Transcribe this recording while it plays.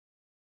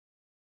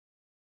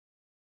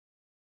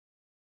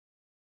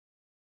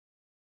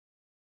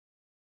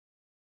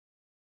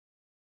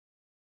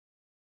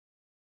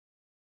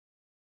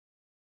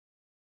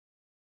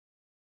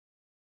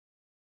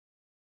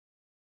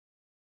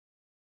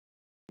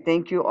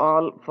Thank you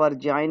all for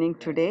joining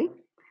today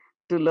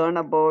to learn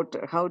about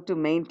how to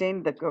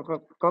maintain the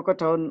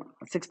CocoaTown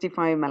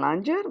 65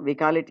 Melanger. We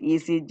call it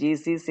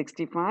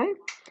ECGC-65.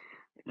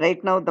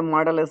 Right now, the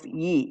model is so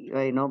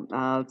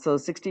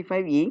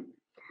 65E.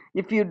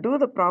 If you do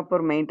the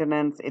proper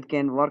maintenance, it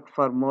can work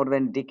for more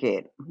than a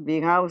decade.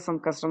 We have some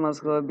customers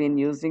who have been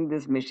using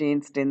these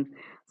machines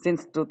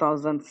since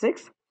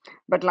 2006,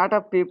 but a lot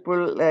of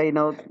people, they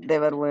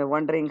were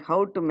wondering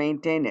how to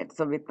maintain it.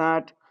 So we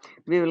thought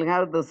we will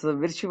have this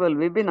virtual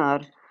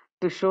webinar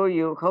to show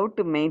you how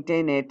to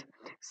maintain it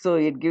so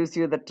it gives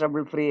you the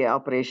trouble-free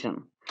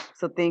operation.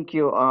 So thank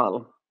you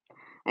all.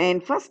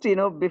 And first,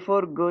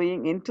 before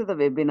going into the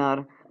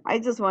webinar, I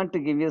just want to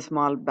give you a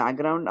small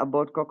background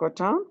about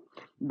CocoaTown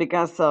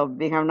because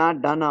we have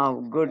not done a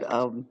good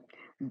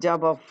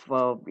job of,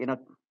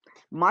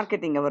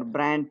 marketing our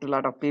brand to a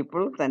lot of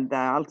people. And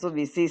also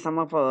we see some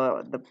of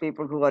the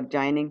people who are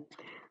joining,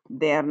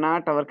 they are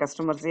not our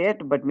customers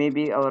yet, but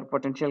maybe our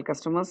potential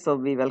customers. So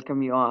we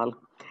welcome you all.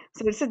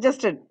 So it's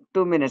just a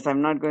 2 minutes.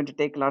 I'm not going to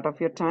take a lot of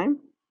your time.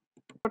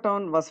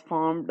 Town was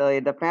formed,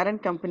 the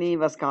parent company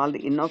was called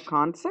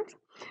Concepts,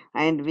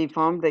 and we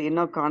formed the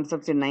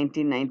Concepts in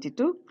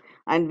 1992.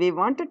 And we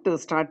wanted to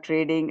start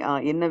trading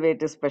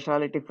innovative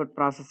specialty food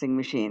processing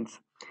machines.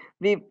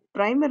 We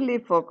primarily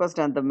focused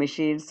on the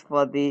machines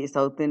for the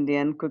South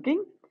Indian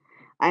cooking.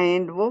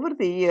 And over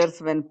the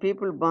years, when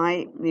people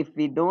buy, if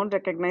we don't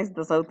recognize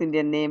the South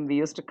Indian name, we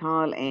used to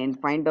call and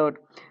find out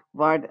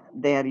what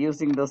they are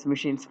using those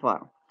machines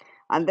for.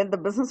 And then the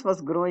business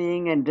was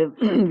growing, and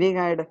we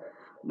had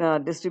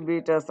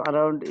distributors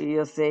around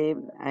USA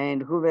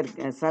and who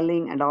were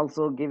selling and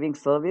also giving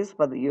service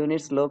for the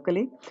units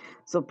locally,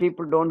 so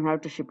people don't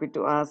have to ship it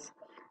to us.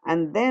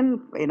 And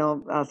then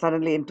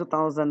suddenly in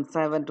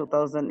 2007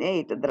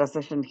 2008 the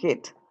recession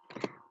hit,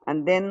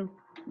 and then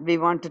we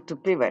wanted to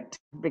pivot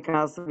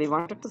because we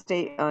wanted to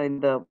stay in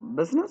the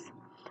business,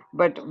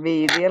 but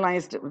we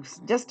realized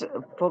just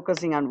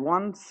focusing on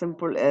one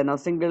simple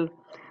single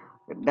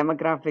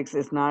demographics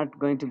is not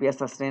going to be a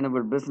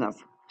sustainable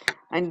business.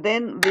 And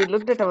then we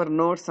looked at our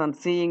notes on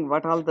seeing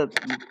what all the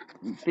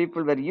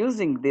people were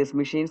using these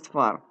machines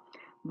for.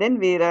 Then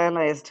we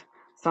realized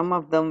some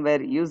of them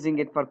were using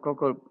it for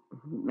cocoa,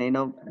 you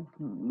know,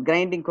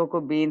 grinding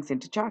cocoa beans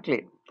into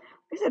chocolate.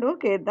 We said,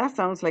 okay, that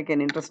sounds like an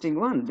interesting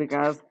one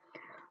because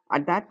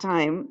at that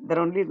time there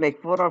are only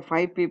like 4 or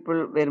 5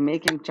 people were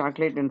making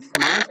chocolate in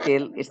small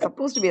scale. It's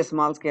supposed to be a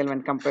small scale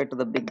when compared to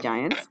the big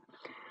giants,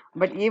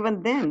 but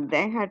even then,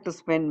 they had to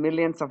spend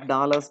millions of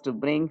dollars to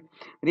bring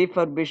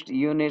refurbished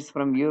units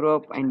from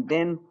Europe, and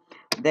then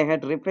they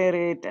had to repair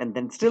it, and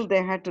then still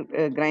they had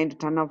to grind a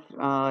ton of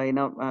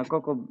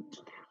cocoa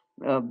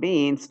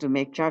beans to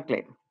make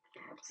chocolate.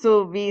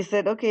 So we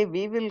said, okay,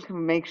 we will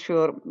make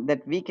sure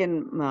that we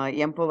can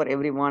empower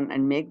everyone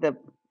and make the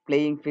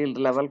playing field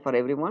level for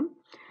everyone.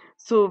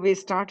 So we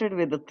started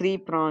with a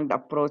three-pronged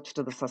approach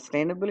to the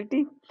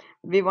sustainability.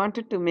 We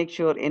wanted to make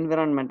sure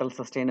environmental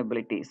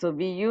sustainability. So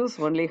we use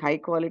only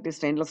high-quality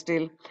stainless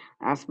steel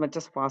as much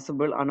as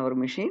possible on our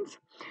machines,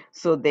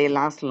 so they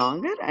last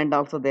longer and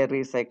also they're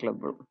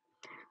recyclable.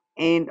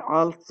 And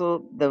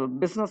also the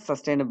business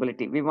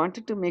sustainability. We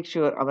wanted to make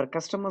sure our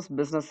customers'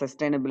 business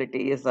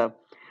sustainability is a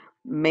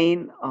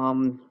main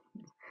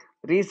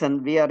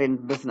reason we are in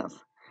business.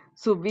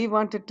 So we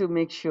wanted to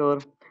make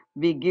sure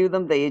we give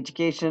them the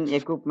education,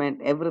 equipment,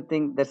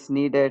 everything that's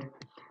needed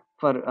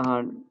for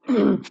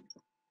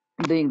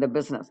doing the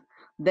business.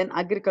 Then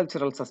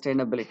agricultural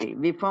sustainability.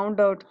 We found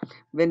out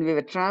when we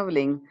were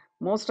traveling,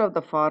 most of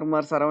the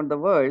farmers around the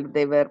world,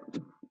 they were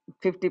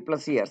 50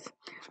 plus years.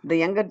 The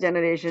younger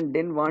generation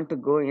didn't want to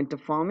go into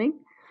farming,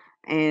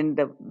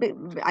 and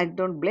I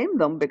don't blame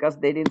them because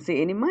they didn't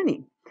see any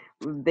money.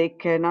 They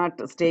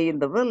cannot stay in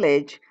the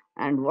village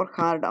and work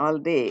hard all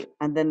day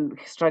and then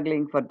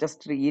struggling for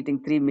just eating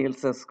 3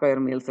 meals, square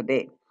meals a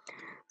day.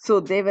 So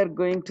they were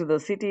going to the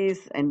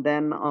cities and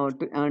then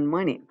to earn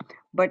money.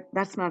 But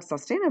that's not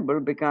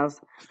sustainable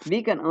because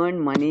we can earn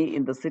money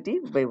in the city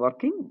by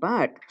working.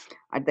 But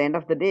at the end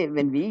of the day,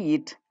 when we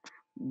eat,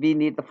 we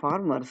need the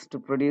farmers to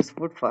produce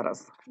food for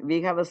us.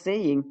 We have a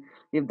saying,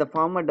 if the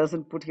farmer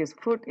doesn't put his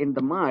foot in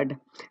the mud,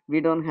 we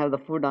don't have the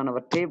food on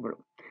our table.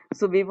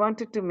 So we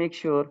wanted to make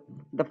sure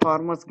the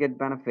farmers get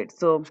benefit.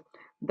 So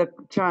the,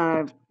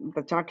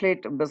 the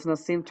chocolate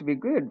business seemed to be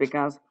good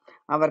because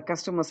our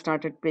customers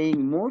started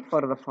paying more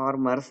for the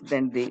farmers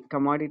than the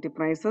commodity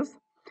prices.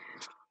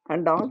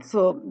 And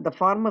also the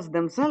farmers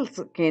themselves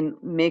can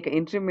make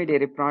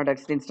intermediary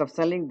products. Instead of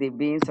selling the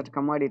beans at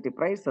commodity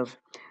prices,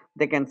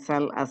 they can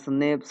sell as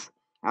nibs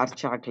or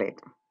chocolate.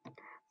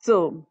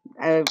 So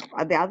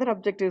the other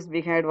objectives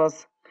we had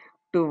was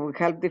to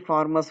help the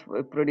farmers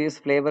produce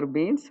flavor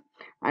beans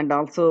and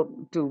also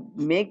to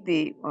make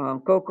the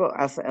cocoa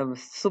as a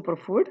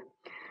superfood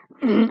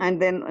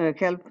and then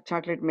help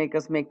chocolate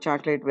makers make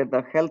chocolate with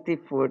the healthy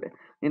food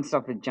instead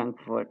of the junk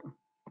food.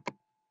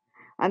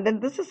 And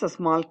then this is a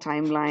small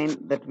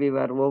timeline that we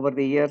were over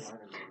the years.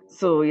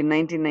 So in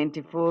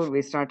 1994,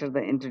 we started the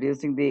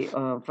introducing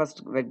the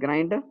first wet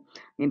grinder.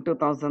 In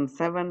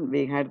 2007,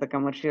 we had the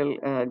commercial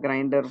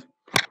grinder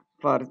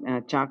for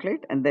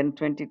chocolate, and then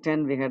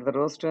 2010 we had the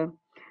roaster,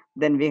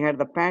 then we had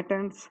the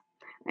patents,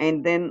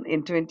 and then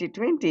in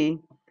 2020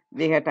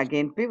 we had to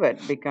again pivot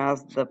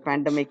because the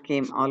pandemic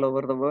came all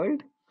over the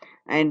world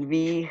and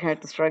we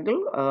had to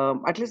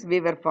struggle. At least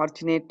we were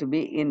fortunate to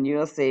be in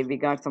USA. We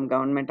got some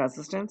government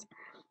assistance,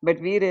 but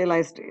we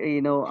realized,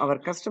 our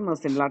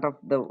customers in a lot of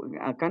the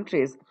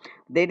countries,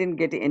 they didn't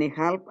get any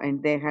help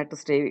and they had to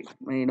stay,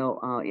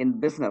 in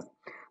business.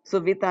 So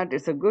we thought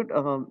it's a good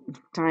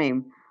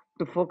time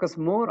to focus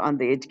more on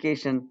the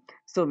education.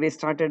 So we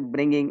started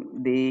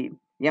bringing the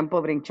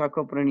Empowering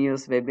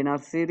Chocopreneurs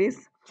webinar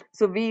series.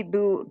 So we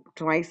do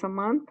twice a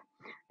month,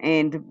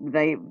 and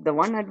the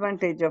one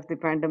advantage of the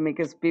pandemic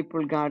is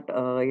people got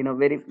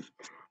very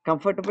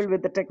comfortable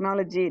with the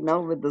technology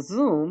now with the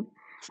Zoom,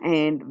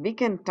 and we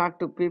can talk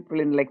to people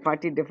in like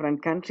 40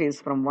 different countries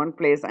from one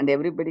place, and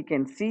everybody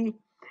can see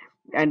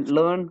and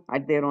learn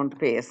at their own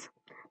pace.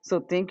 So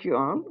thank you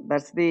all.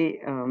 That's the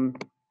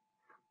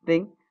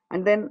thing.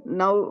 And then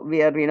now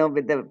we are,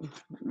 with the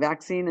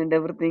vaccine and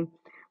everything,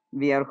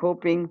 we are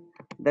hoping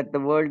that the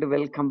world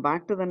will come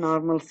back to the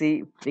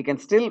normalcy.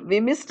 We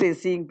missed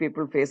seeing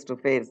people face to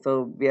face.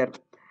 So we are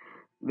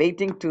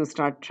waiting to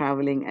start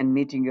traveling and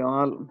meeting you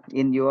all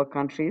in your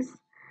countries.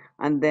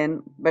 And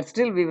then, but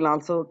still, we will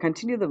also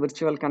continue the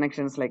virtual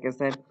connections, like I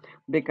said,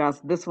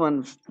 because this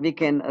one we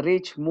can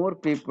reach more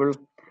people,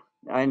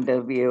 and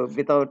we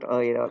without,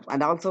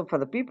 and also for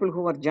the people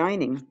who are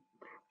joining,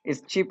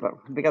 is cheaper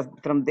because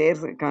from their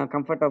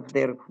comfort of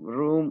their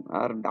room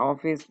or the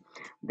office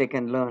they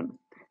can learn.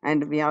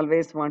 And we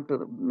always want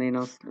to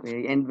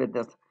end with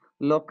this: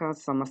 loka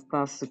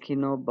samasta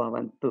sukhino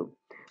bhavantu.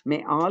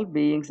 May all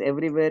beings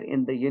everywhere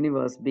in the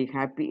universe be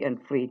happy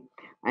and free,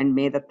 and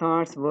may the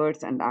thoughts,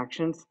 words, and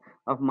actions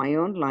of my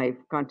own life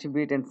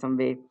contribute in some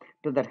way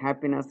to that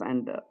happiness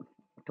and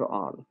to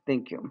all.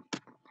 Thank you.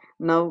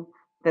 Now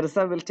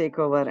Teresa will take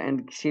over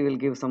and she will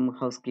give some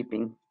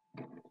housekeeping.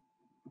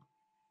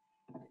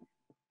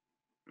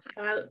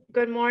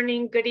 Good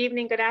morning, good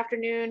evening, good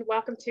afternoon.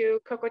 Welcome to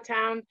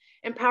CocoaTown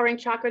Empowering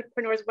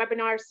Chocopreneurs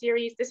webinar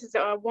series. This is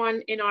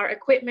one in our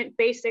equipment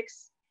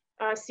basics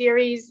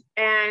series.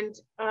 And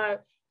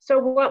so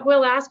what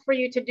we'll ask for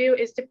you to do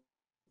is to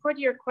put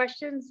your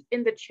questions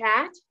in the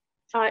chat.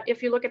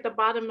 If you look at the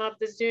bottom of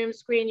the Zoom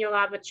screen, you'll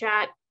have a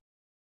chat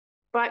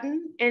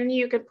button and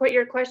you can put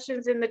your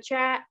questions in the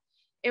chat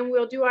and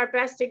we'll do our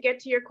best to get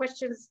to your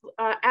questions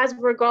as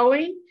we're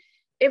going.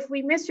 If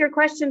we miss your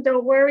question,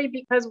 don't worry,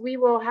 because we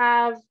will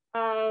have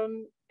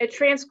a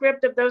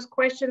transcript of those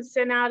questions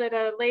sent out at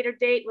a later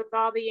date with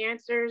all the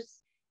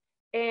answers.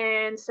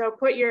 And so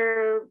put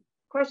your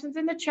questions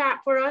in the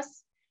chat for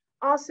us.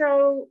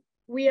 Also,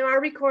 we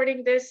are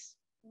recording this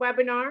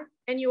webinar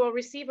and you will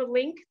receive a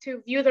link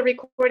to view the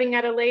recording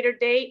at a later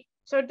date.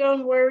 So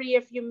don't worry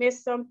if you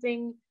miss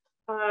something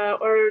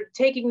or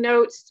taking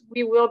notes.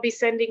 We will be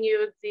sending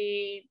you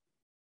the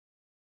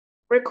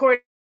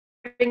recording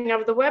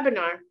of the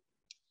webinar.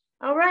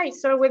 All right,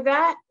 so with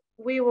that,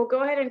 we will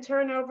go ahead and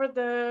turn over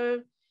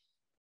the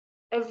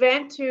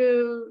event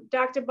to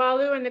Dr.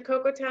 Balu and the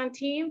CocoaTown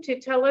team to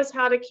tell us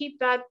how to keep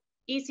that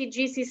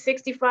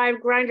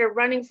ECGC-65 grinder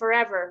running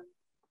forever.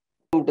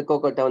 The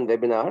CocoaTown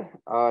webinar.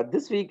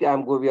 This week,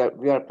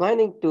 we are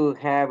planning to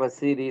have a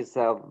series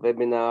of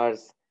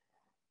webinars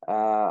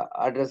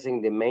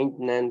addressing the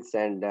maintenance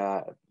and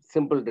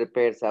simple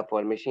repairs of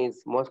our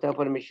machines. Most of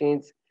our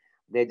machines,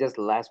 they just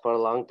last for a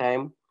long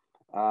time.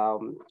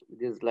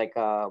 This is like,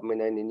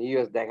 in the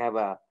US, they have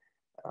a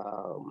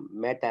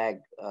Metag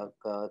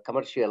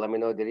commercial.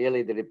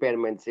 The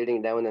repairman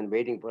sitting down and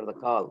waiting for the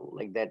call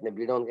like that. And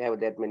we don't have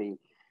that many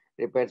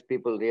repairs.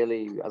 People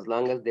really, as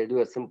long as they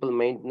do a simple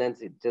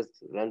maintenance, it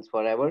just runs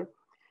forever.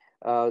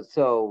 There's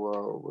a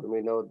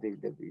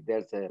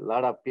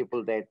lot of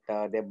people that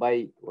they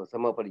buy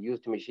some of our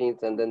used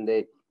machines and then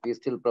we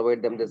still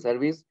provide them the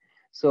service.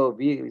 So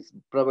we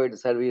provide the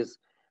service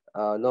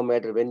no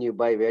matter when you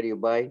buy, where you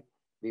buy.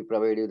 We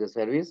provide you the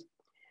service.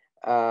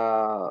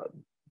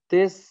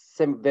 This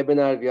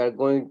webinar, we are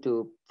going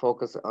to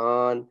focus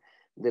on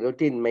the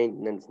routine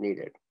maintenance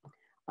needed.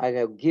 I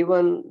have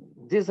given,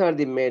 these are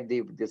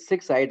the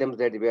 6 items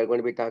that we are going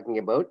to be talking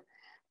about,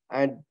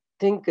 and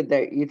think that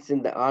it's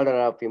in the order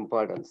of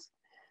importance.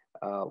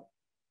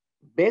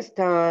 Based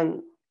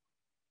on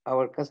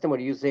our customer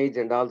usage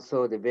and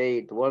also the way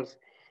it works,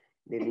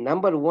 the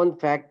number 1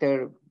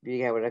 factor we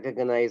have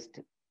recognized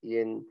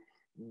in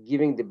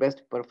giving the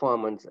best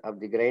performance of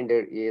the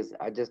grinder is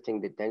adjusting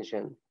the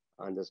tension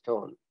on the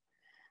stone.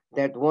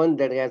 That one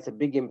that has a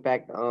big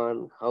impact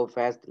on how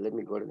fast, let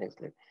me go to the next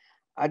slide.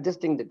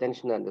 Adjusting the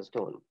tension on the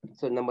stone.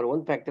 So number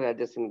 1 factor,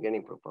 adjusting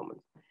getting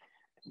performance.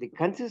 The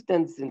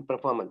consistency in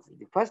performance.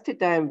 The first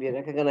time we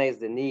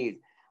recognized the need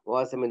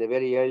was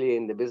very early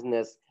in the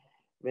business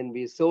when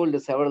we sold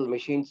several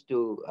machines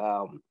to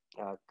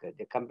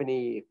the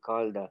company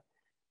called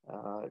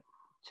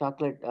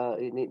chocolate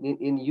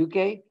in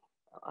UK.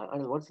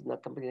 What's the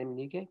company name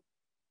in UK?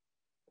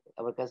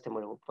 Our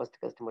customer, first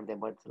customer, they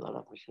bought a lot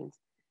of machines.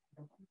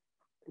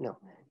 No,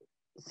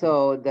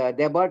 so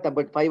they bought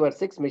about 5 or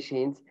 6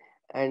 machines,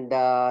 and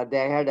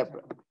they had a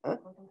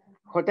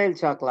hotel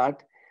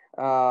chocolate.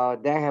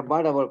 They have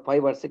bought about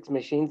 5 or 6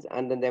 machines,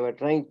 and then they were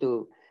trying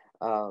to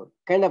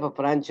kind of a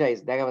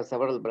franchise. They have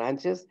several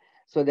branches,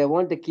 so they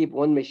want to keep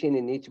one machine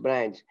in each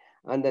branch,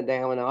 and then they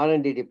have an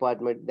R&D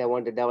department. They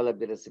want to develop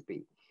the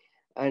recipe,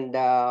 and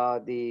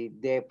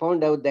they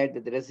found out that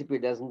the recipe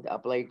doesn't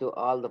apply to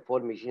all the 4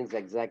 machines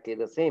exactly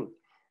the same.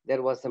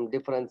 There was some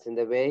difference in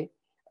the way.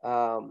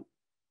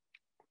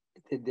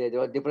 There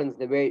was difference in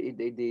the way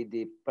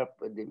the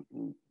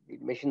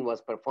machine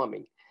was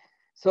performing.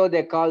 So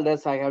they called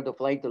us. I had to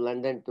fly to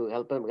London to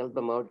help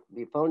them out.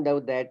 We found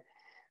out that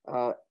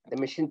the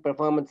machine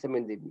performance, I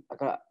mean,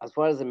 as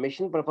far as the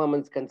machine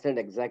performance concerned,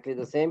 exactly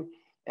the same,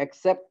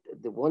 except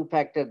the one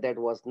factor that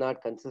was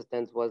not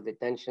consistent was the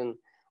tension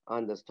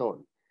on the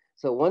stone.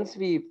 So once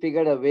we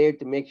figured a way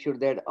to make sure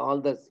that all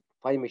the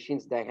 5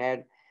 machines they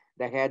had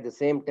the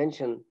same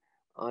tension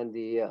on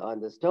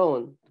the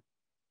stone,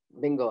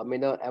 bingo. I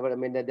mean,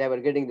 they were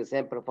getting the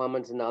same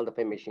performance in all the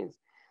 5 machines.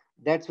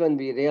 That's when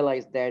we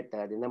realized that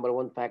the number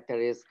one factor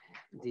is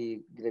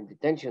the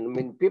tension. I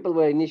mean, people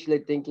were initially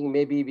thinking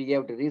maybe we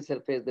have to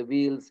resurface the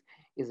wheels,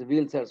 if the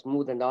wheels are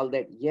smooth and all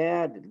that.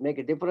 Yeah, it make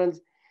a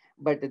difference,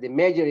 but the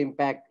major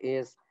impact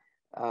is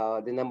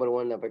the number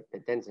one of the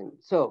tension.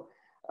 So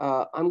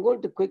I'm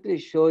going to quickly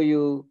show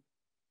you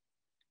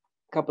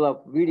a couple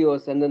of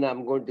videos, and then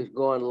I'm going to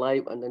go on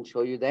live and then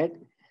show you that.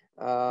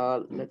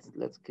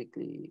 Let's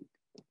quickly.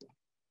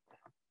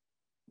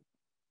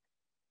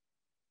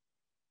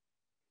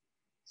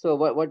 So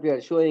what we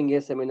are showing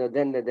is, I mean,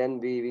 then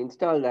we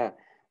installed a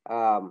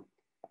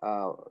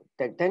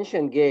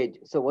tension gauge,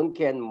 so one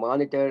can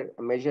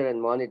measure and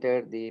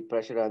monitor the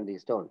pressure on the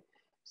stone.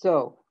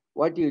 So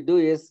what you do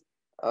is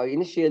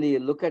initially you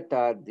look at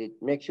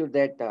make sure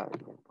that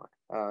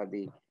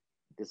the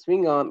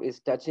swing arm is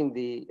touching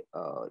the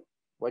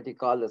what you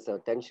call as a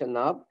tension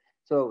knob.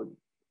 So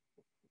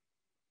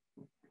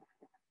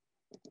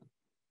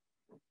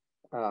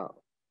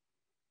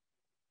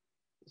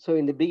so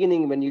in the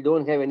beginning, when you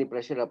don't have any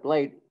pressure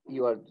applied,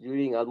 you are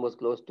reading almost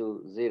close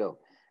to 0.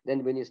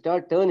 Then when you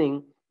start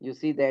turning, you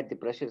see that the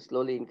pressure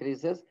slowly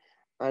increases.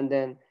 And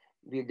then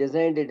we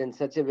designed it in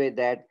such a way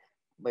that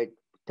by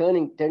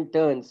turning 10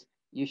 turns,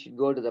 you should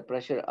go to the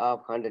pressure of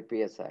 100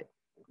 PSI.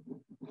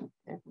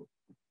 Okay.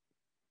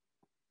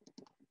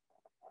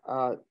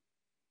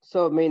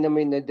 So then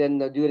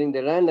during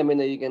the run,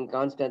 you can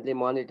constantly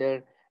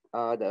monitor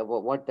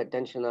what the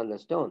tension on the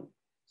stone.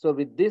 So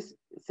with this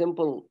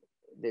simple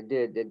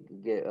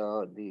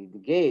the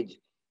gauge,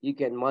 you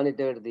can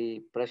monitor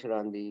the pressure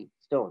on the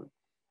stone.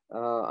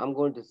 I'm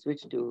going to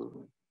switch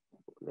to,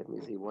 let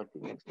me see what the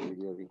next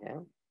video we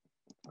have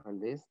on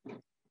this.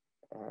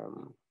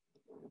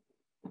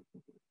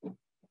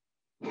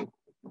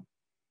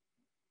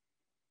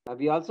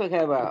 We also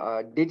have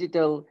a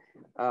digital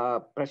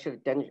pressure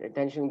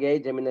tension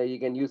gauge. You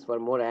can use for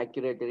more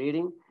accurate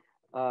reading.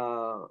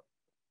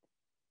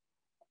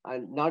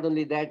 And not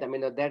only that,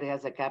 that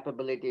has a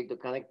capability to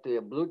connect to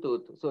a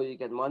Bluetooth, so you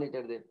can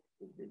monitor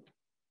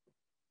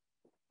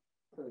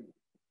so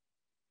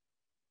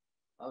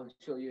I'll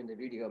show you in the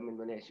video.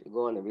 When I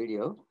go on a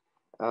video,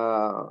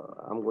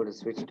 I'm going to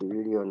switch to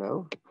video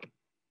now.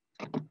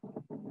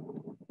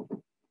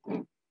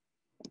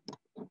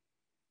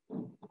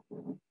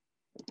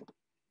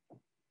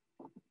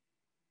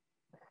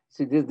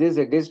 See, this is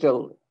a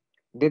digital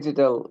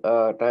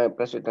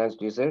pressure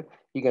transducer.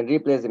 You can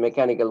replace the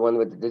mechanical one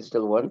with the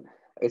digital one.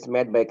 It's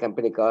made by a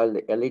company called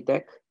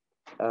Elitech.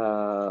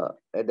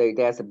 It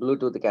has a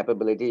Bluetooth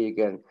capability. You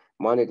can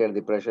monitor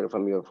the pressure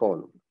from your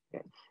phone.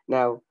 Okay.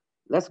 Now,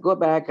 let's go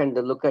back and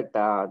look at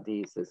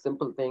this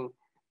simple thing.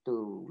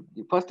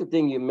 The first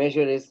thing you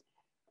measure is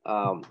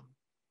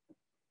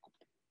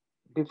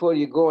before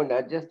you go and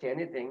adjust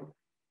anything.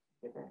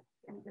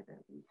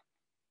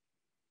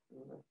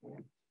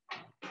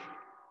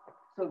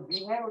 So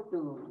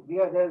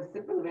there's a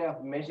simple way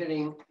of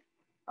measuring.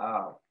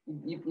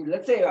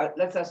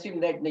 Let's assume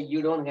that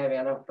you don't have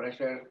enough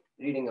pressure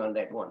reading on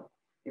that one.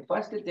 The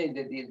first thing,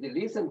 the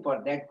reason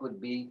for that could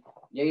be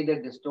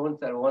either the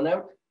stones are worn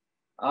out,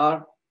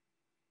 or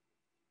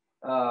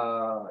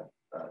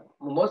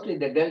mostly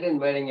the delta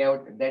wearing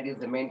out. That is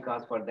the main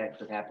cause for that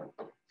to happen.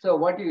 So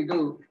what you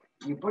do,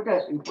 you put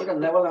a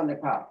level on the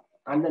top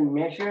and then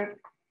measure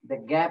the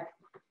gap.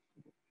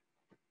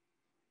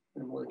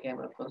 Move the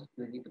camera first.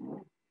 We need to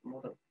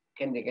move.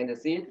 Can they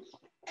see it?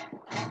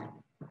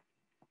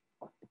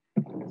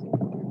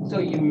 So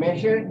you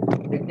measure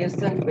the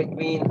distance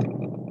between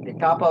the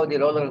top of the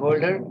roller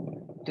holder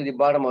to the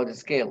bottom of the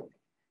scale.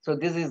 So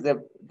this is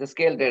the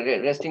scale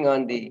resting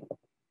on the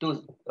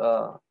two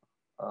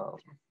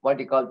what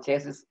you call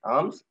chassis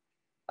arms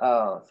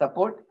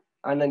support,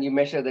 and then you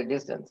measure the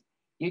distance.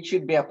 It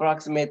should be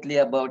approximately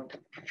about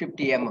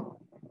 50 mm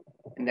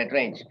in that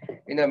range.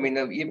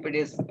 If it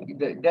is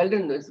the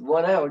delta is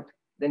worn out,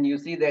 then you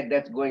see that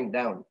that's going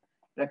down.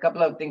 There are a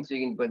couple of things we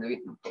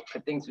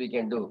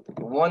can do.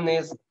 One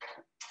is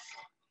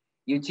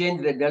you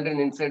change the delta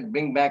insert,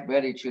 bring back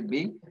where it should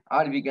be,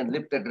 or we can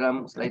lift the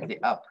drum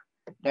slightly up.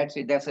 That's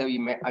it. That's how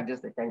you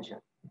adjust the tension.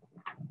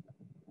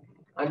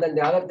 And then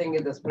the other thing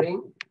is the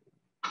spring.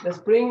 The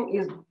spring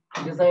is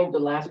designed to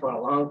last for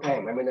a long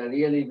time. I mean,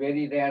 really,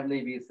 very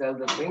rarely we sell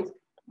the springs,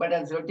 but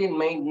as routine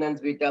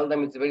maintenance, we tell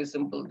them it's very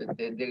simple.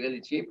 They're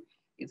really cheap.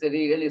 It's a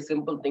really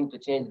simple thing to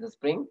change the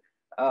spring.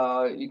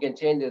 You can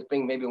change the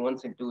spring maybe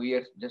once in 2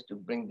 years just to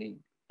bring the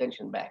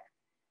tension back.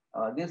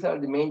 These are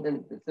the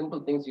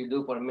simple things you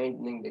do for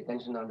maintaining the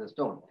tension on the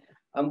stone.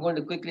 I'm going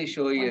to quickly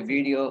show you a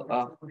video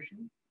of.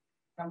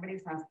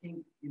 Somebody's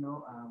asking,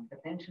 the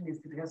tension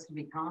has to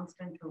be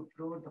constant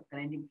through the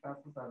grinding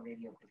process or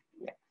variable.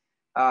 Yeah.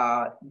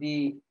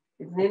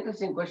 It's an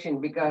interesting question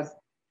because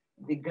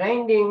the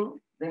grinding,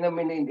 then I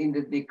mean, in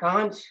the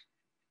conch,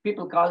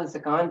 people call this a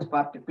conch,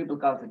 but people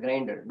call it a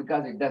grinder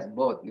because it does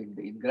both.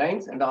 It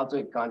grinds and also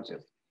it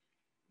conches.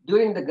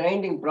 During the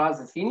grinding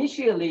process,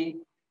 initially,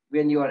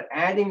 when you are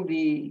adding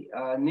the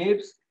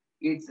nibs,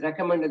 it's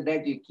recommended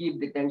that you keep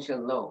the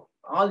tension low.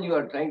 All you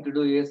are trying to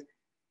do is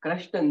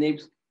crush the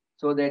nibs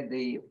so that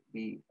the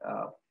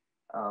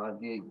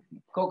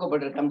cocoa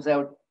butter comes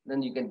out,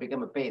 then you can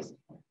become a paste.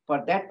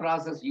 For that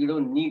process, you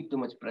don't need too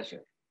much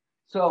pressure.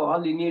 So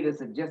all you need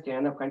is just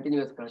enough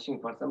continuous crushing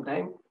for some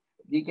time.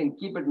 You can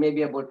keep it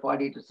maybe about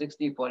 40 to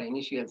 60 for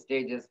initial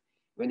stages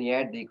when you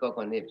add the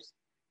cocoa nibs.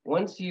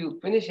 Once you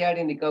finish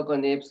adding the cocoa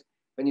nibs,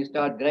 when you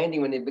start grinding,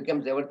 when it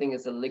becomes everything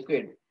is a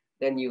liquid,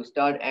 then you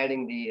start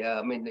adding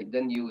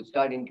then you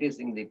start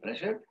increasing the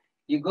pressure.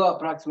 You go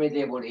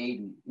approximately about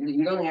 80.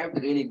 You don't have to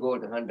really go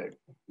to 100.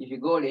 If you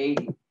go to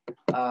 80,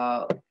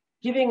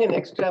 giving an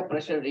extra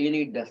pressure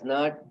really does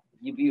not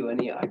give you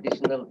any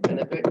additional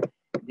benefit.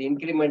 The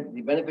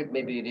benefit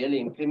may be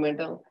really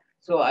incremental.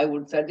 So I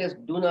would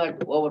suggest do not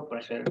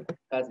overpressure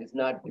because it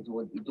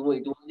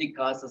only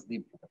causes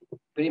the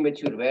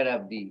premature wear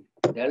of the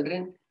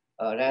delrin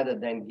rather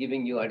than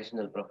giving you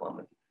additional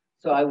performance.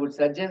 So I would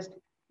suggest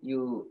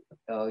you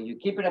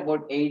keep it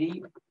about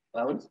 80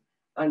 pounds,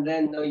 and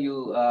then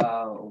 80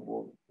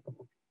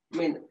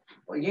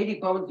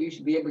 pounds you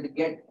should be able to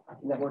get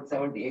in about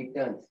 78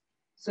 turns.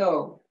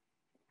 So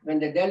when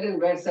the delrin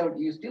wears out,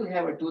 you still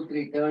have a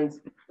 2-3 turns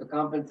to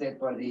compensate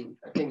for the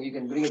thing. You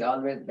can bring it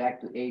always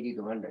back to 80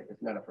 to 100.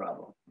 It's not a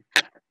problem.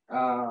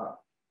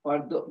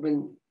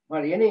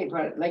 Like any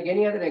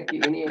other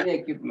any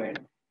equipment,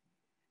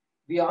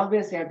 we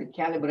always have to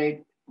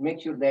calibrate, make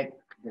sure that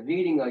the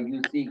reading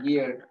you see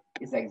here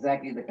is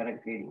exactly the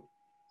correct reading.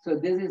 So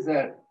this is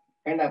a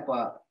kind of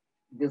a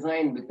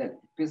design with a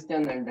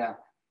piston and the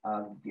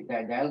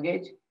dial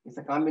gauge. It's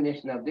a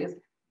combination of this.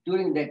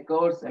 During that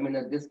course,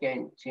 this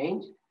can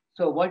change.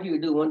 So what you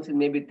do once in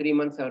maybe 3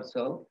 months or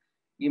so,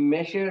 you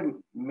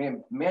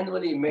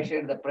manually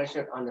measure the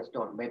pressure on the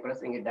stone by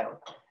pressing it down.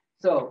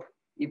 So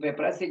if I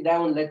press it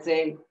down, let's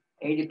say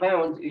 80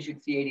 pounds, you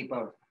should see 80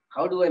 pounds.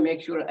 How do I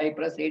make sure I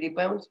press 80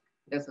 pounds?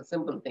 That's a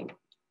simple thing.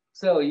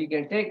 So you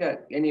can take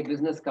any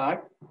business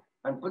card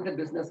and put the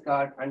business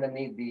card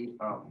underneath the,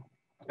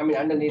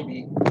 underneath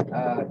the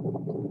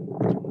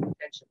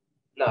tension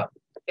knob.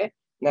 Okay.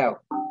 Now,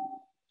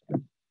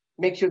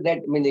 make sure that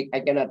I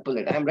cannot pull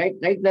it. I'm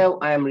right now.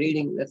 I am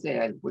reading. Let's say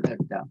I'll put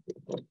it down.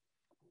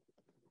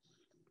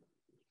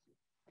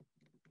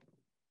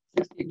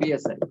 60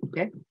 psi.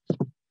 Okay.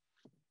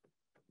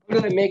 How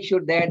do I make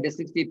sure that the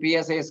 60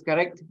 psi is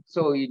correct?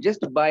 So you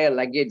just buy a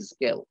luggage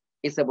scale.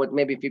 It's about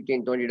maybe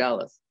 $15,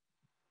 $20.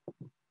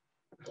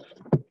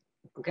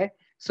 Okay.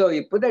 So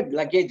you put that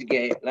luggage.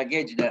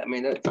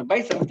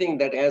 Buy something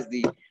that has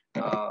the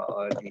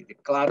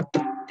cloth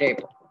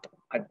tape.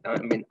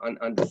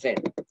 On the same.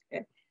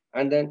 Okay.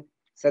 And then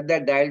set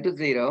that dial to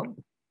 0.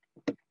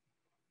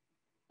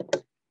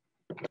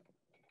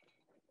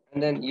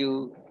 And then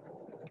you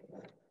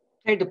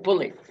try to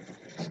pull it.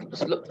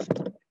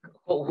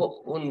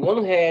 On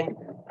one hand,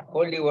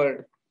 hold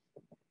your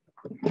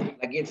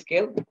luggage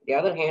scale. The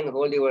other hand,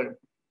 hold your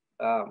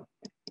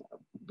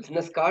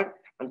business card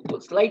and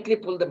slightly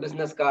pull the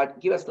business card.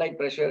 Give a slight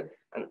pressure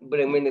and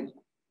bring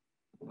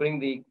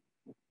the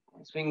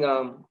swing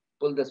arm,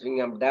 pull the swing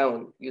arm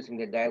down using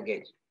the dial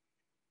gauge.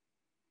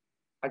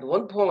 At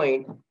one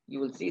point, you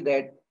will see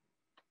that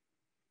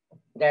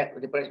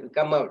the pressure will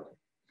come out.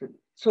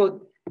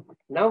 So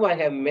now I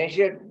have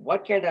measured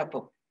what kind of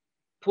a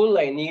pull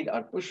I need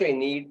or push I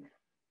need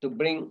to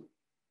bring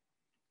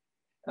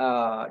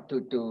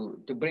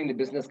to bring the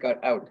business card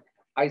out.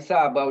 I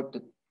saw about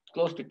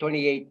close to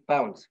 28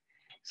 pounds.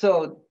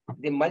 So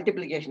the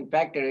multiplication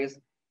factor is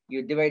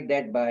you divide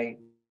that by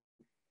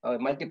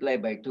multiply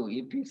by 2.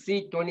 If you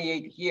see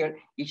 28 here,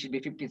 it should be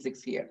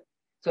 56 here.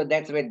 So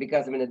that's why,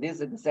 because this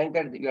is the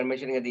center that you are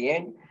measuring at the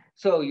end.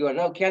 So you are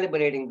now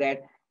calibrating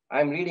that.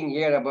 I'm reading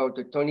here about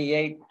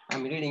 28.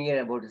 I'm reading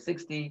here about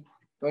 60,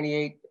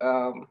 28.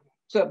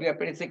 So we are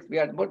pretty 6. We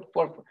are about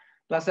 4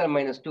 plus or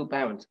minus 2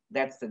 pounds.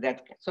 That's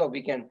that. So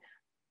we can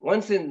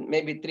once in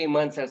maybe 3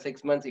 months or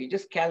 6 months, you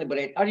just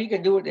calibrate, or you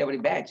can do it every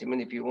batch. I mean,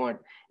 if you want,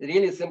 it's a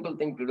really simple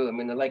thing to do. I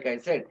mean, like I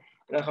said,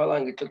 you know how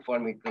long it took for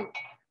me to,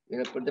 you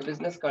know, put the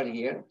business card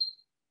here,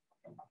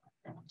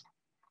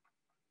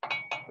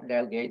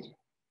 dial gauge,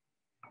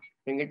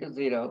 bring it to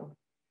 0.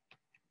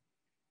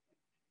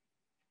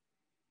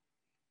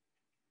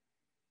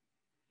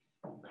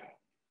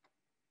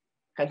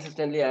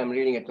 Consistently, I'm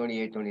reading at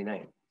 28,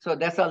 29. So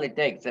that's all it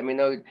takes. I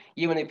mean,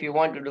 even if you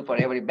want to do for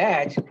every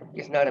batch,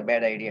 it's not a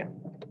bad idea.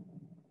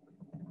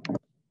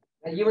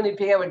 And even if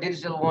you have a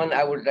digital one,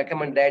 I would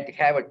recommend that to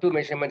have a 2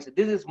 measurements.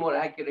 This is more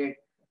accurate.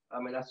 I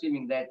mean,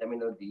 assuming that, I mean,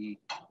 the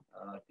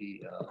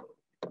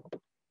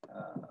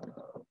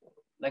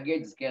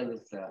gauge scale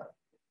is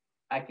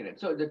accurate.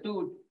 So the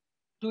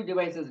two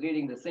devices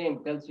reading the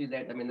same tells you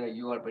that, I mean,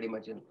 you are pretty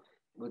much in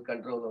good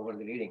control over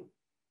the reading.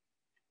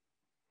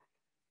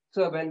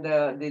 So when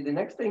the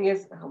next thing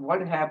is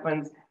what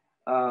happens,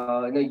 you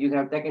know, you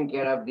have taken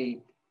care of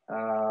the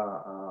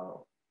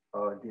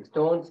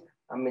stones.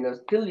 I mean,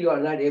 still you are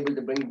not able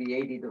to bring the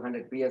 80 to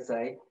 100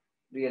 psi.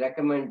 We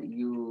recommend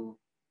you,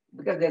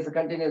 because there's a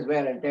continuous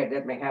wear and tear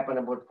that may happen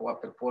about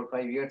after 4 or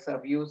 5 years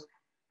of use.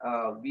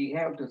 We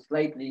have to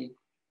slightly,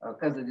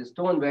 because the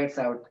stone wears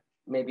out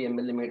maybe a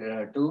millimeter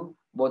or two,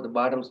 both the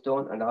bottom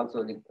stone and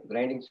also the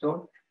grinding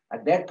stone.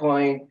 At that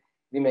point,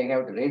 we may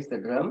have to raise the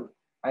drum.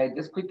 I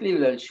just quickly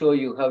will show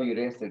you how you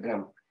raise the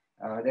drum.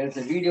 There's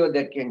a video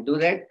that can do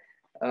that.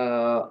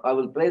 I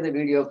will play the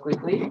video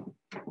quickly,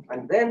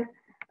 and then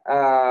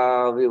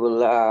we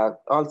will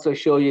also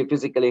show you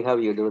physically how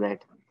you do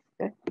that.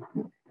 Okay.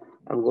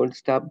 I'm going to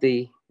stop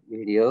the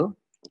video,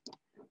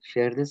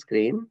 share the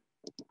screen.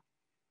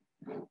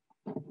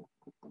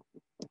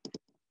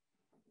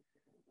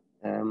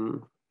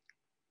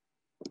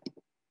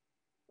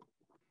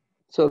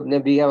 So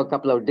then we have a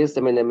couple of discs.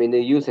 I mean,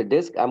 you use a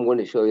disc. I'm going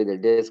to show you the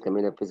disc, I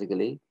mean,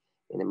 physically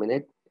in a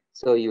minute.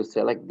 So you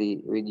select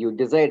you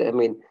decide, I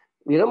mean,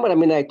 remember, I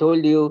mean, I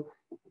told you,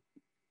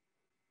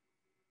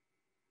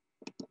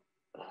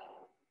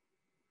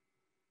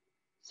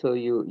 so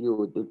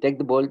you take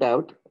the bolt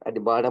out at the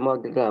bottom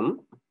of the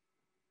drum.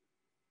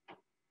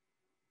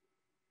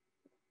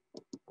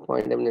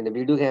 Point, I mean,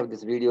 we do have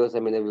these videos,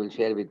 I mean, I will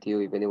share with you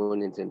if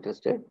anyone is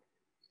interested.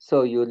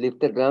 So you lift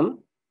the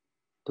drum.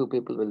 2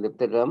 people will lift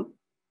the drum.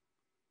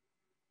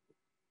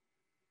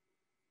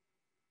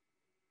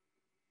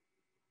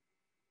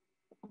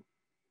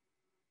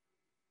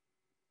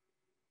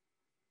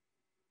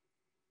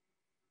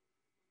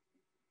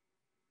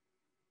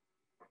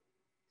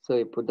 So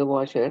you put the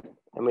washer.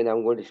 I mean,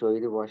 I'm going to show you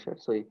the washer.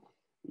 So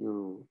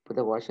you put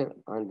the washer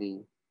on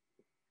the,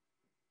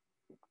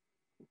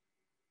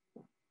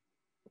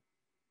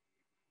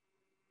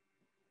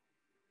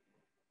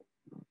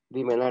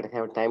 we may not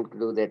have time to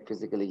do that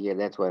physically here.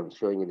 That's why I'm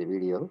showing you the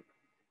video.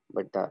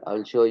 But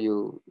I'll show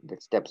you the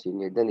steps you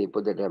need. Then you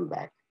put the drum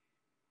back.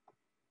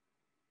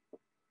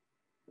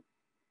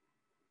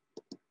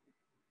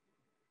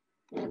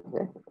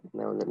 Okay.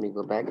 Now let me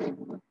go back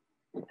and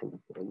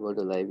go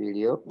to live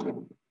video.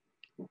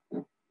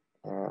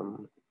 I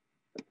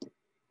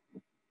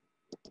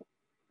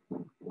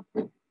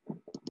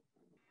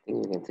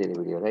think you can see the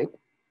video, right?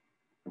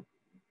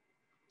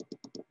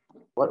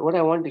 What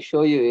I want to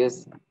show you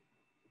is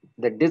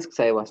the discs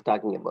I was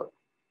talking about.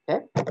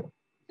 Okay.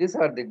 These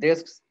are the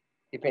discs.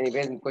 If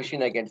anybody's in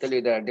question, I can tell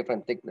you there are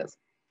different thickness.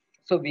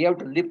 So we have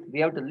to lift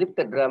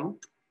the drum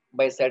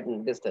by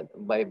certain distance,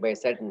 by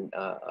certain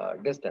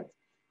distance.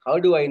 How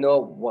do I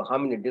know how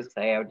many discs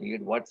I have to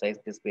use, what size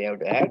disc we have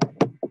to add?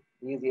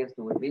 The easiest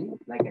would be,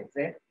 like I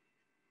said,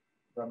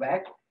 go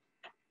back,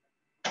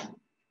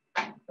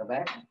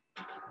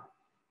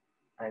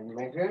 and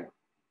measure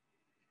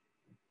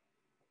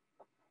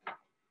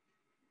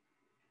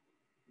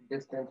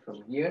distance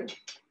from here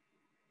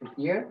to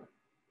here.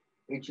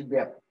 It should be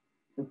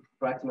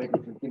approximately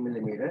 50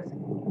 millimeters.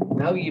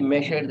 Now you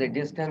measure the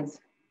distance,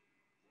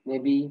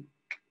 maybe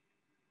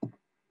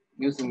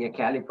using a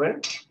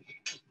caliper.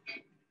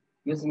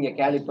 Using a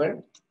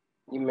caliper,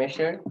 you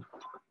measure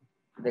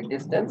the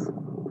distance.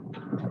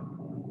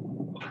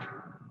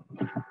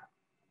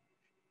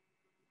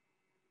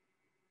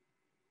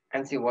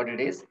 And see what it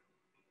is.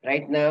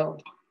 Right now,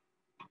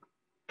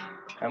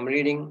 I'm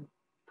reading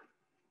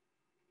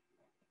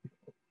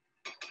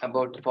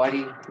about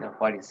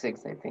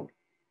 46, I think.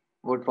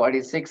 About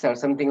 46 or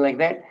something like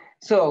that.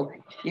 So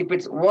if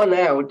it's one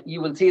out,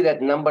 you will see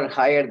that number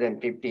higher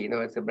than 50. You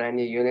know, it's a brand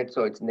new unit,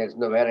 so there's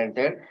no wear and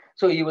tear.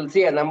 So you will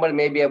see a number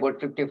maybe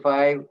about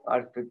 55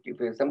 or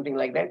 50, something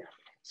like that.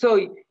 So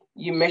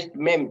you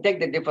take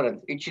the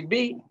difference. It should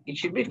be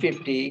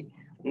 50.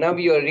 Now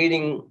you are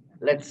reading,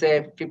 let's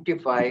say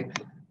 55.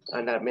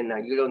 And I mean,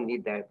 you don't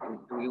need that.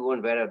 You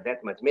won't wear out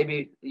that much.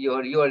 Maybe you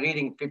are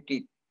reading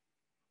 50,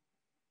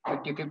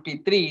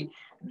 53.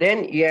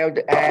 Then you have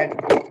to add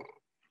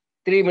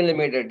 3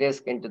 millimeter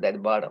disc into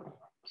that bottom.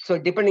 So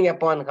depending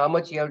upon how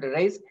much you have to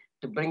raise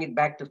to bring it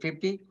back to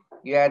 50,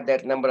 you add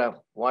that number of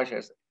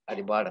washers at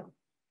the bottom,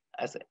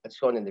 as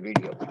shown in the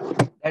video.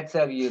 That's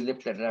how you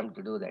lift the drum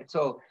to do that.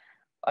 So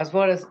As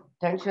far as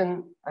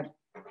tension,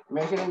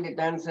 measuring the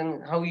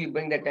tension, how you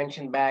bring the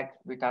tension back,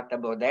 we talked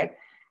about that.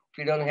 If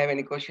you don't have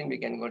any question, we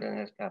can go to the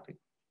next topic.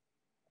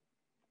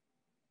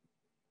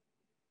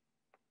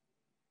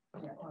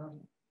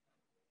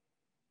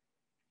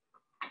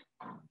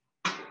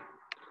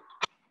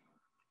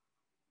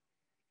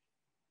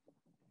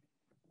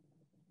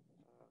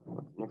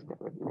 Next step,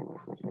 let's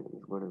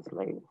go to the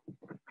slide.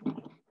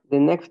 The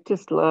next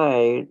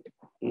slide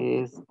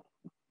is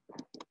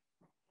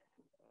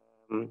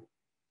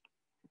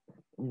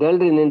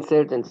Delrin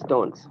insert and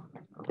stones.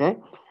 Okay.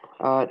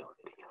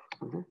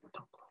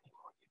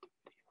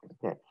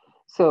 Okay.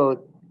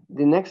 So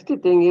the next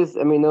thing is,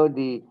 I mean,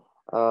 when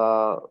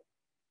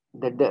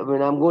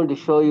I'm going to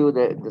show you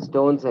the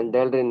stones and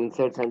Delrin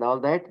inserts and all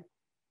that.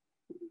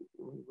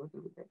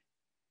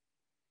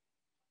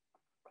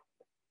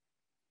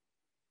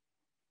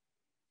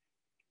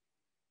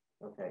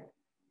 Okay.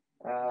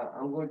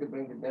 I'm going to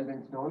bring the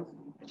Delrin stones.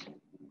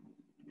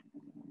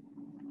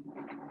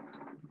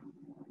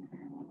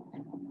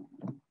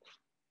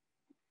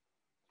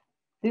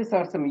 These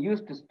are some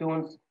used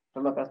stones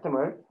from a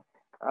customer.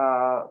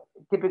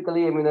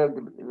 Typically,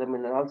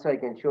 also I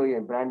can show you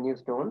a brand new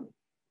stone.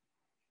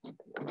 I'm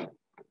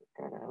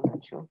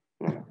not sure.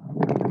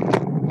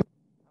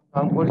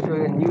 I'm going to show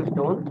you a new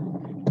stone.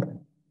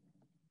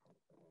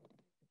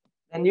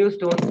 The new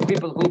stones,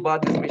 people who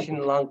bought this machine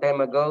a long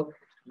time ago,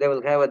 they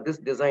will have this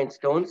design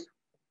stones.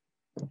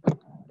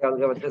 They will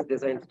have this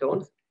design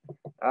stones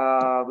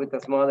with a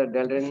smaller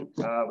Delrin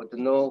with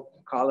no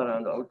collar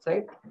on the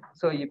outside.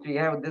 So if we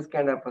have this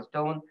kind of a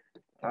stone,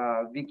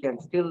 we can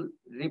still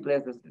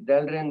replace this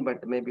Delrin,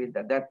 but maybe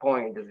at that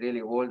point is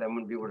really old. I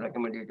mean, we would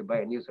recommend you to buy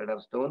a new set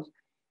of stones.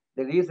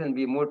 The reason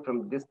we moved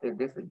from this to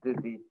this,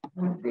 the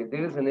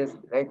reason is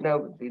right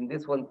now in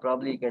this one,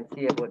 probably you can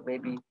see about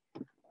maybe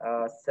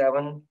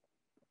 7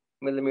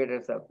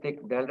 millimeters of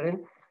thick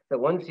Delrin. So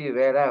once you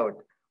wear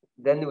out,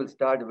 then you will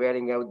start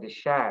wearing out the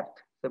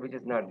shaft, so which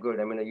is not good.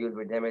 I mean, you'll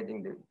be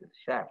damaging the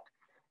shaft.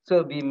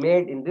 So we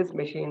made in this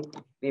machine,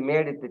 we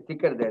made it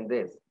thicker than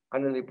this,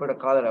 and then we put a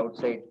collar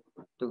outside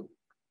to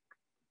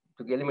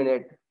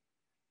eliminate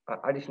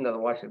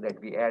additional washer that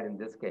we add in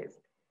this case.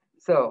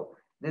 So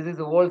this is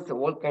a old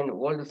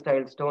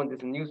style stone. This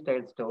is a new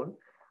style stone,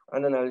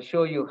 and then I'll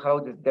show you how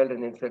this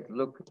Delrin insert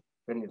look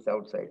when it's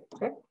outside.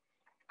 Okay.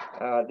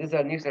 These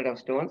are new set of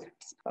stones.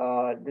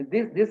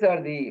 These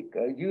are the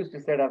used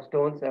set of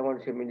stones. I want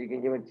to show you. You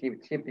can even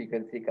chip. You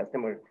can see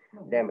customer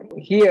damage.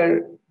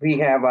 Here we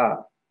have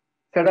a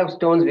set of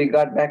stones we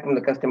got back from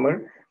the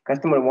customer.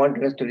 Customer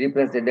wanted us to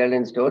replace the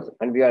Delrin stones,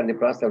 and we are in the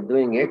process of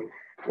doing it.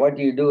 What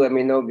do you do? I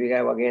mean, we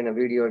have again a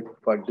video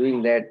for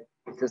doing that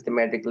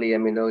systematically. I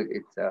mean,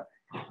 it's the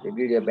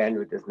video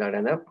bandwidth is not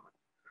enough.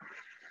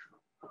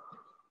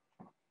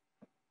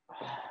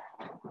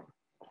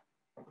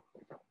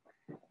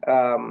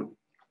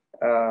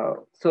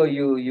 So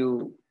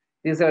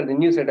these are the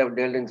new set of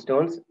Delrin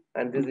stones,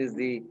 and this is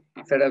the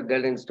set of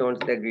Delrin stones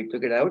that we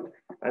took it out,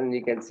 and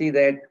you can see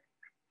that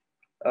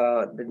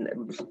I'll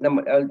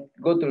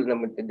go through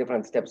the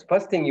different steps.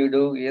 First thing you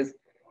do is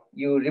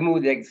you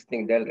remove the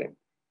existing Delrin.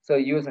 So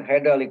use a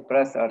hydraulic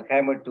press or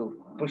hammer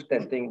to push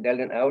that thing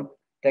Delrin out,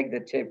 take the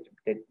chip,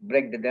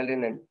 break the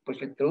Delrin and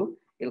push it through,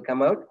 it'll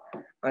come out.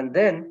 And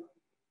then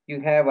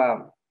you have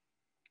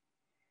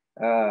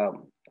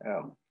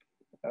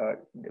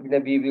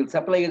we will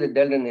supply you the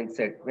Delrin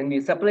insert. When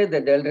we supply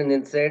the Delrin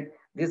insert,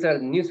 these are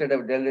the new set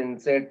of Delrin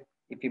insert.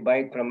 If you buy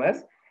it from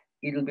us,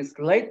 it will be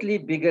slightly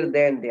bigger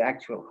than the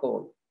actual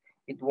hole.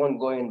 It won't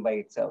go in by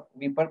itself.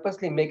 We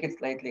purposely make it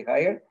slightly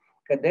higher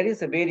because there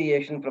is a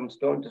variation from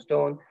stone to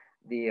stone,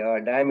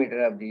 the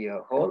diameter of the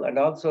hole. And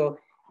also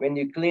when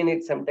you clean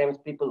it, sometimes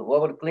people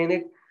over clean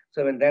it.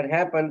 So when that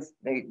happens,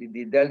 the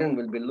Delrin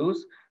will be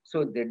loose.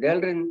 So the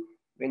Delrin,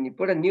 when you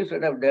put a new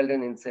set of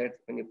Delrin inserts,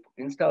 when you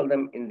install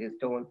them in the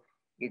stone,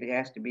 it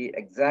has to be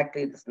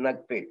exactly the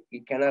snug fit.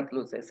 You cannot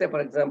lose. Say, for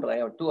example, I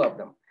have 2 of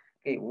them.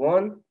 Okay,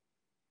 one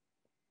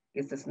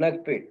is the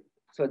snug fit.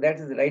 So that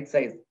is the right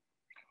size.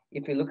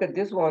 If you look at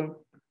this one,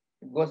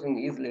 it goes in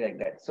easily like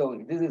that.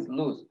 So this is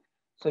loose.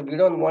 So we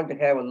don't want to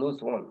have a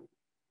loose one.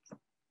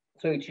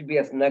 So it should be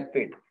a snug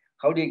fit.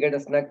 How do you get a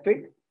snug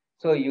fit?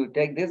 So you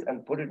take this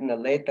and put it in a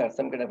lathe or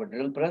some kind of a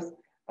drill press,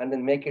 and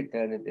then make it,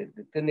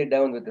 thin it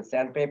down with the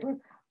sandpaper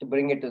to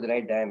bring it to the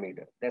right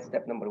diameter. That's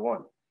step number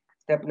 1.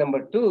 Step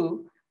number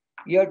 2,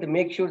 you have to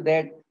make sure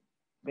that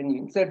when you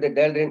insert the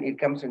Delrin, it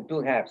comes in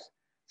 2 halves.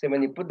 So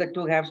when you put the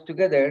 2 halves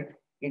together,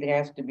 it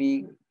has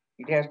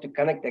to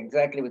connect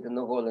exactly with the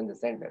no hole in the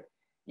center.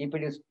 If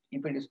it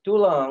is too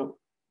long,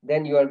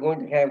 then you are going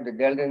to have the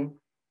Delrin,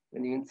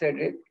 when you insert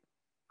it,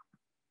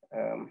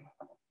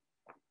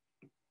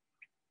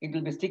 it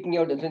will be sticking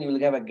out, and then you will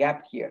have a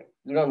gap here.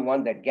 You don't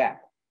want that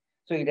gap.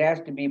 So it has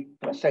to be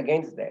flush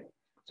against that.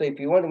 So if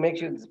you want to make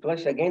sure it's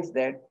flush against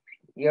that,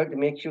 you have to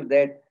make sure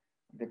that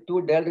the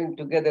 2 Delrin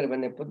together,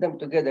 when they put them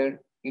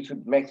together, it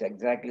should match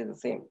exactly the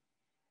same.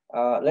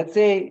 Let's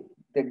say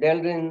the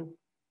Delrin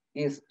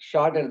is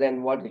shorter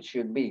than what it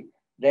should be,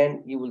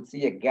 then you will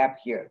see a gap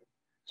here.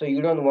 So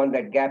you don't want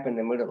that gap in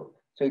the middle.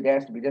 So it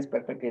has to be just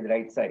perfectly the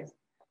right size.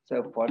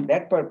 So for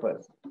that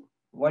purpose,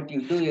 what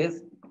you do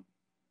is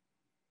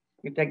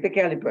you take the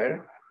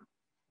caliper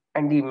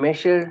and you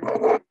measure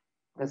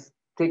the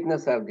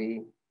thickness of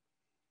the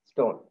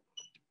stone.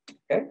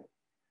 Okay,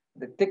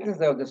 the thickness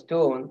of the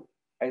stone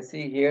I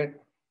see here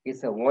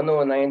is a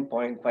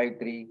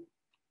 109.53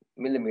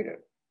 millimeter.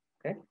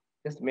 Okay,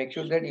 just make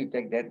sure that you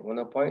take that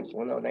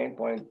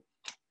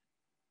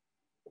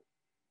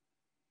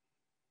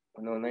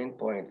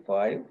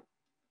 109.5.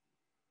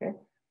 Okay,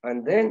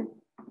 and then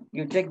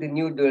you take the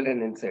new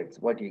Dulden inserts,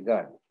 what you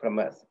got from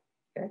us.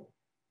 Okay,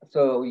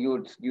 so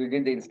you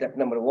did in step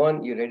number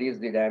 1, you reduce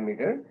the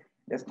diameter.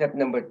 The step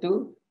number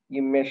 2,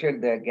 you measure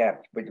the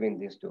gap between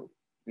these two.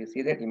 You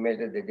see that you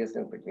measure the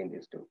distance between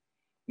these two.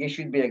 It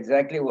should be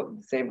exactly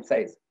the same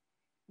size.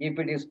 If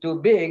it is too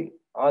big,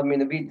 I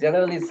mean, we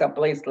generally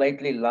supply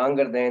slightly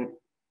longer than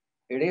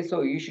it is,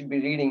 so you should be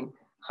reading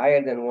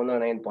higher than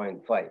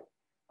 109.5.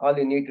 All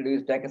you need to do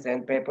is take a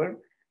sandpaper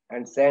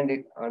and sand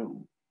it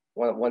on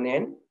one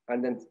end,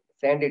 and then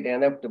sand it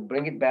enough to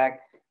bring it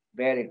back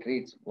where it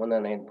reaches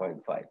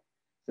 109.5.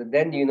 So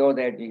then you know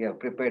that you have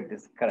prepared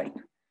this correct.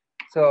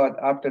 So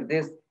after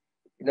this,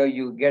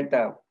 you get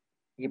a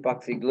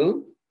epoxy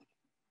glue,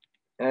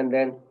 and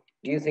then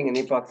using an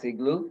epoxy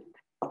glue,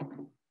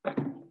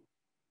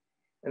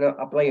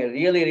 apply a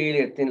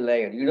really thin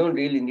layer. You don't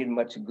really need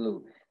much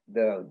glue.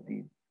 The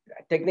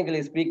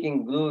technically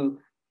speaking, glue,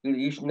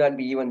 you should not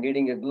be even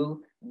needing a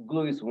glue.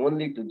 Glue is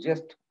only to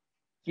just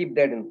keep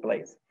that in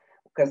place.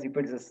 Because if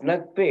it's a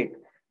snug fit,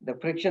 the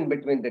friction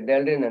between the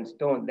Delrin and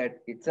stone,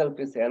 that itself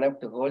is enough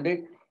to hold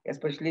it,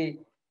 especially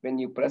when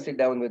you press it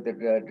down with the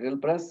drill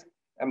press.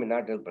 I mean,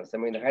 not drill press, I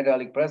mean the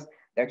hydraulic press,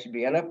 that should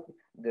be enough.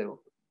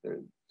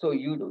 So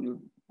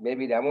you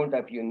maybe the amount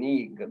of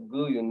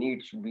glue you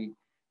need should be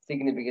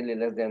significantly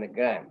less than a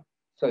gram.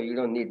 So you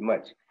don't need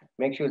much.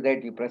 Make sure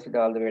that you press it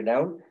all the way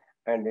down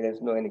and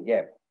there's no any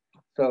gap.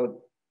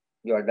 So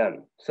you're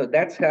done. So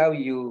that's how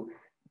you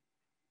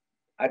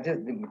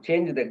adjust,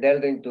 change the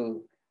Delrin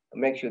to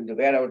make sure the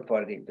wear out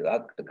for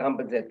to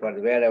compensate for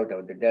the wear out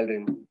of the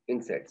Delrin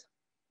inserts.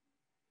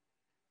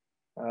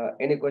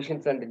 Any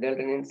questions on the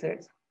Delrin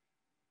inserts?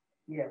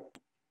 Yes.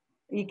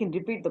 You can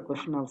repeat the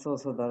question also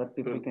so that other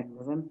people can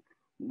listen.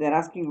 They're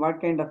asking what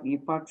kind of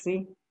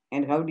epoxy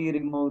and how do you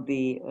remove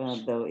the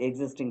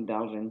existing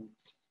Dalrin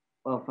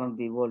from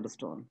the old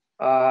stone?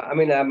 I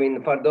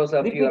mean, for those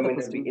of you, I Repeat the mean,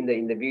 question.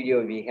 in the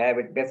video we have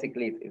it.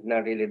 Basically, it's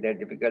not really that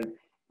difficult.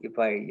 If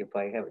I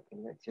have it,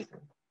 let's just.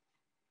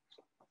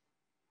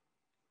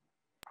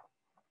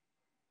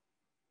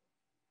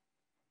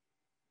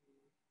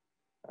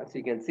 As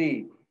you can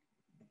see,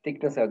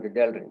 thickness of the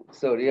Delrin.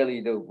 So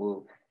really,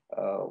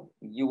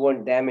 you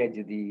won't damage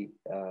the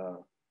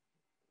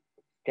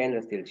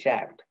stainless steel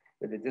shaft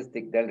with this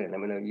thick Delrin. I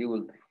mean,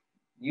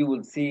 you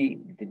will see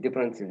the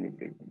difference in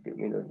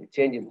the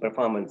change in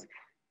performance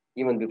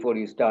even before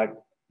you start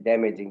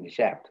damaging the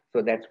shaft.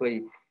 So that's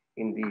why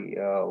in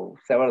the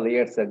several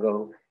years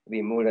ago,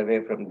 we moved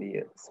away from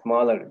the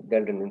smaller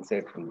Delrin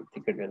insert from the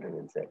thicker Delrin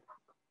insert.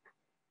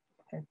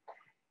 Okay.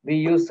 We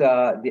use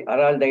the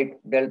araldite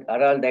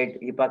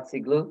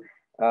epoxy glue,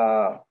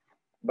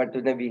 but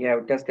today we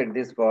have tested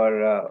this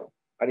for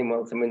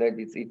animals. I mean,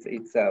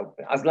 it's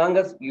as long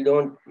as you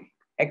don't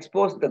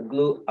expose the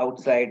glue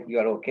outside, you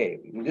are okay.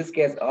 In this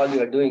case, all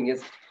you are doing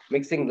is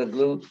mixing the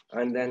glue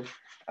and then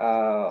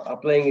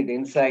applying it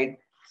inside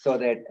so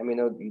that, I mean,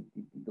 the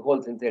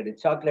holes inside the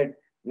chocolate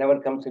never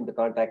comes into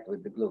contact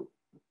with the glue.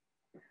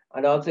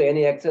 And also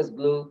any excess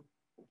glue,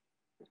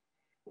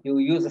 you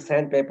use a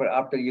sandpaper.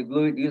 After you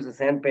glue it, use a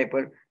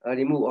sandpaper,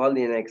 remove all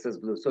the excess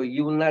glue. So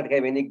you will not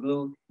have any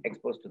glue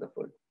exposed to the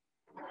food.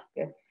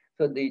 Okay.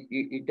 So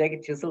you take a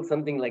chisel,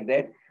 something like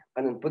that,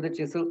 and then put the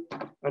chisel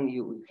and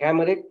you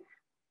hammer it.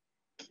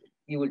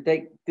 You will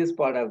take this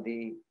part of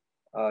the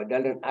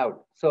Delrin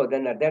out. So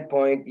then at that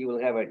point, you will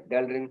have a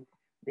Delrin.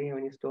 Do you have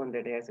any stone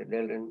that has a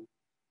Delrin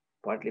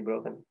partly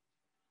broken?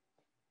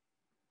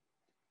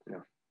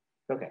 No.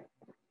 Okay.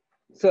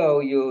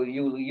 So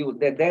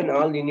then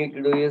all you need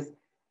to do is,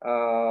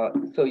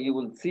 so you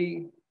will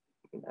see,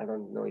 I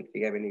don't know if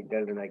you have any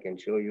Delrin I can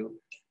show you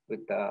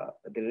with the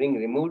ring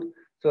removed.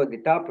 So the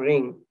top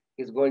ring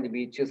is going to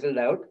be chiseled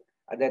out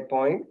at that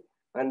point,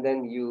 and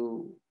then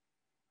you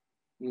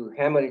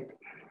hammer it.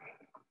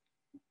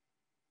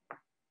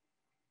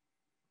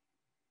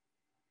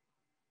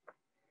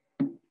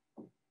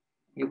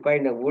 You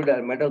find a wood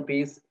or metal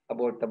piece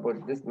about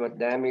this much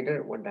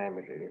diameter. What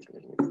diameter it is?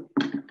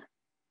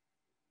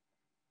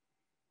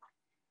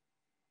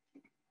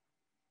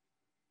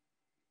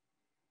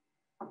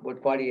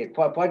 About 40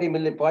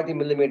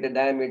 millimeter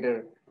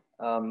diameter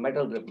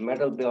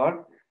metal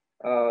bar.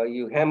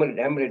 You hammer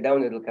it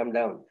down, it will come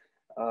down.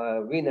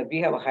 We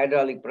have a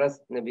hydraulic press.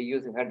 We're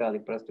using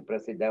hydraulic press to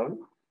press it down.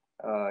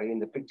 In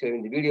the picture,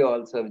 in the video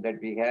also that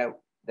we have,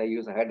 they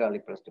use a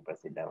hydraulic press to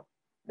press it down.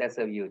 That's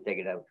how you take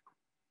it out.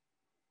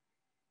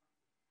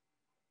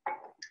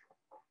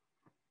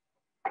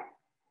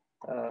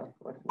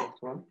 What's the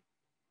next one?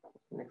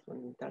 Next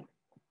one we talk.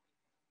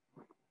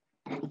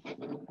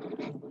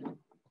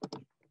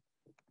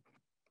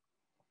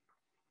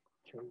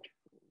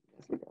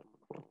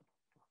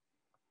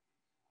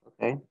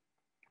 Okay.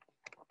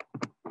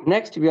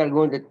 Next, we are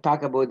going to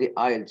talk about the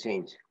oil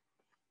change.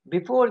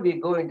 Before we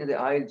go into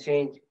the oil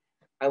change,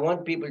 I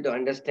want people to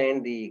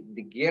understand the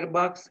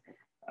gearbox,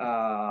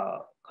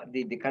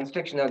 the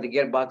construction of the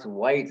gearbox,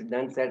 why it's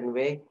done certain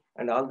way,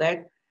 and all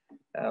that.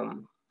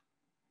 Um,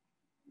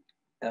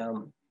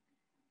 um,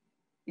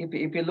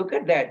 if you look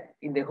at that,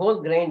 in the whole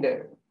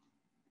grinder,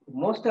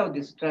 most of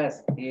the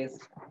stress is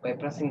by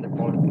pressing the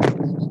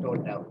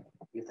stone down.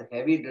 It's a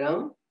heavy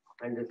drum,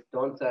 and the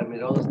stones are,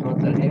 all the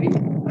stones are heavy,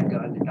 and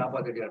on the top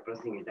of it, you are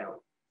pressing it down.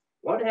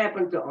 What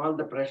happens to all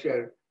the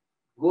pressure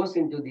goes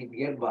into the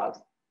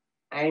gearbox,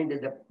 and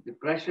the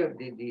pressure,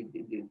 the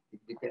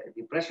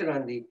pressure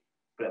on the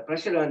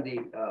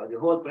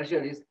whole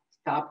pressure is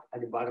stopped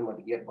at the bottom of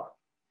the gearbox.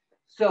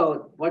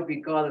 So what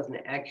we call as an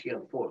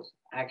axial force,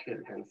 axial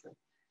tension.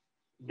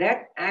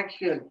 That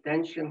axial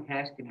tension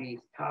has to be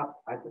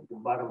stopped at the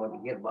bottom of the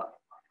gearbox.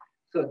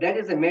 So that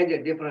is a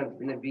major difference.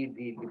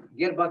 The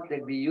gearbox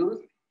that we use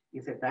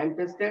is a time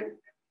tested.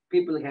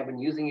 People have been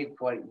using it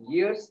for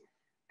years,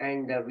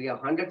 and we have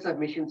hundreds of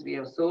machines we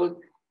have sold.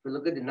 If you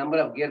look at the number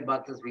of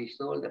gearboxes we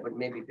sold, but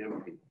maybe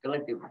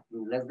collective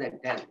less than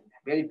 10.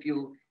 Very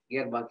few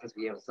gearboxes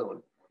we have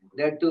sold.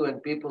 There too,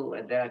 and people,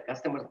 there are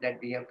customers that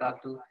we have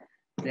talked to,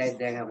 that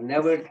they have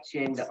never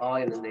changed the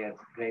oil in their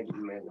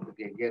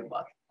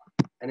gearbox.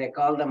 And I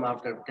call them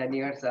after 10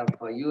 years of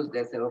use.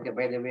 They say, okay,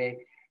 by the way,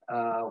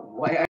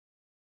 why are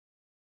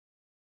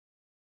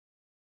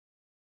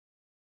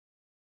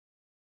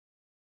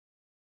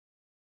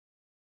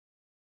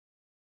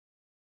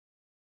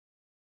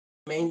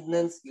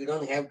maintenance? You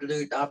don't have to do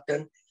it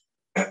often.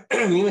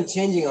 Even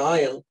changing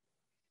oil,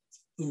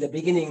 in the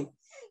beginning,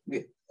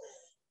 we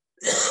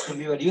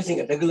were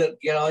using a regular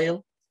gear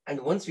oil. And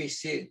once we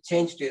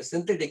change to a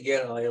synthetic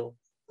gear oil,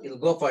 it'll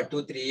go for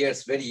 2-3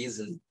 years very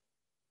easily.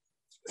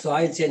 So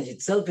oil change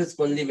itself is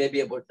only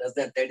maybe about less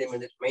than 30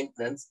 minutes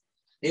maintenance.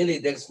 Really,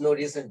 there's no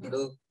reason to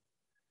do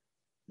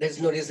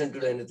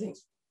anything.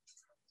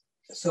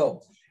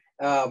 So,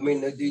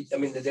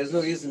 there's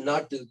no reason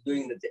not to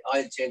doing the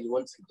oil change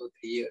once in 2-3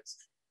 years.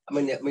 I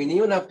mean,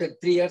 even after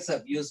 3 years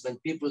of use, when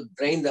people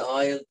drain the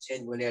oil,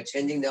 when they are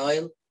changing the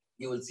oil,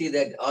 you will see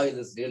that oil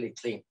is really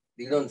clean.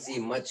 You don't see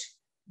much,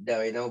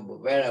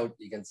 wear out.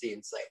 You can see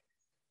inside.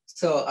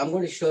 So I'm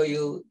going to show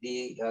you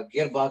the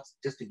gearbox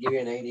just to give you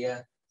an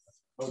idea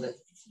how the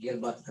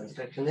gearbox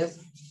construction is.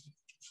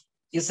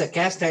 It's a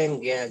cast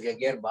iron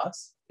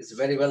gearbox. It's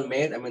very well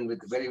made. I mean,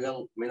 with very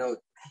well,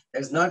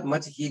 there's not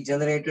much heat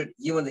generated.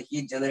 Even the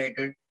heat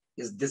generated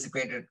is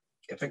dissipated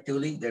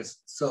effectively.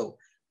 So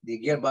the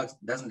gearbox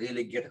doesn't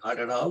really get hot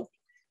at all.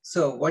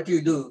 So what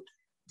you do,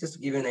 just to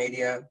give you an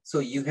idea, so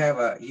you have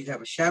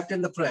a shaft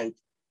in the front,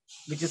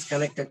 which is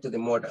connected to the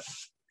motor.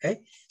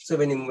 Okay. So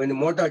when the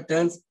motor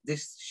turns,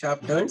 this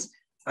shaft turns,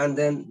 and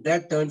then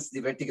that turns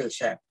the vertical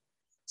shaft.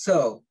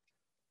 So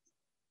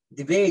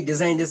the way it's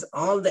designed is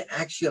all the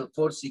axial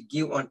force you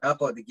give on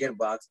top of the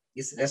gearbox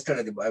is rested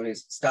at the bottom, it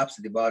stops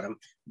at the bottom,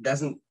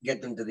 doesn't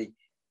get into the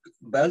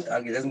belt or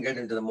it doesn't get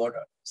into the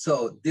motor.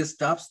 So this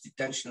stops the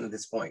tension at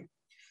this point.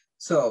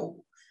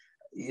 So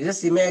you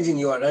just imagine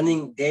you are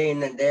running day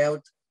in and day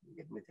out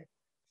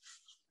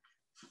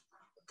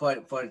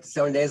for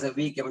 7 days a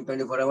week,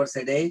 24 hours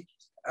a day,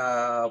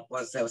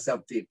 for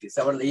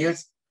several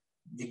years.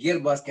 The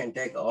gearbox can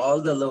take all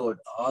the load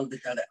all the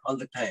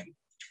time,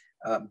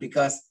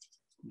 because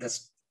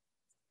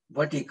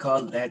what you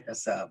call that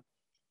as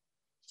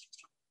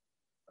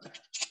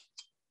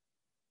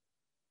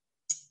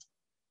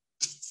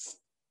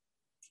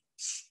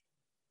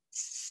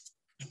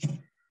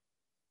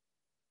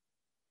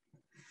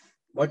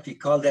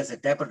a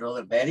tapered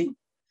roller bearing,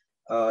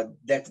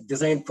 that's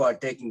designed for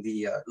taking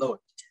the load.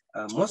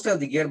 Most of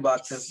the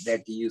gearboxes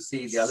that you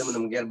see, the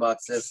aluminum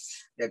gearboxes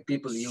that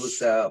people use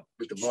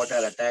with the motor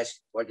attached,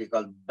 what you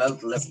call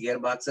beltless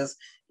gearboxes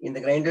in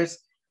the grinders,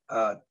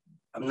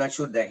 I'm not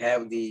sure they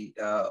have the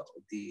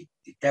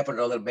tapered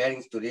roller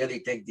bearings to really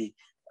take the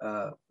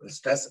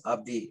stress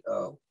of the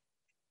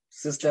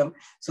system.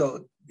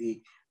 So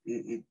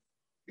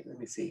let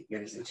me see,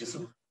 here is the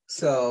chisel.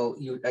 So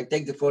I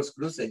take the 4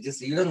 screws.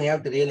 You don't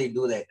have to really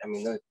do that. I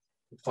mean,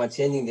 for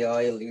changing the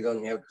oil, you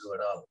don't have to do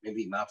it all.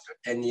 Maybe after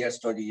 10 years,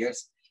 20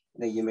 years,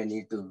 you may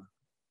need to,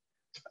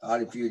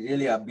 or if you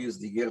really abuse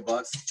the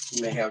gearbox,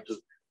 you may have to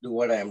do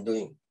what I am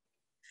doing.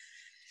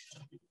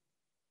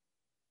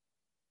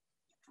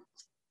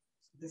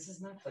 This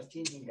is not for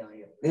changing the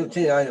oil. Change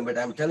the oil, but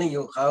I'm telling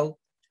you how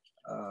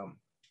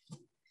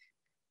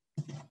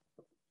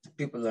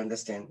people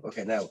understand.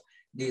 Okay, now,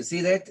 do you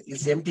see that?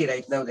 It's empty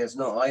right now. There's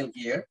no oil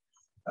here.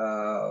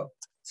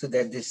 So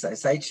that this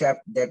side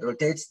shaft that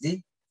rotates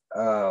the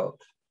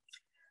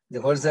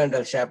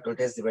horizontal shaft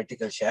rotates the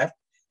vertical shaft.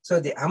 So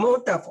the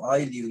amount of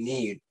oil you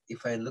need,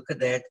 if I look at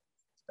that,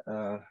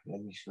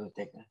 let me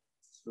take a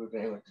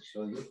screwdriver to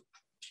show you.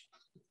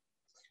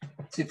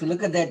 So if you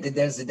look at that,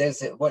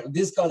 there's what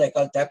this is called, I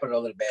call tapered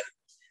roller bearing.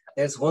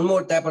 There's one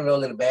more taper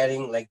roller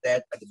bearing like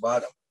that at the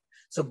bottom.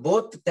 So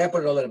both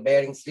taper roller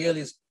bearings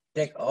really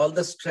take all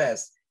the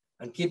stress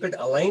and keep it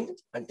aligned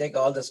and take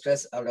all the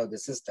stress out of the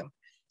system.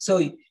 So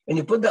when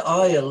you put the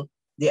oil,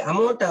 the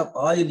amount of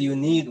oil you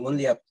need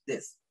only up to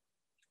this,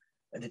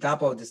 at the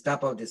top of this,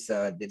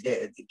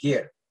 the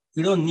gear.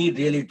 You don't need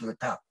really to the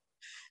top.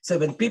 So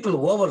when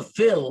people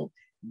overfill,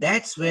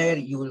 that's where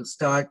you will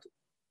start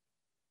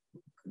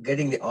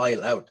getting the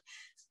oil out.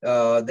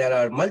 There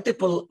are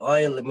multiple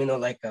oil,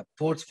 like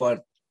ports for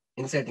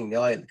inserting the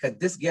oil, because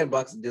this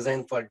gearbox is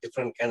designed for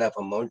different kind of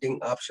mounting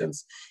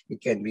options. It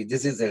can be,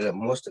 this is the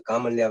most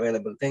commonly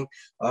available thing,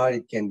 or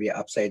it can be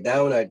upside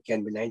down, or it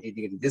can be 90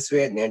 degree this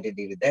way, 90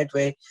 degree that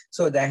way.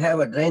 So they have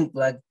a drain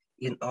plug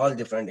in all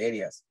different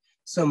areas.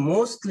 So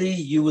mostly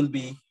you will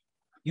be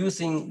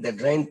using the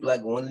drain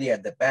plug only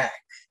at the back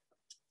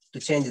to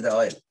change the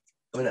oil.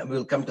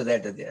 We'll come to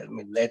that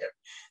later.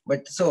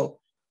 But so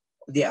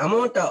the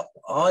amount of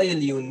oil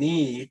you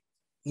need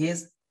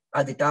is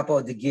at the top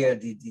of the gear,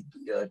 the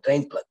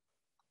drain plug.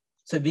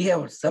 So we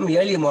have some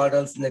early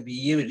models that we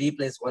even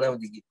replace one of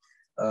the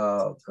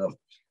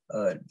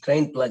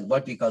drain plug,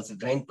 what we call the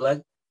drain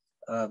plug.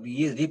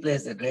 We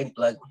replace the drain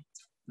plug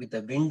with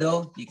a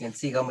window. You can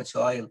see how much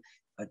oil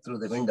through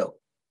the window.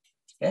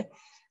 Okay,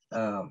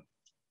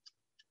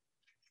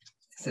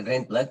 it's a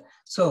drain plug.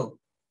 So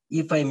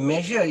if I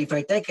measure, if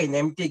I take an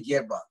empty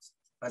gearbox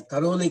and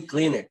thoroughly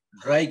clean it,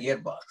 dry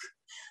gearbox,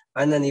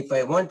 and then if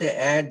I want to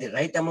add the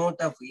right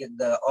amount of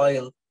the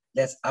oil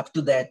that's up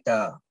to that,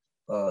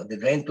 the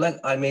drain plug,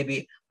 or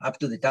maybe up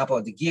to the top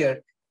of the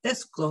gear,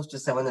 that's close to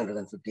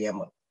 750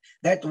 ml.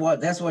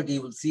 That's what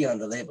you will see on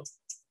the label.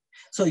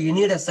 So you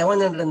need a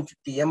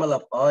 750 ml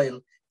of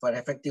oil for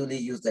effectively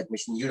use that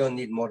machine. You don't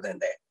need more than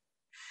that.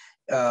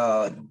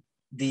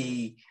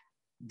 The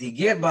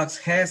gearbox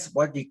has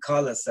what we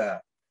call as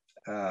a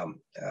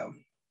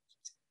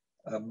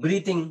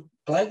breathing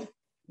plug.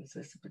 This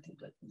is a breathing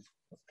plug.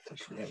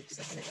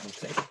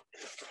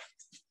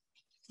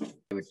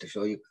 To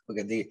show you.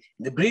 Okay,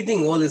 the breathing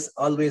hole is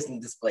always in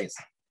this place.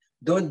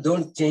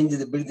 Don't change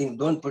the breathing.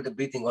 Don't put the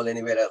breathing hole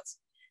anywhere else.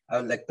 I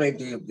will explain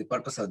to you the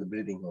purpose of the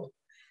breathing hole.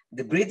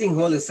 The breathing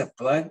hole is a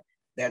plug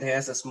that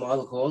has a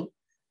small hole.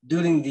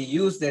 During the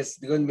use, there's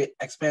going to be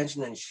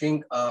expansion and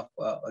shrink of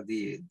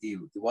the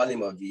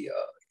volume of the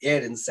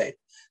air inside.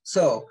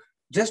 So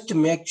just to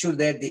make sure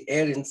that the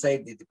air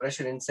inside, the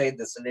pressure inside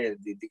the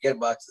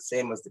gearbox is the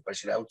same as the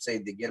pressure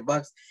outside the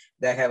gearbox,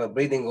 they have a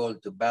breathing hole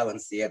to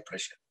balance the air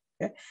pressure.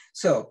 Okay?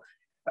 So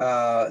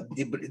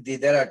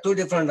there are two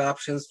different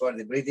options for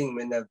the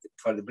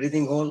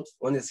breathing hole.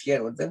 One is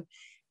here with them.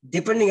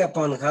 Depending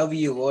upon how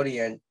you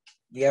orient,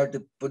 we have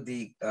to put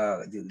the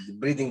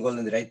breathing hole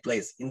in the right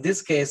place. In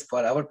this case,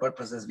 for our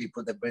purposes, we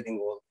put the breathing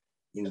hole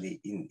in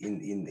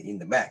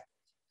the back,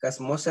 because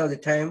most of the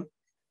time,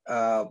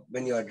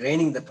 when you are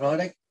draining the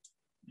product,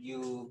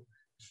 you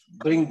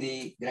bring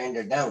the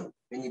grinder down.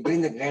 When you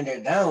bring the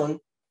grinder down,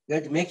 you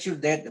have to make sure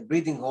that the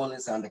breathing hole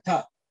is on the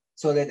top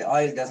so that the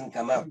oil doesn't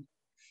come out.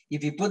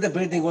 If you put the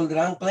breathing hole in the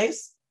wrong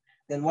place,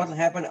 then what will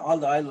happen? All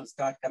the oil will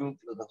start coming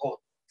through the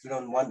hole. You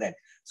don't want that.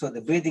 So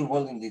the breathing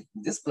hole in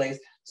this place,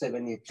 so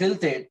when you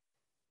tilt it,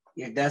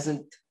 it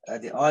doesn't,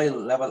 the oil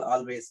level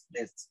always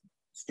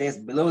stays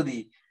below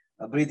the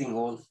breathing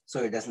hole,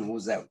 so it doesn't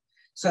ooze out.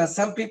 So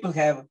some people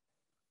have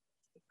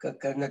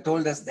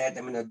told us that,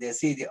 they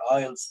see the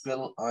oil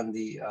spill on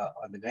the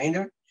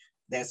grinder.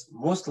 That's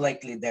most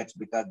likely that's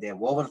because they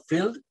have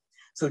overfilled.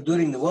 So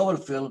during the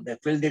overfill, they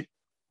filled it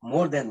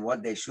more than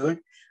what they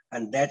should.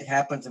 And that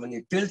happens when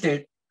you tilt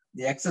it,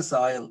 the excess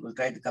oil will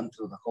try to come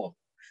through the hole.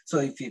 So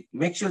if you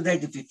make sure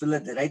that if you fill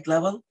at the right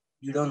level,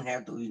 you don't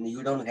have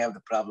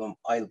the problem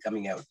oil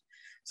coming out.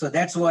 So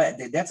that's why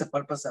that's the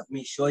purpose of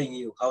me showing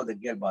you how the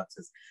gearbox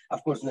is.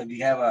 Of course, we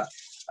have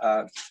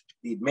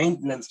the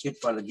maintenance kit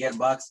for the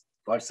gearbox.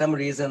 For some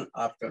reason,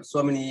 after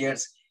so many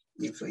years,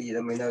 if you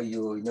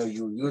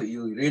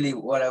really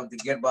wore out the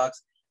gearbox,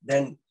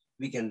 then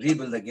we can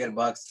rebuild the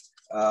gearbox.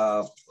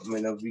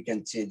 We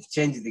can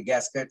change the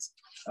gaskets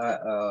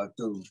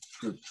to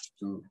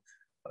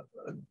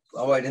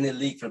avoid any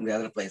leak from the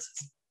other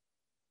places.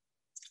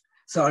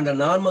 So under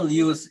normal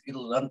use,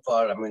 it'll run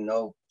for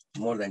no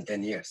more than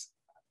 10 years.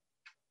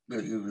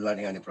 You'll be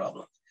running any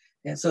problem.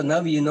 And so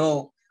now you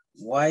know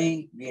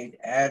why we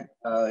add,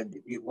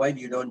 why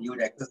you don't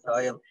use excess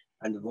oil,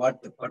 and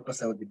what the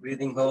purpose of the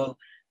breathing hole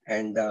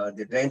and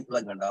the drain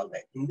plug and all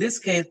that. In this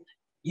case,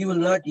 you will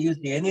not use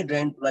any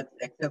drain plug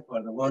except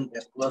for the one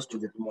that's close to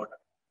this motor.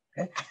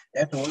 Okay,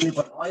 that's only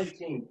for oil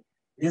change.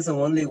 This is the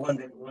only one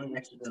that's one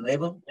next to the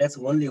label. That's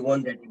the only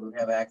one that you will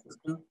have access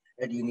to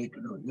that you need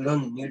to do. You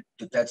don't need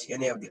to touch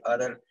any of the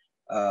other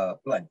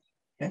plugs.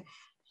 Okay,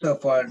 so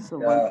for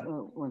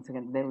once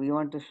again, then we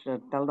want to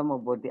tell them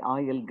about the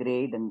oil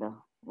grade and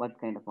what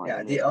kind of oil.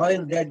 Yeah, the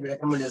oil that we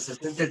recommend is a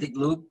synthetic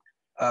lube.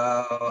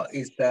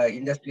 Is the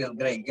industrial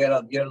grade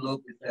gear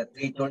lube. It's a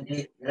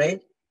 320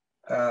 grade.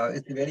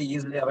 It's very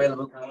easily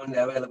available, commonly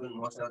available in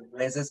most of the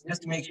places.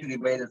 Just make sure you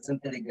buy the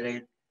synthetic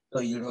grade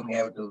so you don't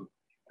have to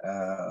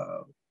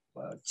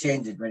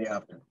change it very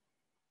often.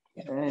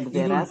 And You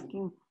they're don't.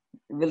 asking,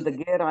 will the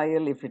gear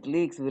oil, if it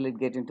leaks, will it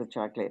get into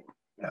chocolate?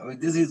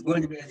 This is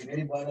going to be at the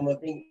very bottom. I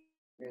think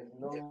there's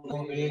no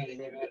way,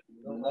 anywhere,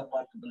 no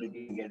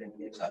possibility to get into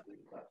the chocolate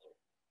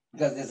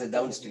because there's a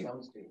downstream.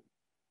 And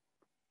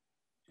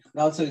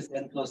also, it's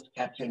enclosed,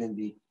 captured in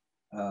the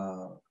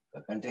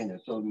container,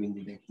 so I mean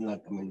they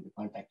cannot come into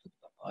contact with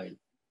the oil.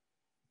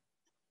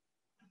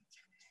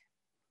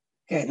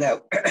 Okay,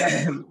 now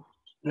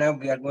now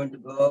we are going to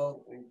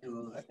go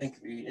into, I think,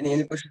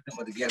 any questions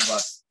about the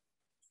gearbox?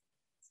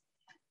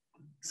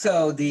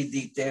 So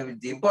the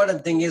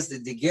important thing is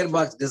that the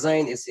gearbox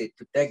design is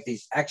to take the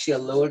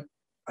axial load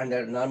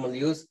under normal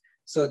use,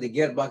 so the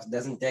gearbox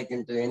doesn't take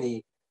into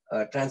any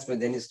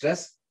transmit any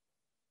stress.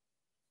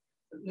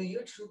 No,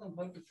 you show them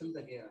how to fill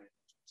the gear.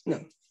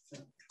 No.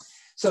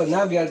 So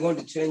now we are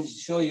going to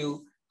show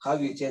you how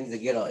you change the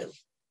gear oil.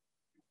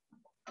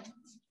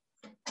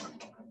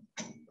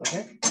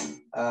 Okay.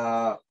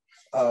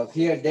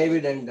 Here,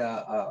 David and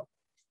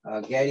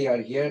Gary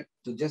are here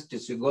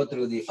to go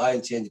through the oil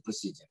change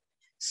procedure.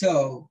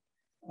 So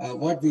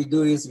what we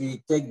do is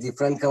we take the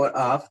front cover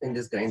off in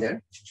this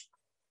grinder.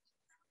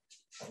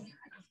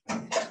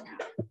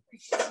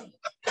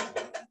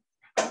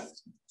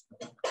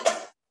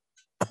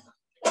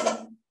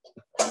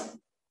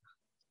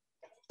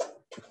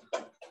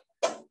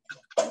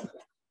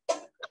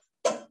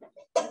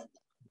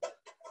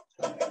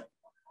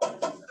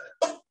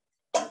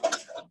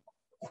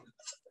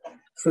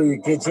 So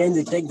you can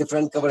take the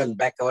front cover and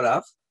back cover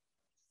off.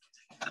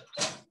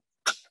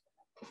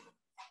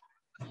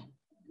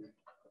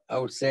 I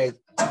would say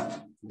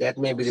that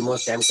may be the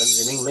most time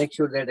consuming. Make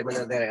sure that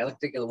there are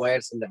electrical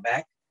wires in the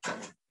back,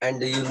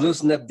 and you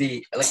loosen up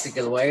the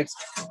electrical wires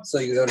so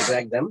you don't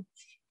drag them.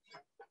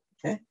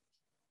 Okay.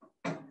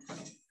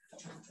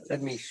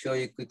 Let me show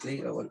you quickly.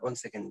 One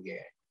second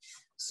here.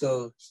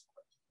 So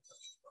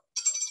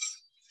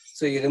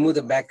you remove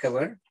the back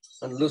cover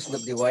and loosen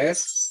up the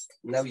wires.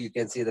 Now you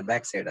can see the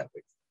back side of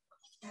it.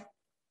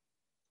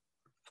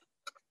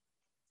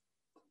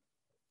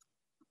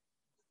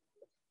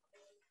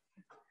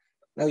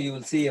 Now you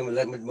will see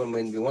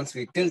once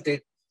we tilt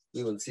it,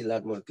 you will see a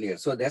lot more clear.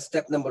 So that's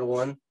step number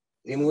one.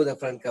 Remove the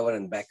front cover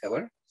and back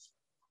cover.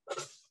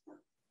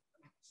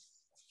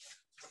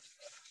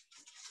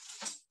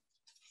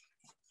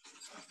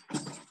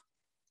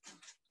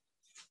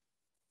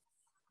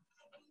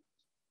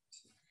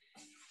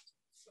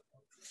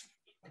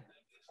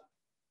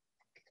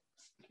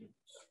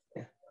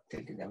 Yeah,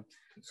 tilt it down.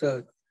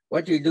 So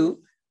what you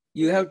do,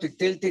 you have to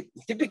tilt it.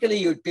 Typically,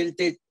 you tilt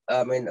it.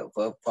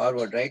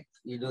 Forward, right?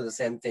 You do the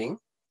same thing.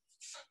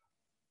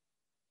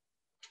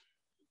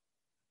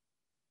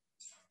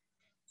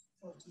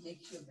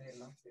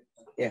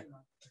 Yeah.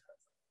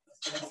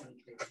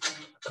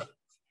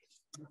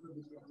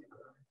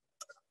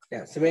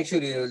 Yeah. So make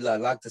sure you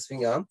lock the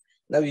swing arm.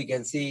 Now you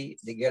can see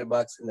the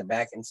gearbox in the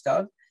back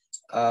installed.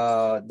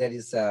 There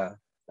is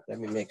let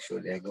me make sure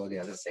that I go the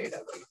other side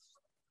of it.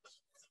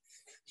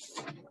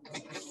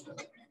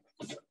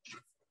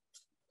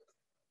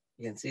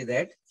 You can see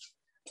that.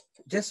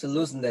 Just to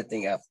loosen that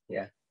thing up.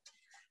 Yeah.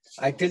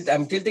 I'm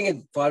tilting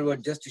it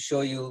forward just to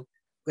show you.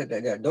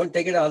 Don't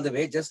take it all the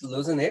way, just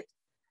loosen it.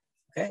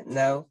 Okay.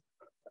 Now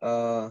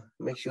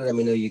make sure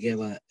you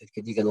can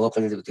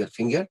open it with your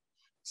finger.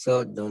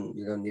 So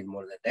you don't need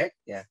more than that.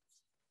 Yeah.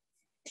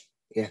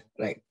 Yeah,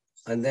 right.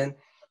 And then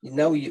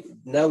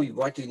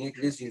what you need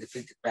to do is you need to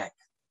tilt it back.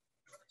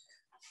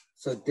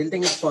 So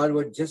tilting it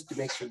forward just to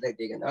make sure that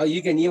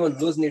you can even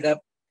loosen it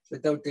up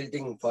without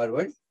tilting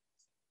forward.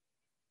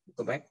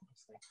 Go back.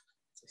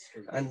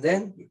 And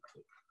then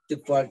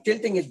for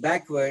tilting it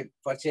backward,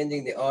 for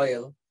changing the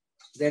oil,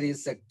 there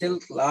is a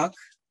tilt lock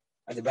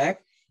at the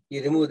back.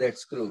 You remove that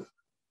screw.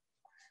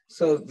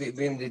 So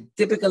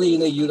typically,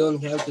 you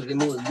don't have to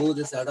remove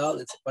this at all.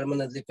 It's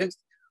permanently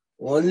fixed.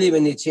 Only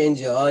when you change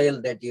your oil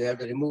that you have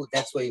to remove.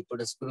 That's why you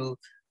put a screw,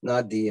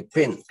 not the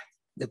pin.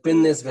 The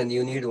pin is when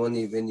you need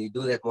only when you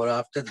do that more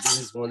often. This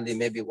is only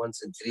maybe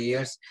once in 3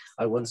 years,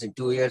 or once in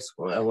 2 years,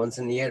 or once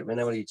in a year.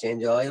 Whenever you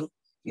change oil,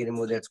 you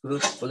remove that screw,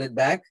 pull it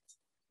back,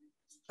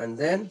 and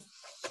then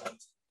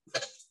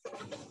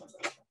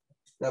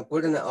now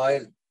put in the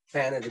oil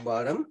pan at the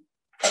bottom.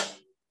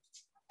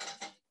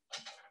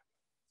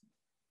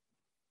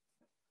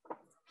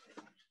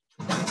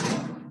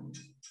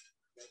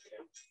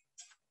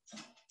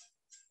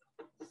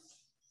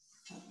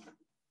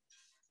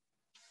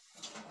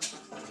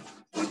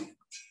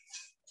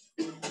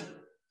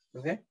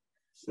 Okay.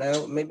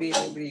 Now maybe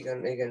you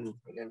can.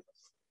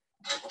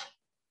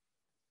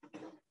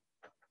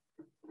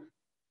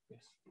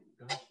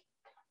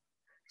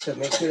 So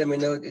make sure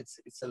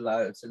it's a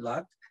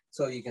lock.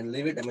 So you can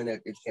leave it.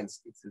 It can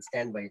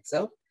stand by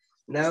itself.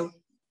 Now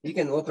you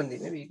can open the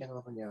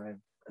oil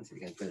and so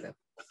you can fill it up.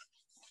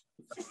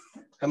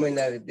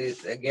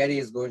 Gary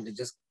is going to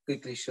just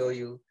quickly show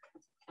you.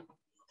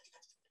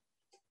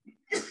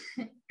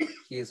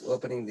 He is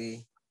opening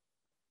the.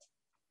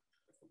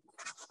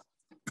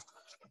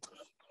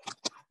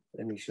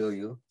 Let me show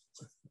you.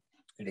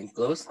 Getting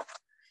close.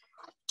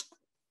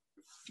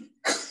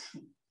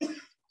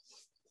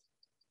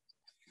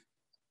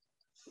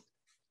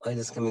 Oil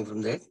is coming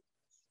from there.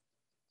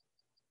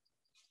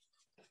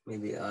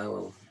 Maybe I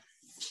will.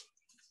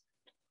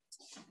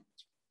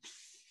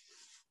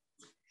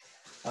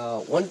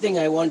 One thing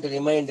I want to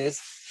remind is,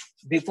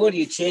 before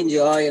you change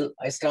your oil,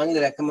 I strongly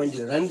recommend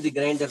you run the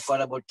grinder for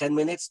about 10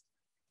 minutes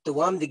to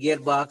warm the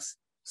gearbox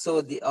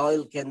so the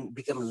oil can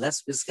become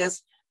less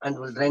viscous and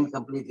will drain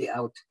completely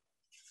out.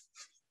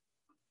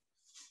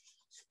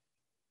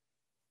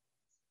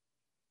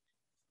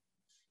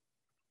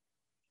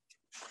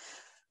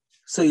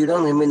 So you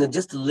don't,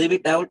 just leave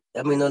it out,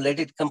 let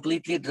it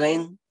completely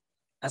drain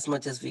as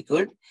much as we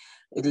could.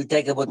 It will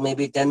take about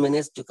maybe 10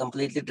 minutes to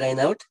completely drain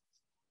out.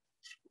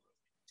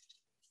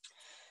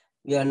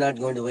 We are not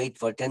going to wait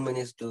for 10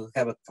 minutes to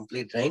have a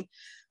complete drain.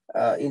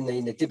 In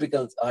the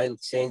typical oil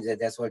change,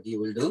 that's what you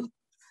will do.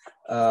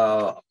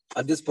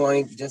 At this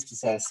point, just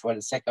for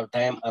the sake of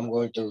time, I'm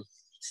going to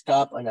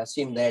stop and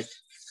assume that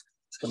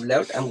it's coming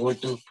out. I'm going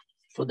to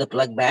put the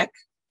plug back.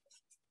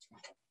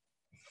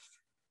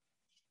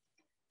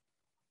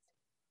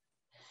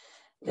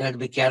 You have to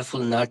be careful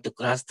not to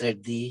cross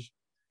thread the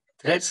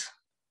threads.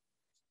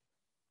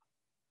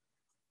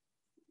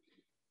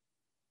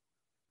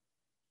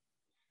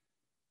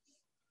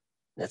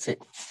 That's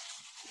it.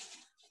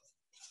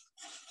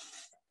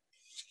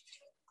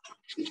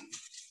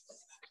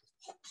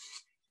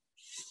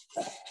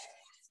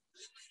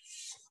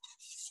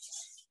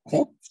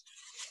 Okay.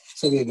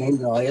 So we drain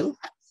the oil.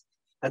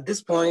 At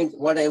this point,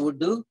 what I would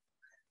do,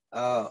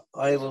 I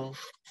will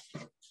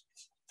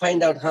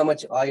find out how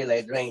much oil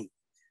I drained.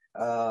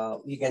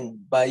 You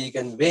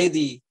can weigh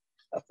the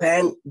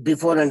pan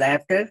before and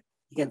after.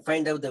 You can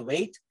find out the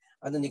weight,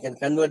 and then you can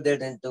convert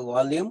that into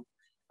volume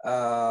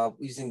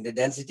using the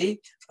density,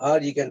 or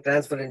you can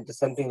transfer it into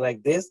something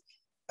like this,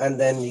 and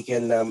then you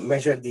can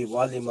measure the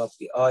volume of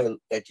the oil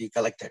that you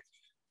collected.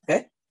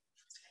 Okay.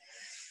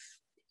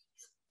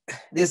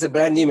 This is a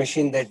brand new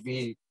machine that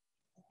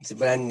it's a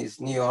brand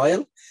new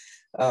oil.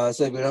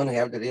 So we don't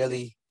have to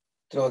really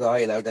throw the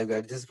oil out.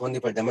 This is only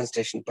for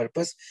demonstration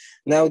purpose.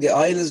 Now the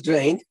oil is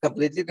drained,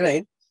 completely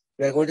drained.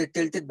 We are going to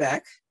tilt it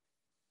back.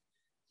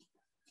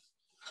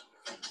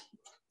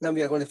 Now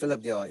we are going to fill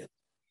up the oil.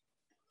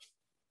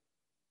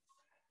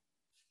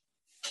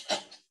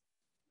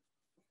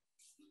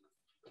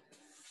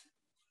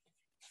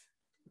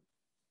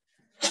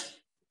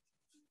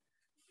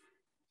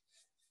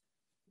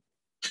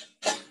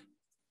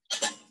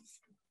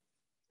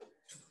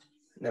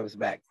 Now it's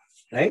back,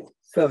 right?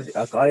 So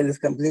our oil is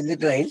completely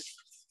drained.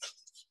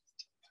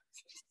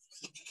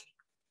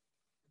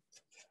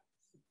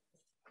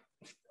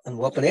 And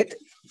open it.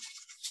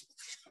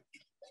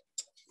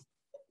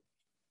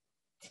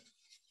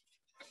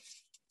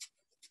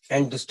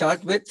 And to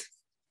start with,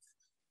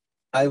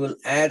 I will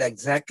add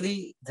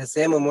exactly the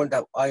same amount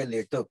of oil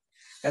you took.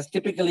 As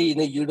typically,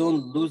 you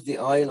don't lose the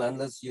oil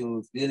unless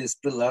you really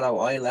spill a lot of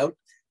oil out.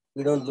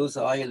 You don't lose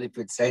oil if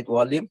it's right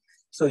volume.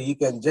 So you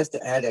can just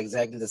add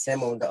exactly the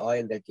same amount of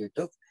oil that you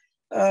took.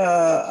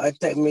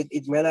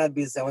 It may not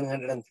be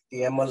 750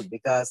 ml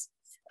because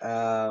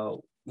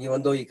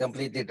even though you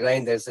completely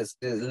drain, there's a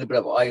little bit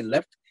of oil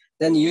left.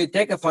 Then you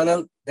take a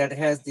funnel that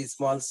has the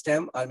small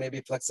stem, or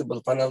maybe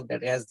flexible funnel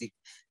that has the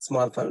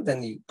small funnel,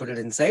 then you put it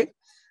inside.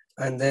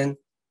 And then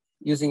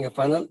using a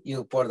funnel,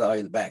 you pour the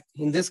oil back.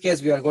 In this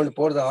case, we are going to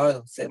pour the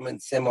oil,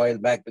 same oil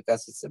back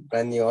because it's a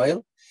brand new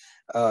oil.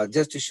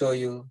 Just to show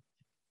you.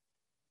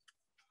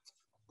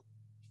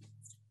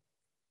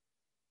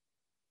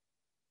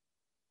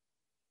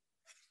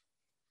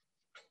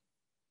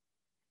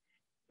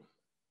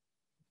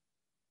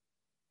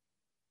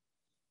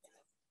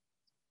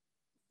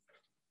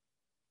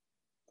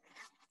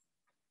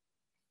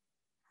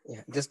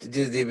 Yeah,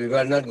 we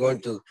are not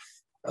going to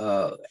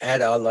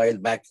add all oil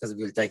back because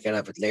we'll take care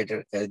of it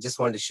later. I just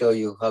want to show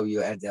you how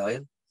you add the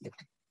oil.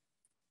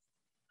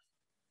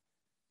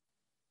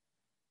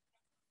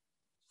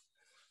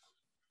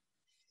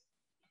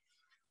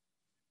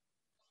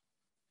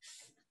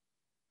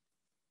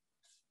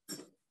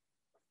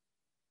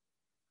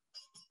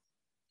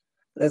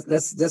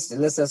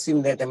 Let's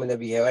assume that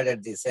we have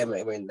added the same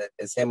the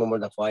same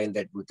amount of oil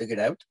that we took it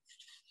out.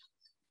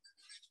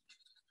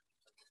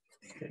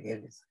 Here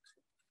it is.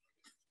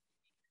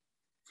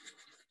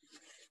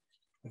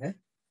 Okay,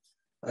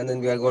 and then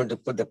we are going to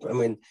put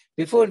the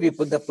before we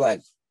put the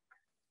plug,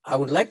 I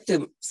would like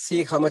to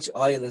see how much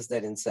oil is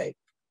there inside.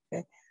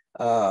 Okay,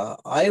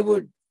 I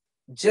would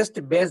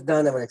just based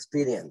on our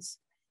experience.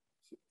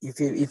 If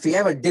you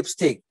have a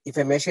dipstick, if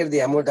I measure the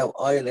amount of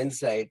oil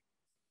inside,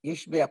 it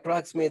should be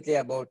approximately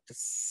about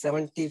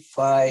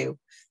 75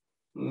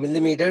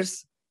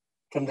 millimeters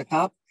from the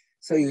top.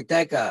 So you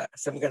take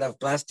some kind of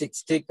plastic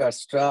stick or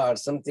straw or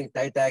something,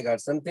 tie tag or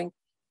something,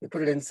 you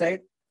put it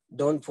inside,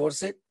 don't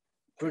force it,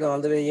 put it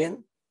all the way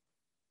in,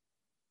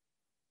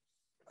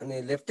 and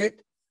you lift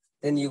it,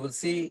 then you will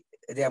see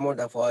the amount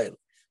of oil.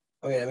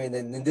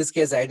 In this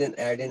case, I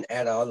didn't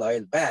add all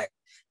oil back,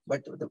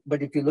 but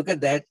if you look at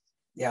that,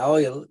 the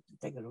oil,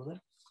 take a ruler.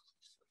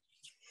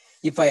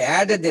 If I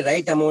added the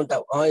right amount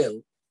of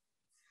oil,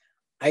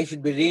 I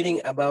should be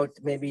reading about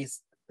maybe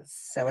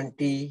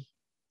 70.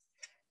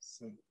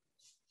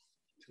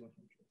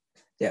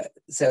 Yeah,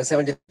 so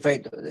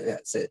 75. Yeah,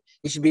 so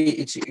it should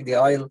be. The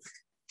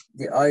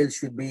oil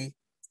should be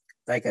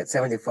like at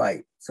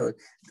 75. So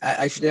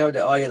I should have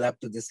the oil up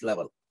to this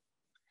level.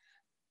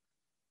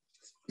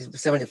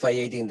 It's 75,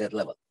 80 in that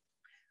level.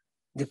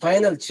 The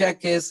final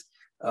check is,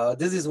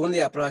 this is only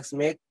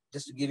approximate,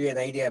 just to give you an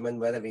idea, I mean,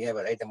 whether we have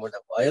a right amount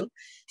of oil.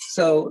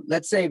 So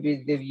let's say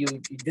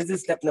this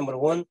is step number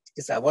one,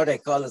 is what I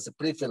call as a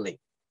pre-filling.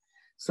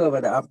 So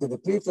after the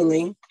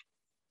pre-filling,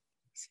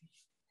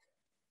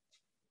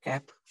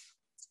 cap,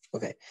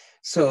 okay.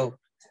 So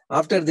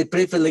after the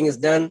pre-filling is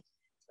done,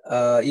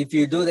 if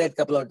you do that a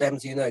couple of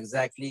times, you know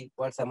exactly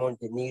what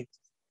amount you need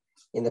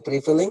in the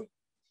pre-filling.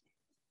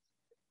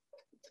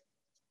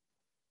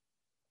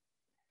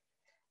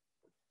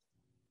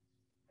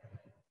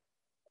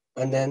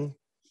 And then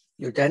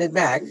you turn it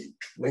back,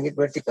 bring it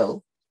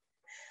vertical,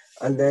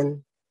 and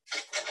then,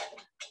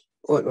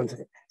 oh, 1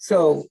 second.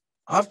 So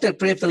after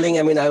pre-filling,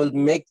 I mean, I will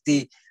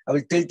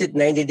tilt it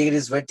 90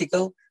 degrees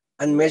vertical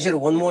and measure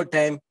one more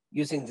time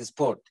using this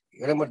port.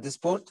 You remember this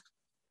port?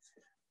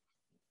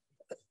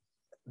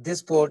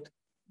 This port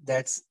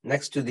that's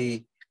next to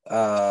the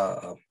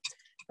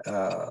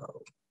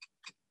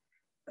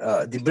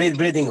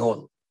breathing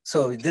hole.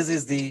 So this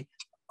is the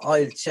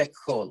oil check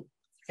hole.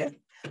 Okay.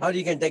 Or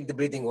you can take the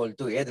breathing hole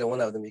too. Either one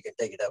of them, you can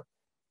take it out.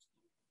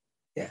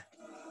 Yeah.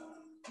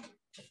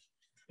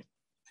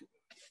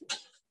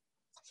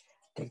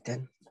 Take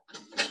 10.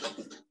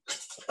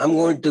 I'm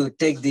going to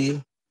take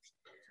the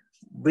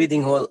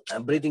breathing hole,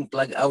 breathing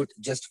plug out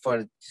just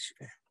for,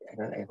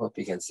 I hope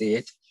you can see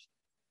it.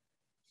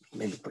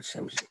 Maybe put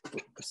some.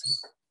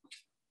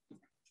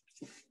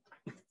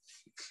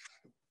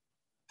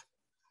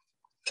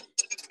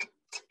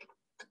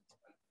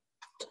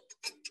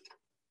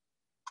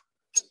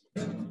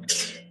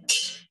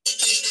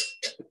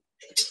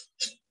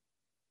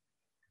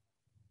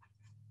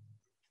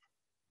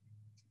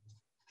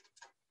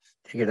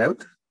 Take it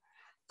out.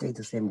 Take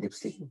the same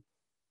dipstick.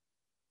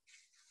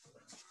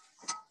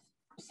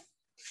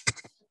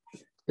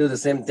 Do the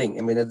same thing.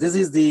 I mean, this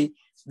is the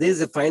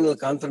final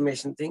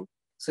confirmation thing.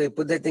 So you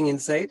put that thing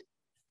inside,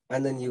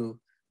 and then you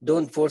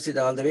don't force it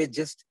all the way.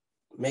 Just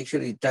make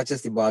sure it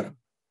touches the bottom.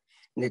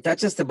 When it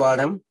touches the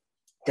bottom,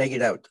 take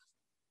it out.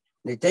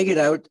 When you take it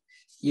out,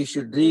 you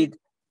should read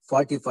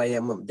 45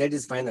 mm. That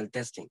is final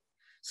testing.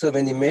 So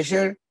when you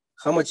measure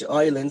how much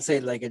oil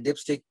inside, like a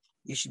dipstick,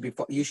 you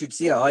should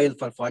see oil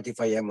for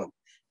 45 mm.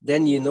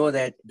 Then you know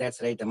that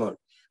that's right amount.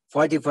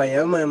 45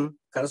 mm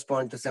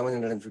correspond to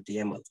 750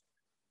 ml.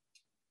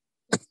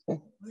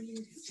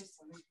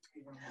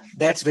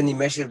 That's when you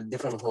measure the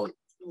different hole.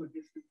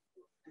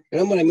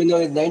 Remember, I mean, now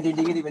it's 90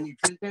 degrees when you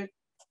tilt it.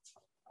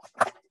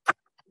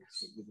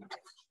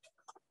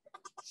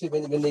 See,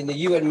 when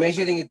you are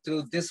measuring it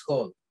through this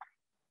hole.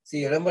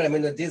 See, remember, I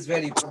mean, this is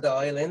where you put the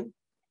oil in.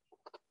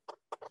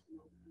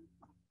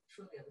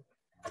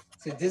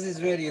 See, this is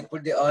where you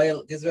put the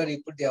oil. This is where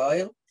you put the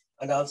oil,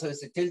 and also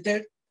it's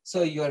tilted.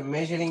 So you are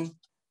measuring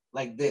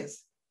like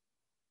this.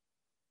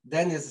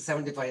 Then it's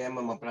 75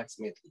 mm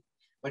approximately.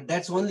 But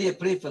that's only a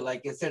pre-fill,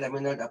 like I said, I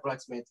mean, not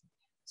approximately.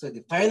 So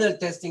the final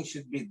testing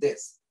should be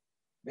this.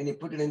 When you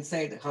put it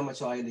inside, how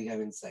much oil you have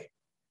inside.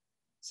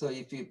 So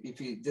if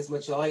you this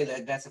much oil,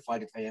 that's a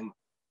 45 mm.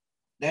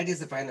 That is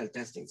the final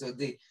testing. So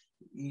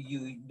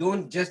you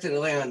don't just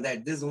rely on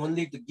that. This is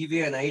only to give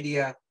you an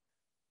idea.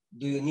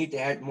 Do you need to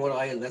add more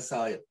oil, less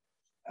oil?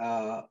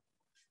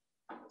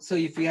 So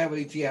if you have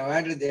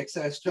added the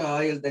extra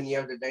oil, then you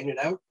have to drain it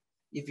out.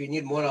 If you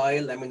need more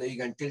oil, I mean, you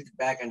can tilt it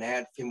back and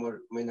add a few more,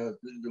 a little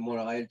bit more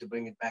oil to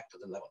bring it back to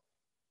the level.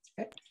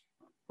 Okay.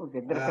 Okay.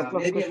 There are a couple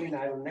of maybe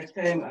questions. next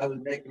time I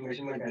will take the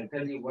measurement and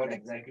tell you what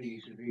exactly you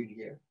should read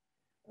here.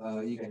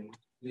 You can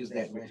use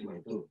that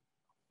measurement too.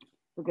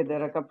 Okay,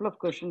 there are a couple of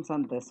questions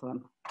on this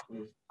one.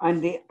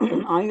 And the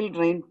oil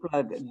drain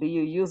plug, do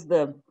you use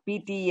the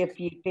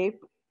PTFE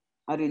tape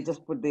or you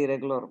just put the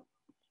regular?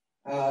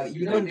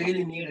 You don't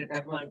really need a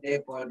Teflon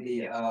tape for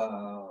the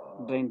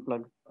drain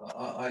plug.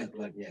 Oil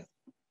plug, yes.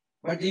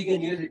 But you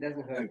can use it,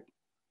 doesn't hurt.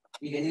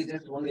 You can use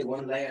just only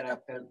one layer of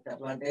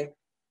Teflon tape,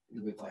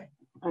 it'll be fine.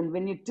 And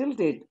when you tilt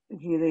it,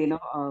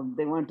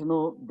 they want to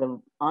know the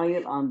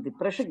oil on the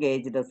pressure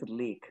gauge, does it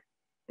leak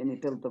when you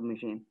tilt the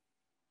machine?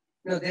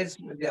 No,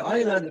 the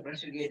oil on the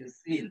pressure gauge is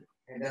sealed.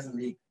 It doesn't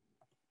leak.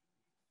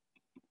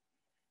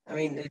 I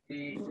mean,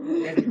 we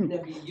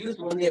use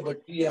only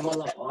about 3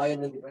 ml of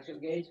oil in the pressure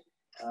gauge.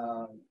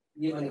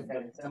 Even if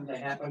that something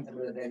happens,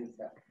 then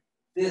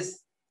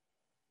this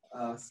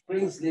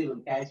spring sleeve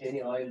will catch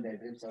any oil that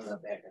drips out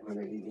of that. I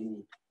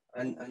mean,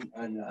 in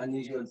an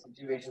unusual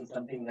situation,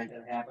 something like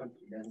that happens,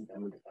 it doesn't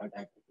come into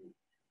contact with the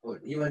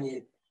food. Even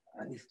if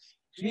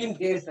in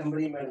case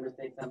somebody made a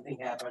mistake, something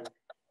happened,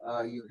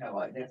 you have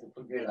oil. That's a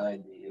food grade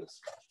oil we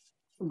use.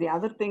 The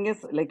other thing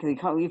is, like,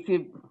 how if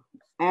you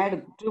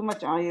add too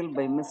much oil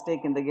by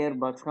mistake in the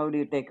gearbox, how do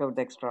you take out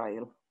extra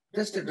oil?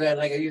 Just to drain,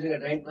 like using a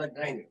drain plug,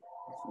 drain it.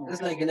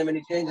 Just like when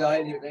you change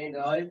oil, you drain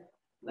the oil,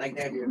 like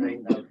that you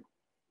drain out.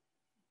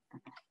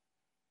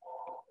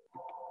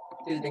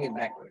 tilting it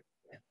backward.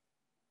 Yeah.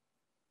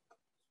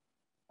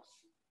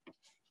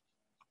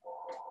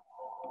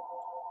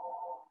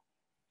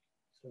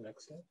 So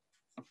next slide.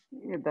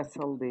 Yeah, that's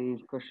all the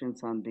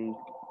questions on the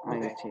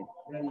Okay. IoT.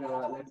 Then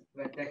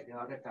let's take the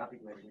other topic.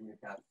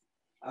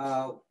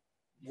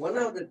 One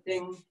of the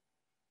things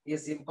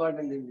is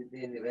important in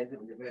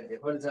the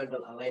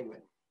horizontal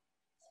alignment.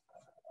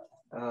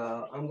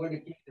 I'm going to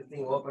keep the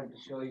thing open to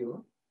show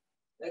you.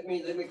 Let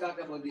me talk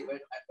about the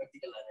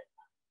vertical alignment.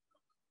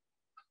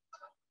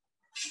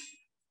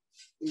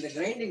 In the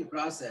grinding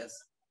process,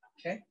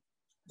 okay,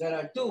 there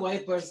are two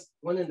wipers,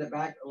 one in the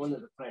back and one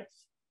in the front.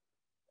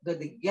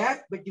 The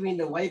gap between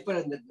the wiper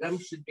and the drum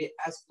should be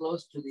as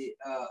close to the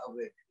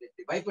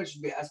wiper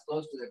should be as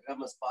close to the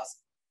drum as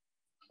possible.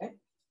 Okay?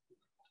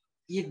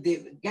 If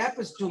the gap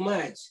is too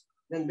much,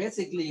 then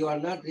basically you are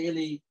not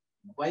really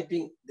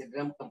wiping the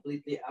drum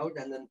completely out,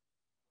 and then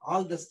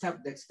all the stuff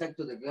that's stuck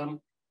to the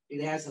drum,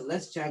 it has a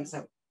less chance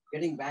of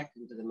getting back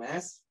into the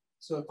mass.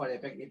 So for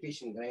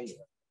efficient grinding.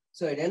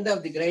 So at the end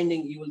of the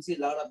grinding, you will see a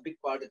lot of big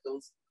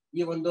particles.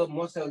 Even though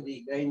most of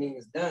the grinding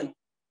is done,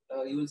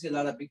 you will see a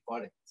lot of big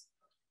particles.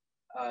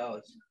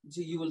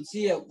 So you will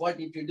see what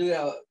if you do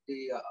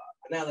the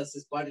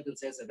analysis, particle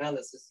size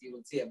analysis, you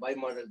will see a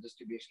bimodal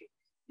distribution.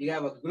 You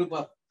have a group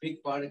of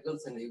big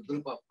particles and a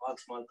group of all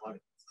small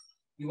particles.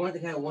 You want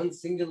to have one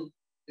single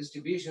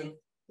distribution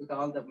with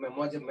all the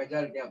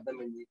majority of them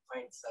in the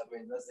points,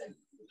 less than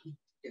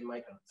 10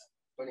 microns,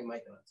 20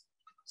 microns.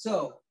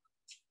 So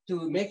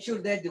to make sure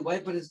that the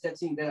wiper is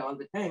touching there all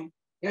the time,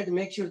 you have to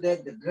make sure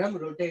that the drum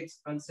rotates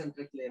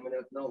concentrically, with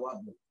no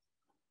wobbling.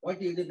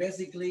 What you do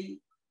basically,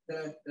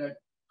 there are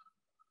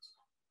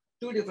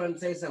two different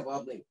sizes of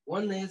wobbling.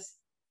 One is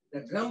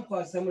the drum,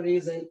 for some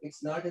reason,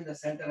 it's not in the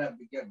center of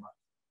the gearbox.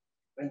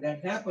 When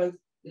that happens,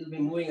 it'll be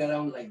moving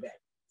around like that.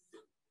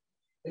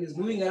 When it's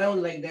moving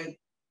around like that,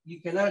 you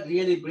cannot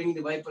really bring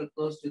the wiper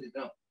close to the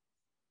drum.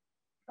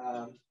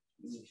 Let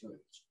me show you.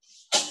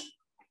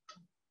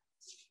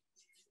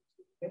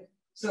 Okay.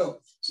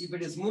 So if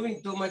it is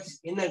moving too much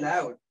in and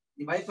out,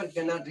 the wiper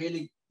cannot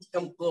really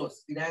come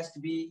close. It has to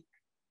be,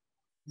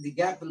 the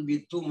gap will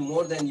be too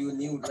more than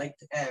you would like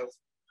to have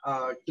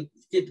to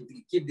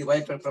keep the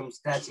wiper from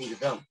scratching the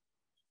drum.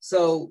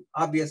 So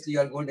obviously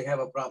you are going to have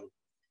a problem.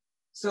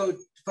 So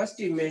first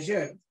you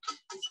measure,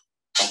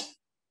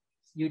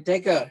 you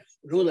take a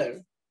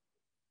ruler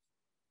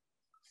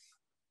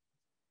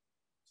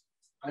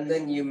and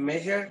then you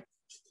measure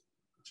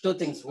two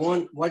things.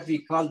 One, what we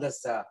call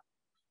this a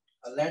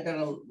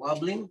lateral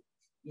wobbling.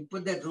 You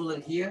put that ruler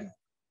here,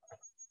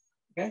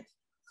 okay,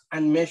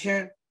 and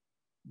measure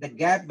the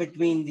gap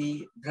between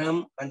the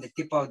drum and the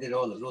tip of the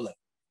ruler.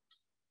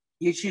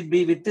 It should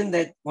be within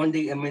that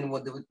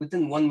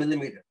within 1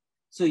 millimeter.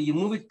 So you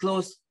move it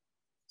close,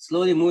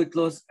 slowly move it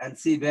close and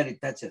see where it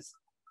touches.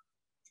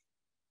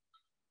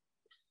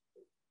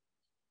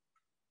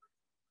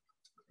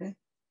 Okay.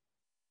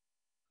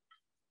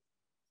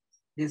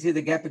 You see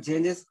the gap it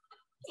changes?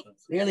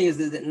 Really is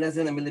less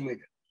than 1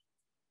 millimeter.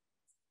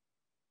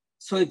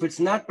 So if it's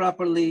not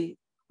properly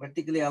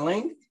vertically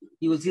aligned,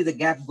 you will see the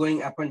gap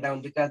going up and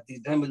down because the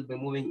drum will be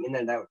moving in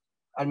and out,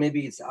 or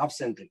maybe it's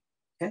off-centric.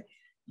 Okay,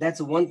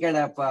 that's one kind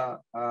of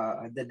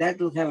that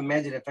will have a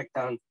major effect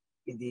on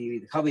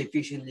how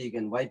efficiently you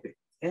can wipe it.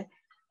 Okay,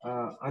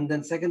 and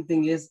then second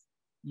thing is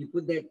you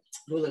put that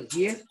roller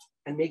here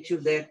and make sure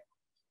that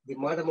the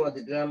bottom of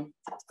the drum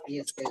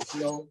is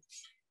no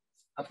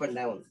up and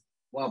down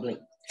wobbling.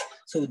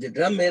 So the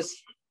drum is,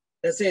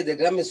 let's say the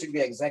drum should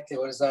be exactly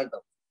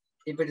horizontal.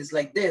 If it is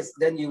like this,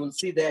 then you will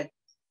see that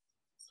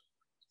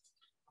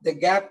the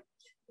gap,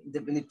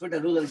 when you put a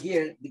ruler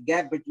here, the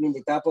gap between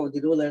the top of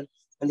the ruler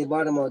and the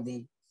bottom of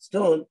the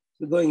stone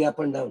is going up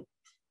and down.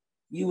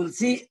 You will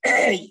see,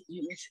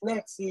 you should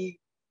not see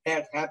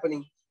that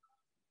happening.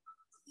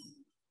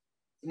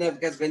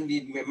 Because when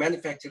we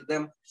manufacture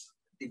them,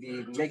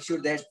 we make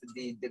sure that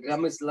the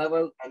drum is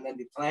level and then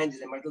the flange,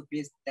 the metal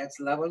piece, that's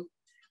level.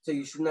 So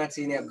you should not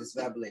see any of this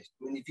vibration.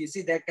 I mean, if you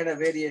see that kind of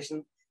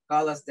variation,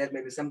 call us, there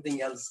may be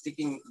something else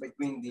sticking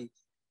between the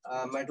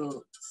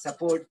metal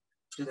support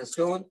to the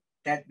stone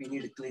that we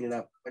need to clean it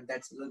up. But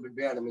that's a little bit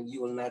weird. I mean,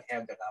 you will not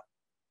have that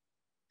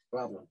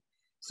problem.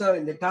 So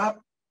in the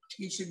top,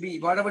 it should be,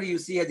 whatever you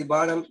see at the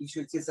bottom, you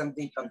should see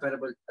something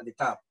comparable at the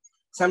top.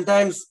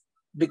 Sometimes,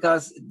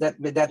 because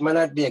that might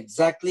not be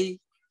exactly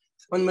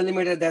 1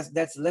 millimeter,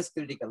 that's less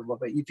critical.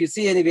 But if you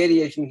see any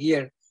variation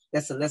here,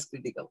 that's a less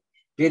critical.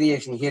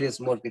 Variation here is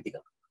more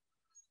critical.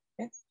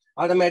 Okay?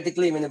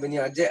 Automatically, when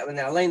you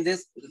align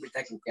this, it will be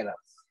taken care of.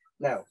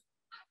 Now,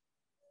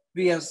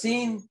 we have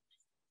seen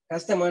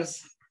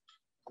customers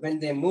when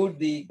they move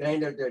the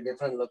grinder to a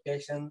different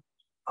location,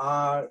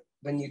 or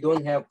when you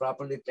don't have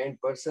properly trained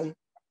person,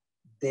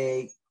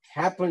 they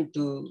happen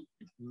to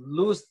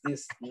lose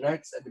these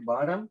nuts at the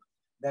bottom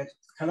that's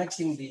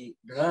connecting the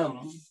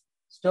drum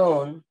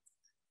stone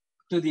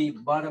to the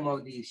bottom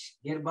of the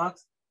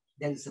gearbox.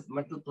 Then it's a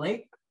metal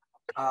plate.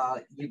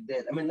 With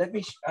that,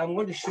 I'm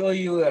going to show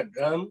you a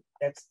drum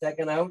that's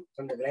taken out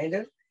from the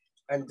grinder,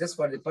 and just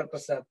for the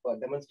purpose of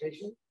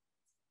demonstration.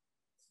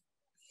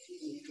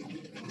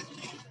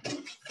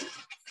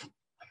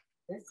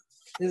 Okay.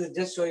 This is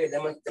just show you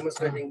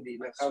demonstrating the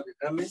how the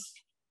drum is.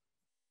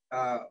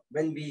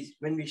 When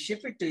we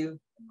ship it to you,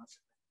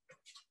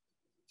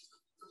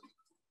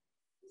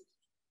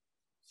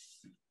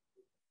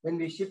 when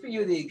we ship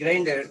you the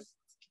grinder,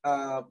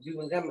 we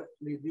will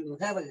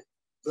have a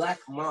black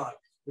mark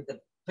with a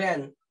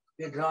pen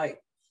we draw it.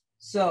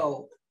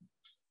 So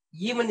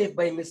even if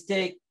by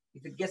mistake,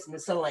 if it gets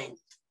misaligned,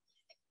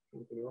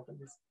 can you open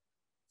this?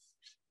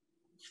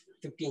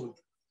 15.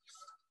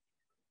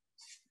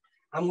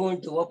 I'm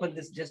going to open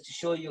this just to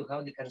show you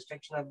how the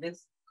construction of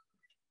this.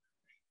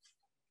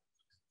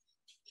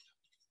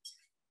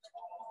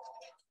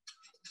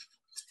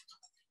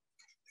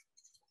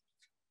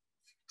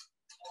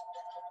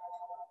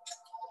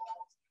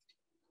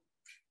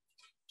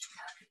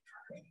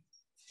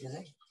 Is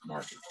it?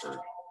 Mark it first.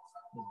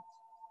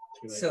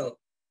 So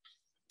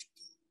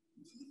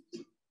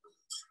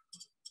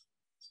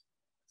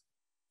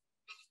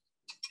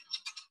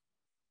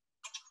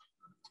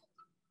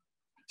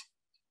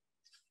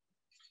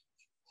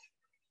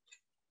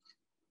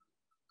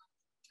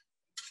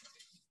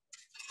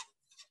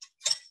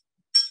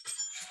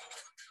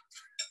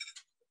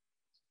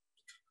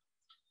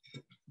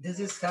this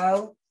is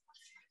how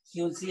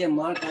you'll see a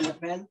mark on the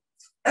pen.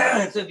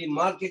 So if you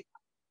mark it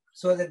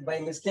so that by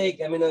mistake,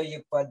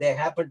 if they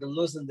happen to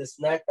loosen this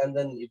nut, and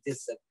then if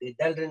this the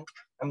Delrin,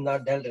 I'm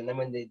not Delrin,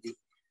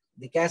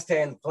 the cast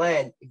iron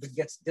plant, if it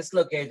gets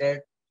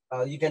dislocated,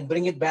 you can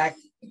bring it back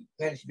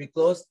where it should be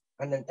closed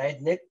and then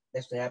tighten it.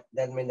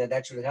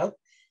 That should help.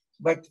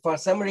 But for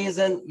some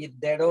reason, if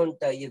they don't,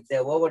 if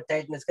they're over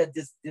tightened,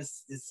 because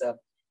this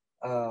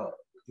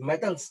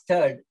metal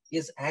stud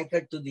is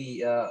anchored to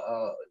the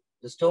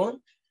stone.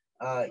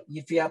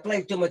 If you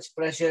apply too much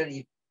pressure,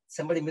 if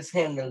somebody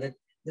mishandled it,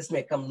 this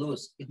may come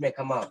loose, it may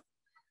come out.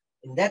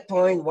 In that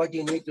point, what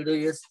you need to do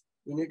is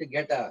you need to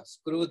get a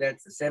screw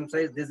that's the same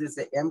size. This is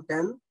a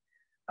M10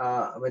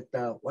 with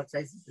what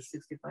size is this,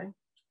 65?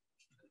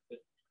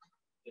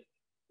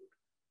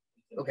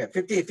 Okay,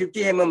 50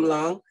 mm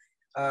long,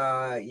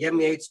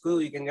 M8 screw.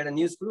 You can get a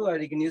new screw or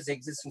you can use the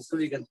existing screw.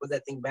 You can put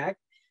that thing back.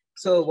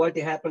 So what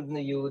happens,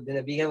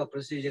 then we have a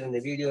procedure in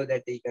the video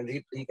that you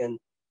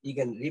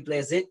can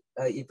replace it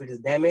if it is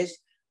damaged.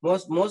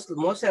 Most of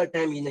the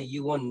time,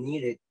 you won't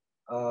need it.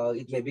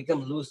 It may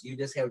become loose. You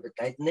just have to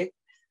tighten it.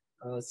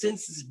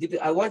 Since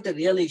I want to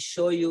really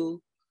show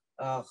you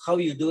how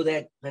you do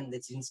that when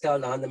it's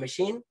installed on the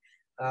machine.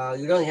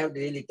 You don't have to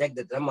really take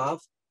the drum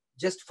off.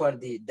 Just for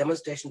the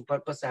demonstration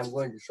purpose, I'm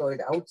going to show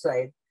it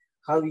outside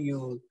how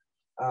you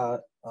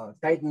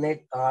tighten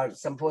it, or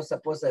suppose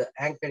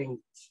anchoring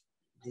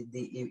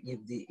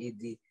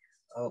the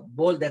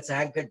bolt that's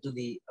anchored to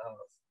the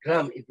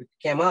drum, if it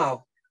came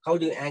off, how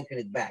do you anchor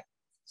it back?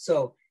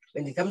 So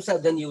when it comes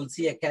out, then you will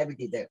see a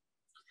cavity there.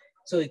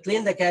 So you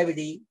clean the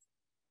cavity.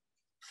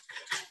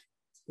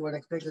 You want to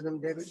explain to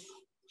them, David?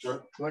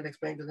 Sure. You want to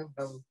explain to them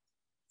how?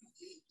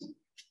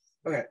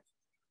 Okay.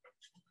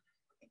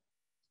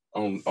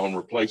 On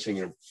replacing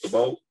the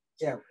bolt?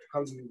 Yeah,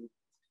 how do you?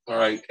 All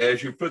right,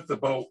 as you put the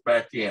bolt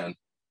back in,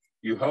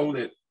 you hold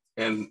it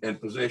in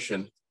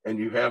position and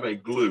you have a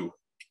glue.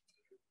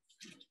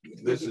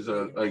 This is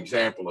an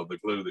example of the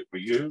glue that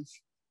we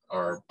use,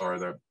 or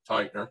the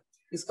tightener.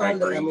 It's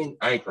called, anchoring.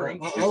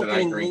 It's an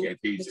anchoring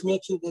adhesive. Just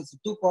make sure there's a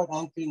two-part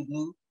anchoring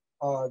glue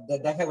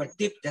that have a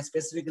tip that's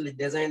specifically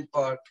designed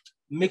for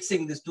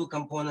mixing these two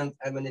components.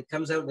 And when it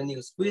comes out, when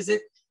you squeeze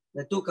it,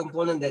 the two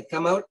components that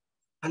come out,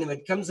 and when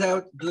it comes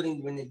out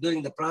during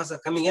the process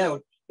of coming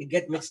out, it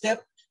gets mixed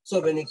up.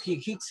 So when it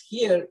hits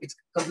here, it's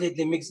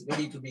completely mixed,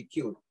 ready to be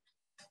cured.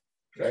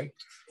 Okay.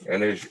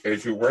 And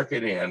as you work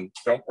it in,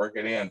 don't work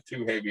it in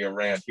too heavy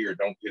around here.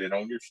 Don't get it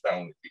on your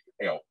stone if you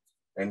can help.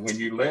 And when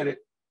you let it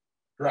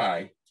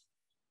dry,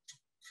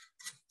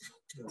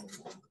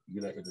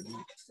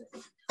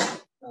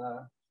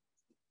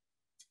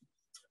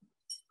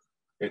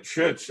 it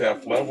should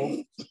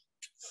self-level.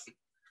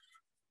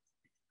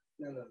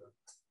 No.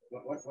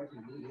 What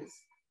you do is,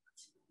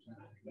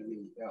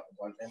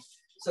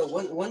 so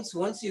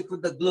once you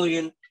put the glue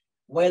in,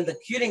 while the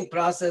curing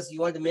process, you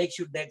want to make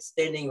sure that's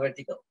standing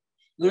vertical.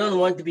 You don't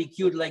want to be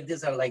cured like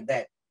this or like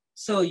that.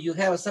 So you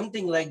have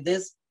something like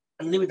this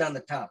and leave it on the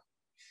top.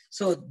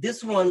 So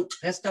this one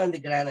rests on the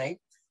granite.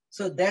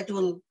 So that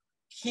will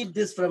keep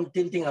this from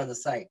tilting on the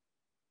side.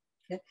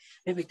 Okay,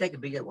 maybe take a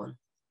bigger one.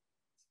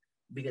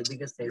 Bigger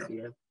size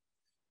you have.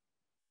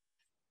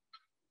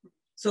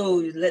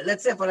 So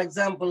let's say, for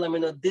example,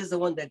 this is the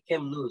one that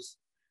came loose.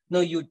 No,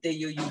 you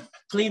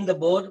clean the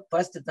board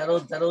first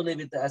thoroughly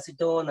with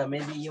acetone, or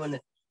maybe even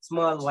a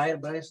small wire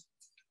brush,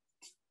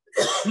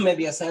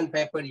 maybe a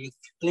sandpaper. You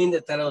clean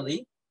it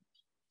thoroughly,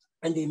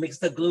 and you mix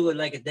the glue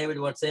like David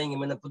was saying. I'm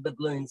gonna put the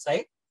glue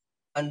inside,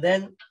 and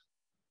then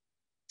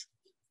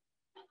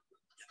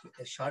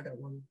a shorter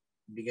one,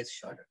 biggest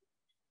shorter.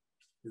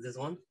 Is this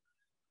one?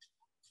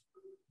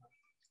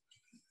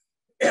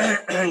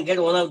 Get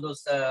one of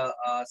those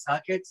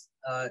sockets.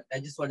 I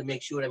just want to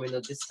make sure,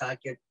 this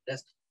socket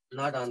rests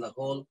not on the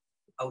hole,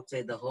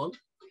 outside the hole.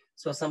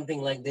 So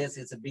something like this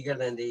is bigger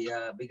than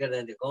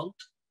the hole.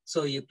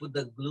 So you put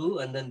the glue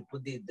and then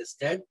put the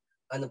stud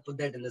and then put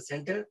that in the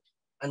center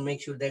and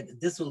make sure that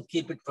this will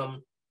keep it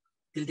from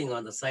tilting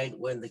on the side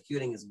when the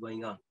curing is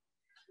going on.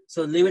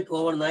 So leave it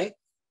overnight,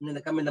 and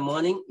then come in the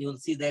morning, you will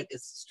see that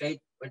it's straight,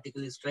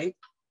 vertically straight,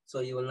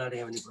 so you will not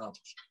have any problem.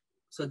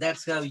 So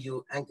that's how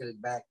you anchor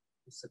it back.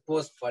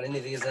 Suppose for any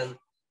reason,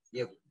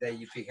 if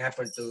you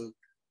happen to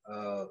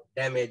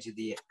damage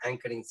the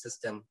anchoring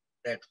system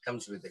that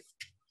comes with it,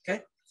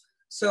 okay?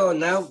 So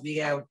now we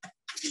have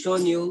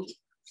shown you,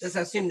 just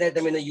assume that,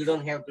 I mean, you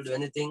don't have to do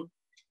anything.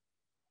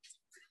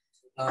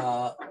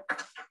 All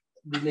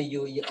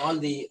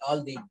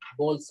the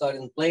bolts are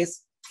in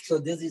place. So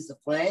this is the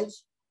flange,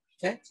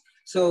 okay?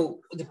 So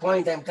the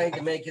point I'm trying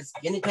to make is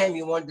anytime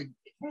you want to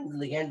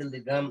handle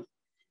the drum,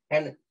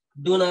 and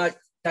do not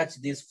touch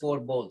these 4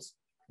 bolts.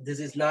 This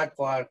is not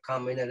for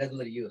common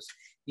regular use.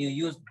 You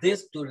use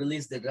this to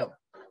release the drum.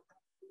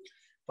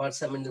 For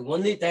some, and the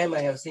only time I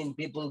have seen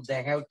people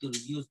that have to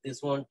use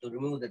this one to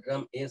remove the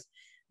drum is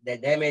they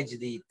damage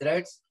the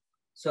threads.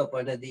 So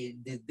for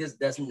this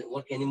doesn't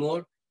work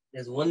anymore.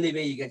 There's only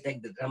way you can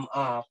take the drum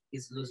off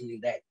is loosening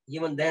that.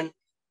 Even then,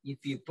 if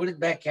you put it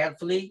back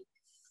carefully,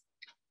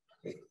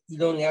 you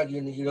don't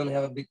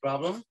have a big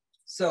problem.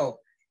 So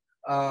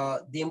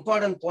the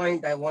important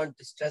point I want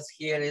to stress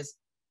here is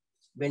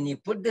when you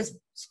put this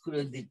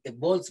screw, the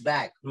bolts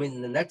back, I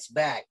mean the nuts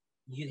back,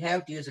 you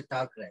have to use a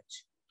torque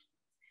wrench.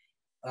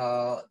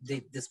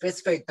 The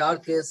specified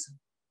torque is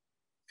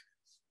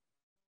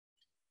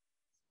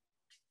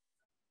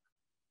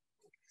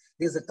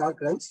this is a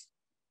torque wrench,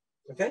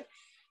 okay?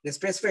 The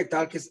specified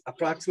torque is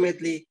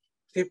approximately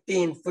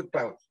 15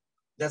 foot-pounds.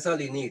 That's all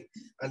you need.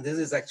 And this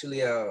is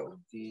actually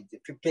the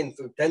 15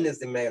 foot, 10 is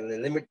the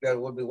limit where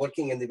we'll be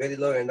working in the very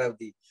low end of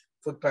the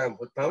foot-pound.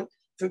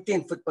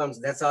 15 foot-pounds,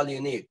 that's all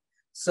you need.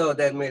 So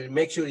then we'll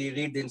make sure you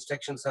read the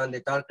instructions on the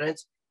torque wrench.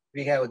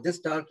 We have this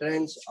torque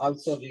wrench.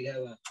 Also, we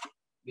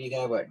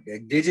have a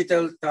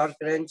digital torque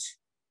wrench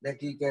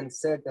that you can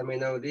set. I mean,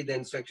 now read the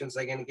instructions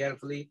again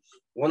carefully.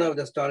 One of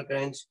the torque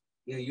wrench,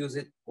 you use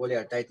it while you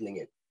are tightening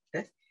it.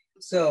 Okay?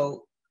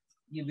 So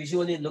you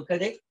visually look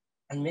at it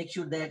and make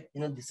sure that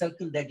the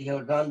circle that you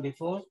have drawn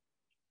before,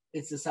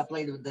 it's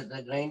supplied with the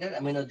grinder. I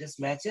mean, it just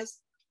matches,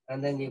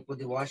 and then you put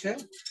the washer.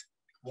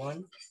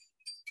 1,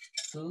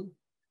 2,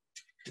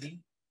 3,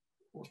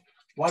 4.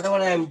 Whatever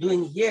I am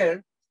doing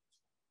here,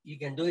 you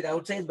can do it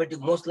outside, but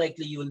most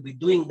likely you will be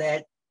doing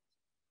that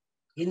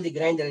in the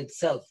grinder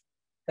itself.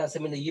 Because I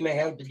mean, you may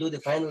have to do the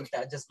final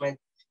adjustment.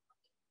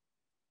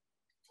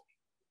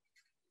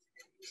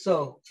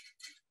 So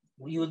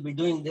you will be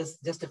doing this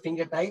just a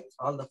finger tight,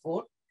 all the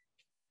 4.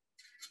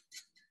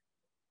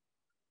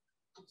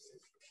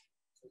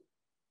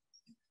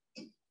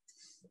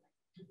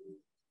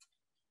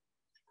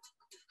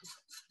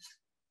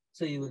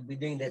 So you will be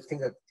doing that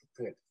finger,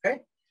 okay?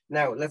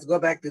 Now let's go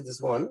back to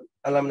this one.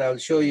 And I'll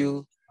show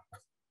you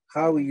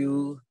how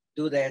you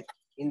do that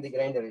in the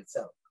grinder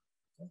itself.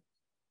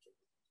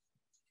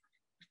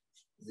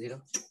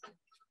 0.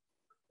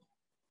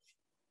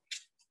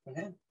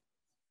 Okay.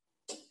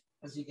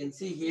 As you can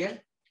see here,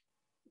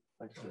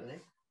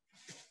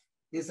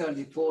 these are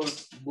the 4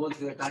 bolts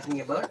we are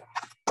talking about.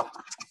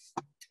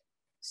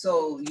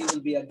 So you will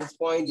be at this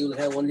point, you will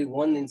have only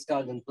 1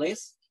 installed in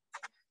place.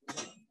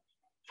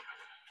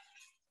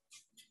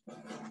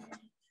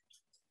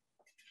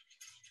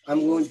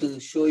 I'm going to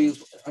show you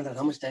under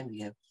how much time we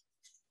have.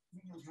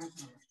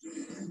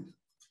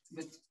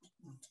 But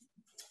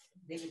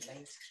David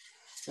likes.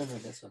 No,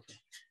 that's okay.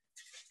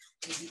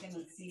 You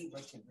cannot see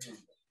what you're doing.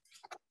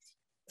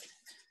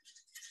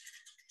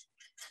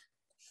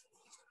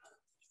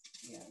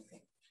 Yeah,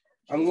 okay.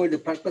 I'm going to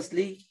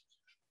purposely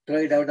throw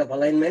it out of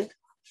alignment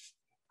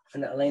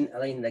and align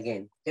it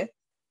again. Okay.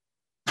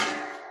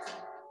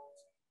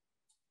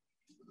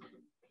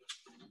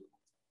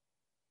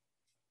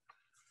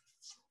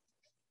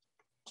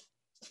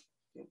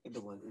 The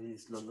one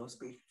is low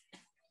speed.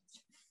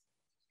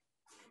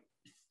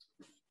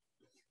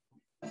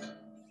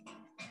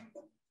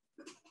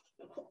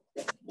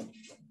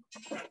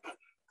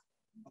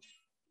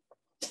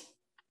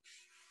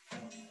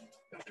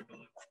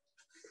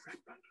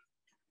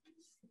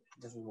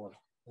 Doesn't work.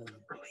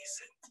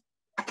 Release it.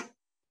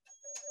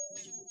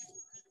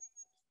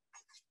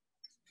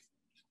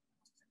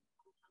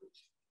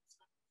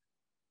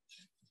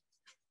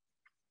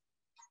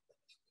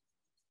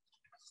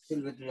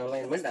 Still within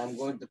alignment, I'm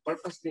going to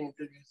purposely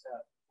introduce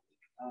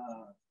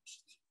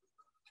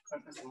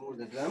purposely move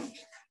the drum.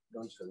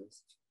 Don't show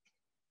this.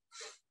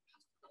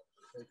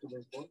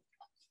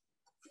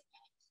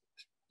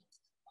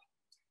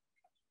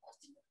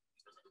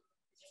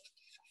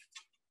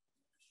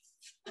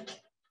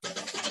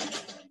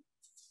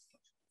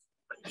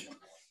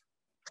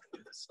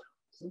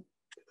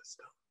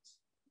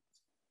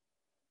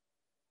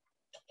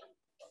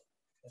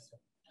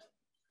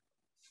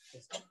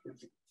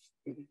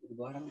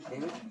 Bottom,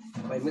 David.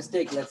 By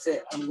mistake, let's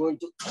say I'm going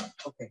to,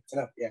 okay,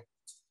 enough, yeah.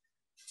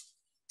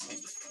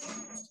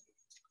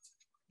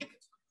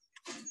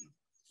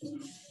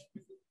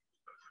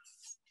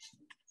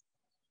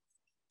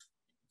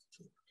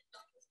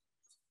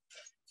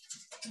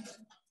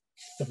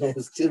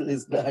 Still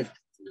is not.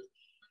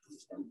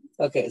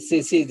 Okay,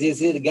 see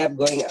the gap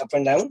going up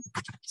and down.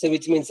 So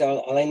which means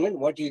alignment.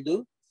 What you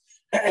do,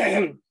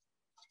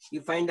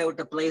 you find out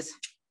a place.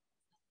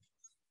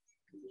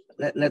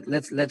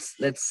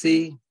 Let's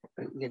see.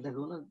 Get the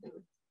ruler.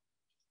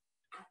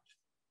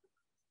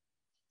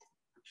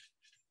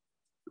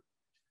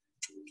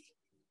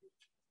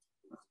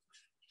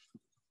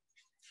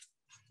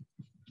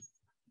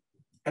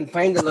 And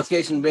find the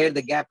location where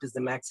the gap is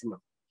the maximum.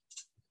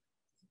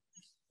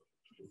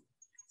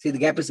 See, the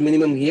gap is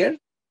minimum here.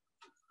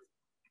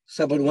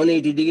 So about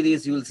 180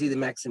 degrees, you will see the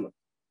maximum.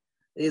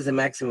 This is the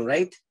maximum,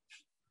 right?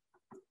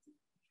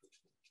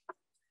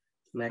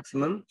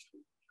 Maximum.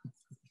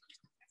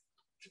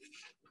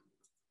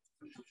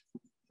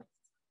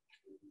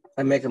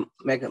 I make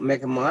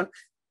a mark.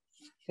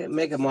 Okay,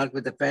 make a mark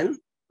with a pen,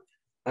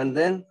 and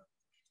then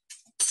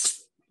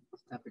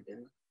stop it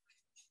there.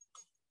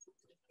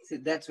 See,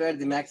 that's where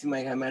the maximum I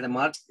have made a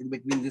mark in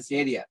between this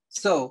area.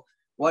 So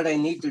what I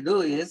need to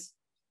do is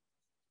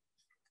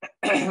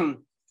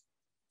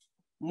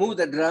move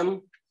the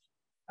drum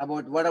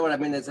about whatever, I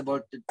mean, it's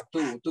about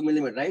 2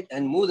 millimeters, right?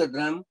 And move the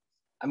drum.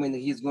 I mean,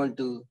 he's going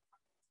to,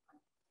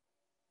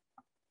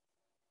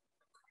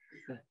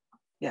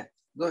 yeah,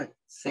 go ahead.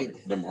 Say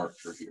it. The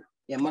marks are here.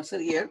 Yeah, marks are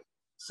here.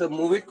 So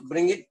move it,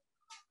 bring it,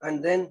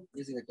 and then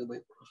using a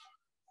 2x4.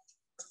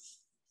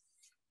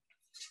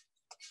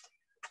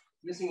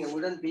 Using a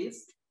wooden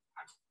piece.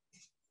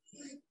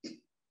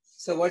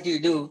 So what you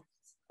do,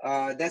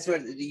 that's where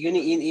the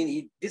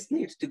unit, this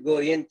needs to go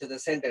into the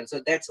center.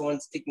 So that's one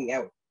sticking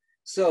out.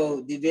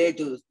 So the way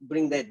to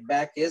bring that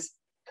back is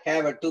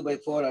have a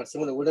 2x4 or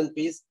similar wooden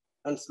piece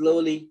and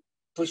slowly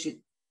push it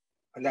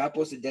in the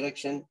opposite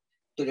direction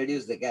to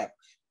reduce the gap.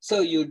 So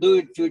you do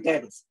it a few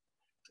times.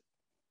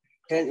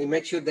 And you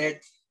make sure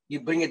that you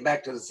bring it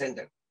back to the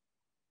center.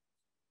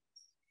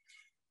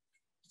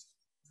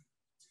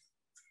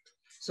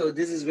 So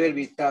this is where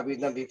we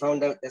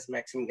found out this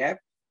maximum gap.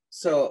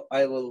 So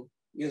I will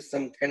use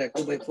some kind of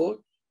 2x4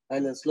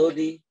 and then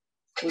slowly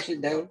push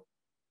it down.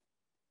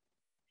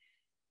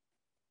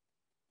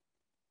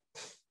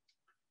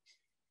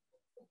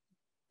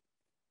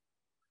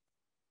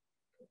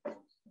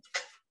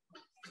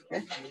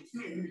 Okay.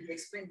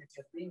 Explain that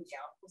you're doing the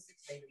opposite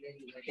side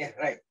really well. Yeah,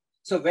 right.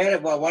 So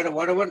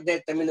whatever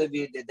that, I mean,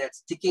 that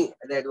sticking,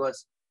 that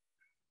was,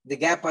 the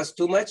gap was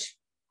too much.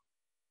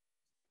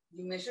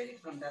 You measure it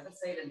from the other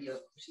side and you're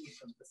pushing it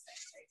from this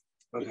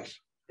side, right? Okay.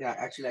 Yeah,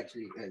 actually,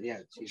 yeah,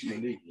 she's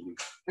right.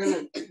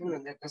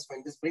 No, that's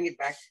fine. Just bring it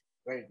back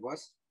where it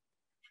was.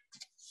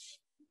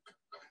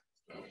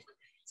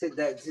 So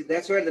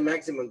that's where the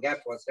maximum gap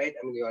was, right?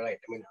 I mean, you're right.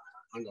 I mean,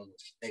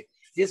 right.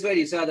 This is where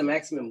you saw the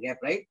maximum gap,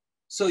 right?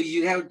 So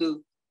you have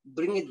to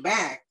bring it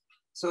back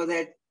so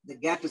that the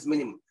gap is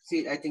minimum.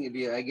 See, I think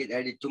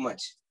I did too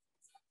much.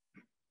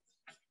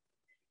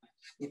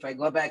 If I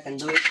go back and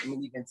do it, I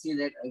mean, you can see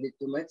that I did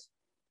too much.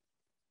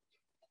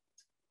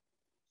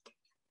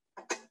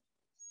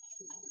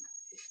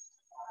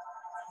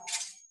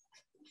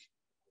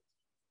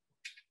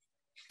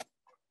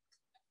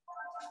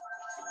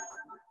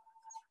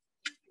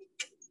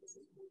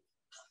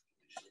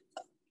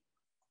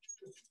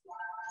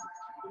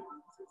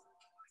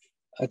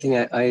 I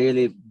think I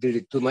really did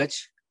it too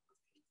much.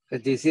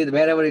 But you see,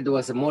 wherever it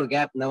was a more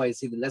gap, now I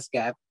see the less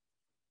gap.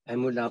 I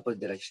moved in the opposite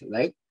direction,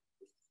 right?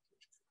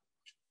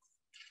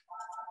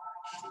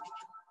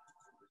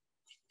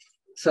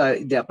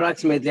 So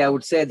approximately, I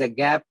would say the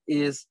gap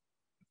is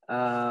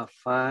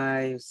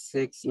 5,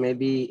 6,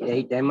 maybe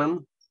 8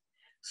 mm.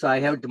 So I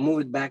have to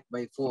move it back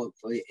by 4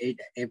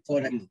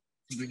 mm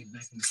to bring it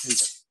back in the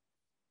center.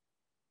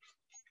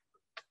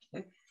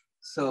 Okay.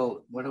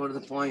 So whatever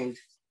the point,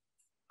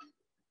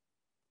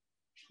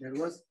 there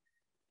was,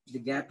 the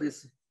gap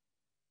is,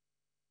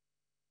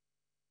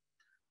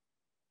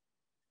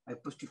 I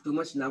pushed it too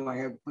much. Now I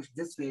have to push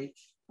this way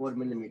 4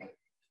 mm.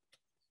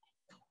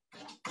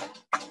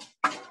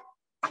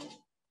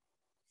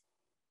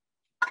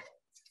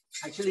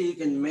 Actually, you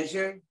can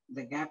measure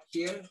the gap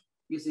here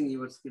using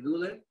your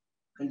ruler,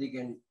 and you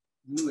can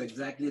move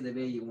exactly the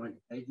way you want.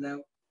 Right now,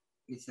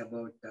 it's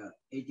about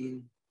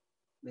 18,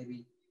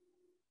 maybe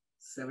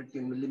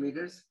 17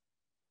 millimeters.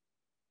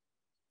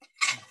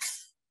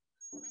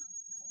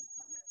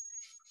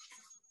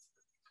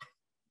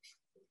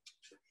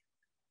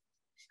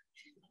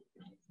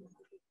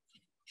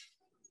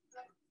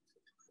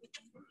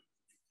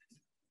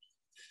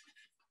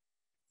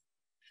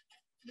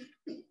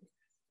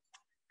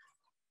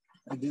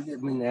 I'm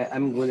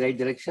going the right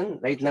direction.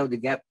 Right now, the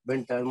gap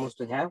went almost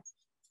to half.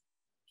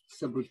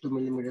 So about 2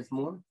 millimeters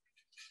more.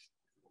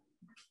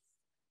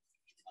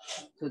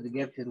 So the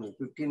gap is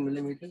 15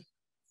 millimeters.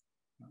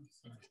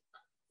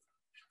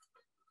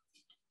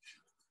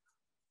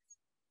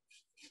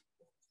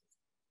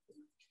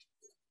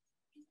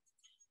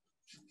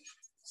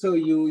 So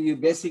you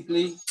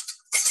basically,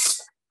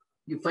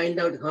 you find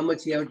out how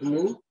much you have to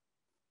move,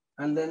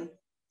 and then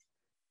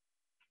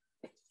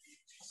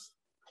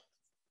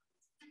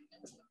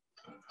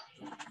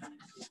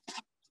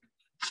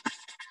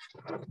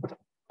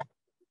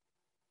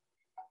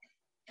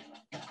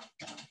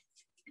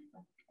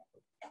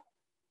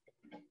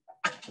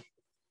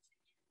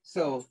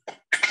So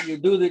you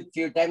do it a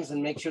few times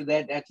and make sure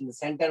that that's in the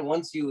center.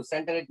 Once you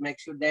center it, make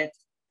sure that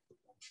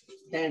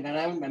turn it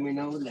around. Let me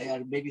know like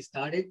our baby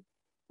started.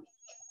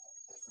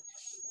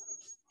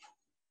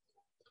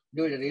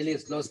 Do it at really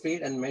slow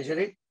speed and measure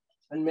it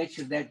and make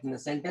sure that in the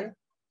center.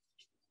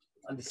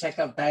 On the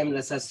second time,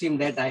 let's assume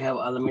that I have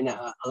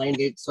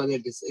aligned it so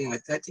that it's, I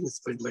think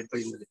it's pretty much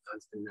the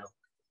constant now.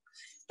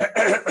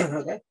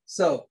 Okay,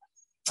 so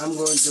I'm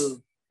going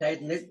to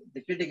tighten it.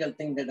 The critical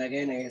thing that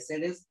again I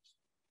said is,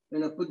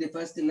 when I put the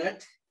first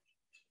nut,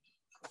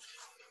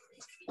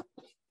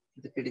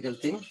 the critical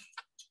thing,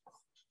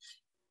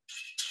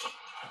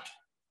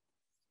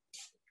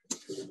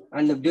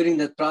 and during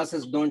the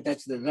process, don't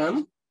touch the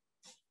drum.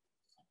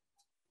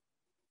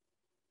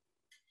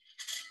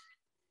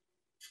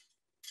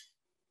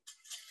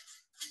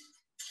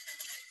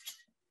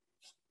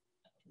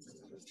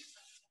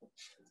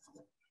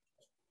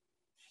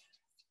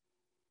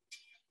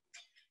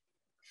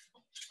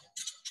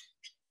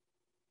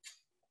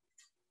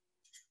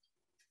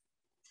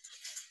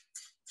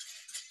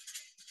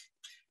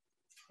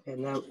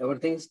 And now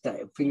everything is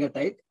tight, finger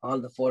tight. All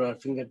the four are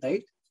finger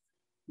tight.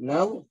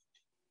 Now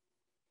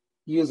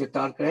use a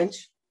torque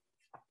wrench.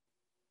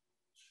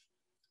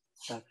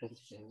 Torque wrench.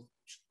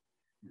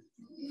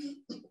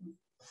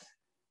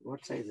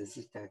 What size is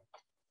this tag?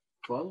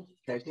 12,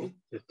 13,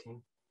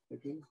 15,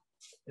 15.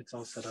 It's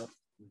all set up.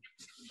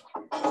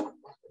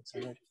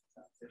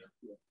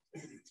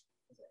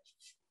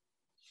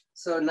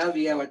 So now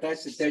we have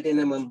attached the 13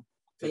 mm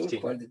thing.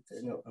 15. For the,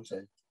 no, I'm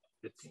sorry.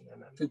 15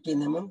 mm. 15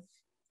 mm.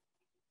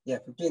 Yeah,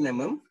 15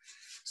 mm.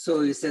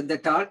 So you set the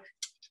torque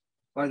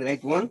for the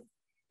right one.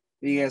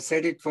 We have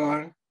set it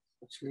for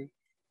actually.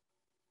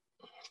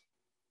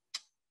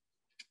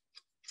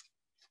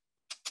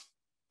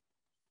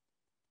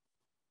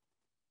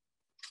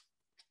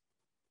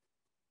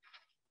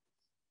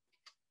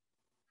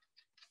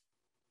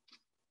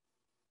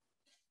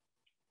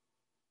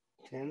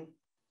 $10,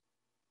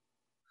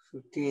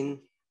 15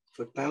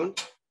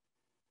 foot-pound.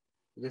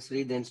 Just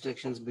read the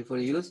instructions before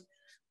you use,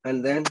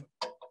 and then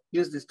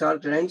use the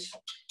torque wrench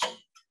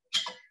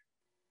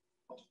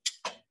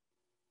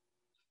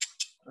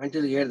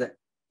until you hear that.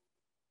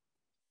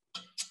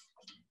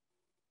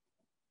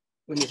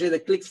 When you hear the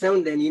click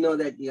sound, then you know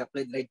that you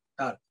applied the right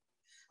torque.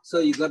 So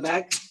you go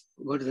back,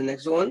 go to the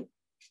next one.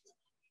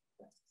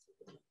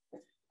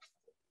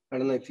 I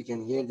don't know if you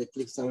can hear the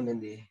click sound in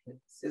the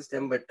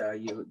system, but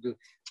you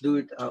do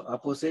it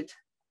opposite.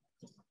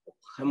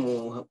 Come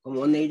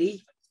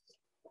 180.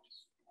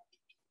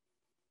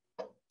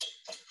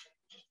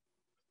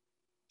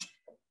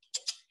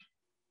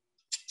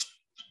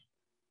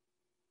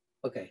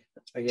 Okay,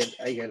 I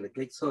get the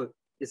click. So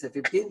it's a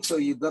 15. So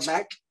you go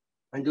back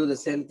and do the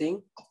same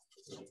thing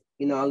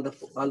in all the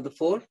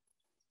four.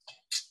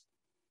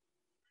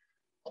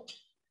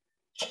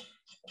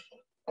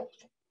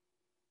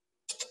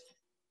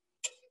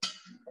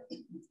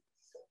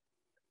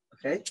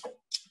 Okay.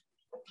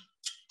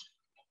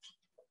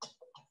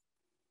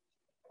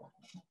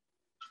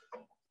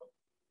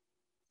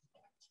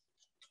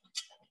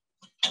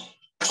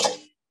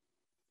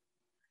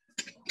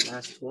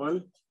 Last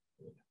one.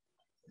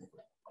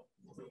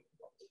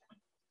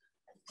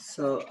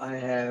 So I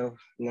have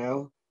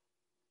now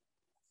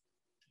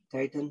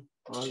tighten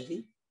all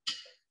the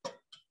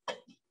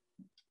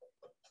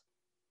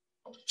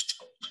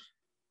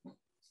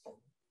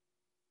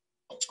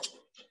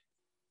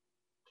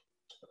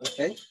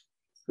okay,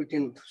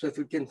 15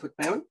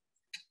 foot-pound.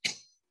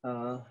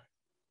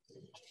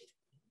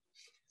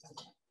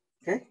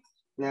 Okay,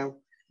 now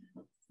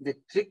the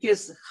trick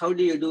is, how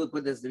do you do it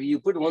with this? You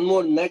put one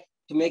more nut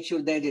to make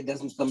sure that it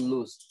doesn't come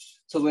loose.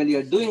 So when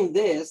you're doing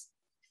this,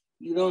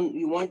 you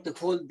want to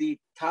hold the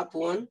top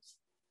one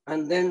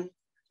and then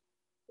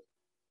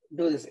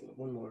do this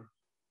one more.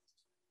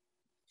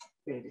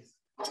 Here it is.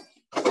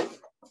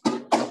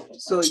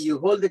 So you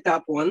hold the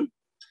top one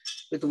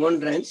with one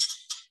wrench,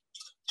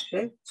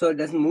 okay, so it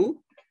doesn't move,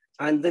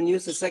 and then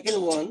use the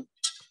second one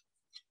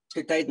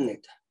to tighten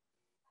it.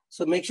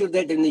 So make sure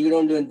that you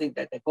don't do anything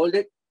tight. Hold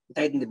it,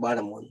 tighten the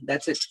bottom one.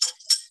 That's it.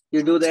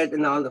 You do that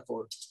in all the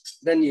four.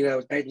 Then you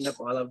have tightened up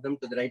all of them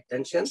to the right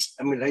tension.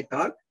 Right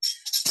torque,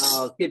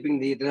 keeping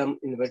the drum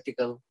in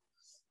vertical.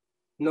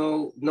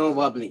 No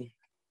wobbling.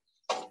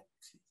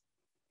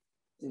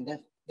 And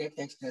that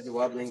text has a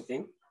wobbling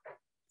thing.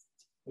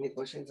 Any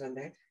questions on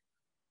that?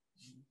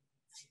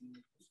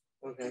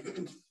 Okay.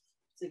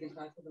 So you can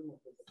talk to them.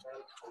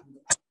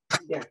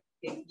 Yeah.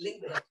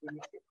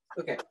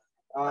 Okay.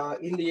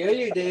 In the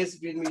early days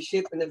when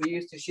we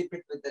used to ship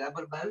it with the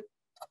rubber band.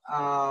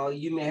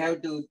 You may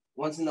have to,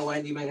 once in a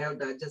while, you may have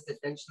to adjust the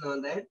tension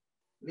on that.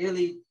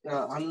 Really,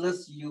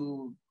 unless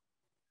you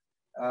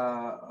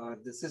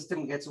the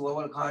system gets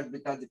overhot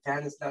because the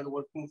fan is not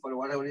working for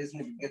whatever reason,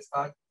 if it gets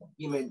hot,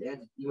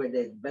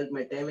 the belt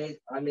might damage,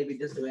 or maybe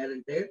just wear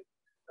and tear.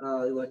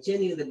 You are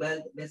changing the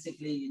belt.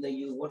 Basically,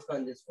 you work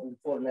on this from the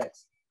 4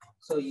 nuts.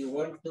 So you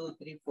 1, 2,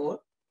 3, 4.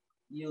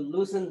 You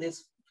loosen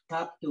this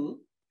top 2,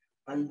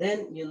 and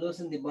then you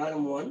loosen the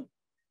bottom one,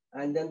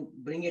 and then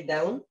bring it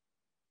down,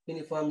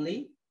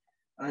 uniformly,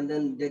 and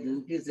then that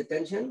increase the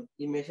tension.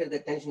 You measure the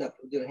tension up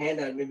with your hand,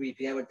 or maybe if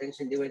you have a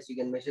tension device, you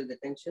can measure the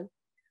tension,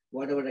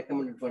 whatever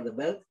recommended for the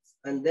belt,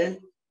 and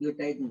then you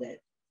tighten that.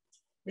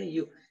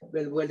 Okay,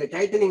 well the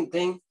tightening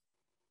thing,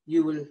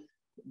 you will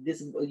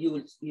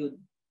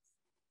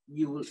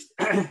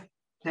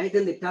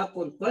tighten the top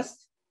one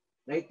first,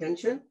 right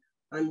tension,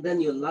 and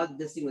then you lock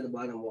this thing with the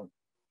bottom one.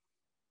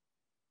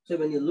 So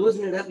when you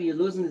loosen it up, you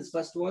loosen this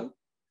first one,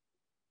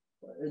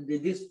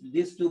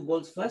 these two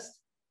bolts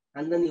first,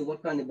 and then you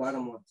work on the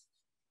bottom ones.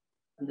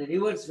 And the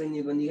reverse, when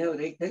you have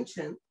right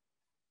tension,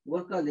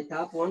 work on the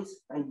top ones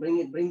and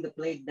bring the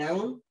plate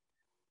down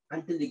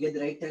until you get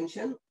the right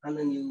tension, and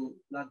then you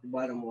lock the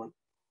bottom one.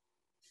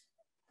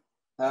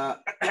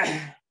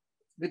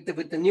 With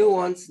the new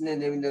ones,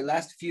 in the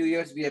last few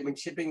years, we have been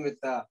shipping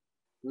with a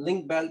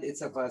link belt.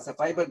 It's a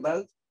fiber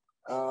belt.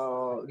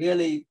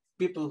 Really,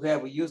 people who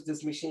have used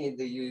this machine,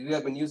 you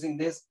have been using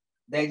this,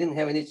 they didn't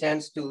have any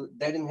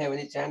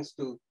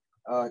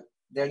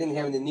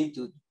need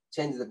to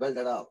change the belt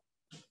at all.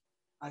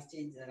 Adjust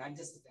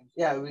the tension.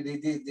 Yeah,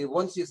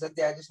 once you set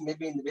the adjust,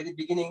 maybe in the very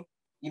beginning,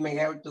 you may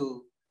have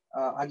to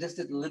adjust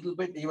it a little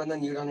bit, even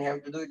then you don't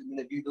have to do it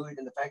if you do it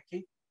in the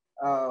factory.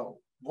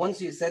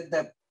 Once you set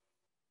the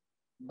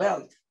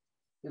belt,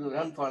 it will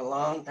run for a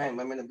long time,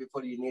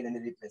 before you need any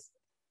replacement.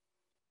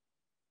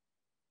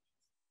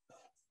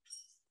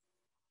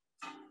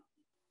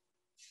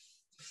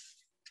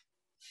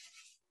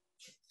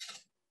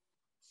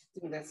 I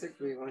think that's it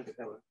we want to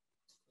cover.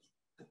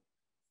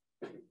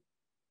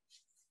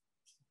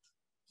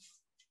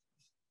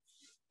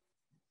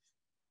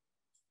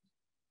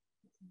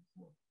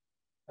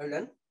 Are you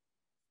done?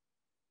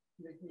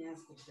 Let me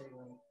ask if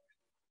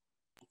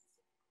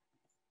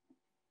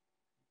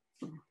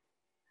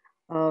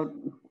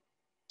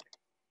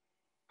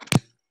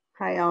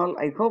Hi all,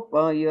 I hope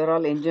you're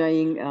all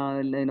enjoying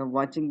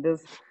watching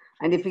this,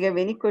 and if you have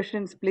any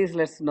questions, please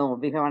let us know.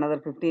 We have another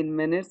 15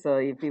 minutes, so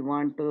if you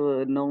want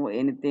to know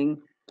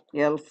anything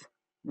else,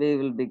 we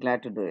will be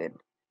glad to do it.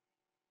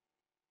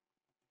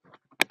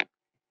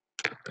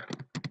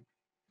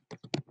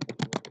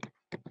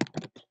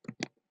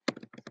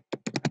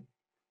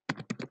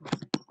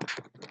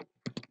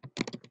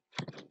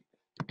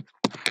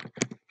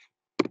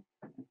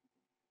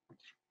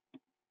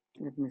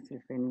 Let me see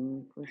if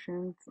any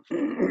questions.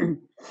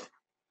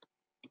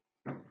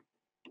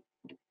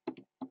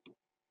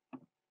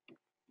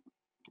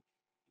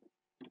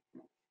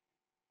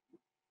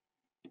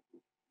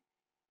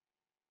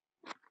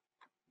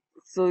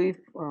 So if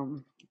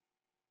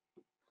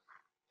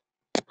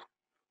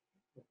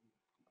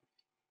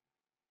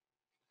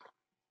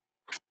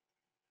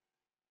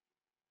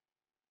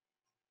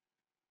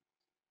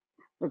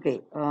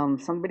okay,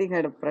 somebody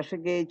had a pressure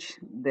gauge,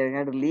 they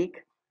had a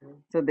leak,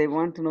 so they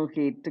want to know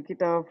he took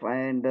it off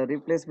and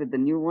replaced with the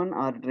new one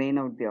or drain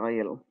out the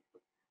oil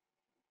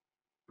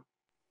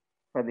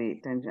for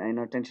the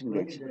tension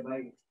gauge.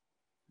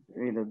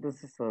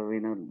 This is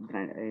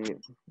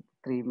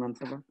 3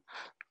 months ago.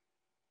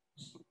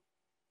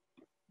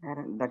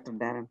 Dr.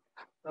 Darren.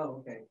 Oh,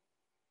 okay.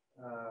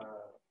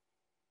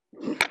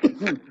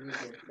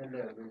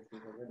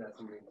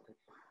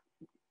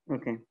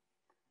 Okay.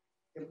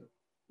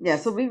 Yeah,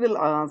 so we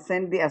will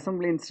send the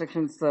assembly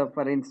instructions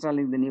for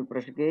installing the new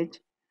pressure gauge.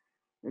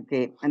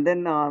 Okay, and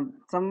then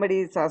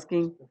somebody is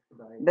asking,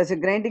 does a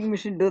grinding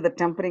machine do the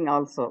tempering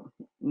also?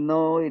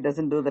 No, it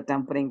doesn't do the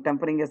tempering.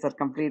 Tempering is a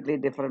completely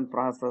different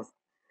process.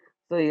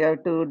 So you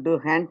have to do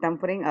hand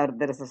tempering, or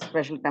there is a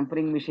special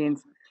tempering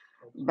machines,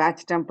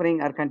 batch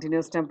tempering or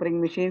continuous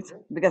tempering machines,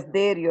 because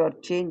there you are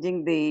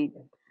changing the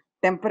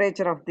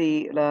temperature of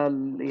the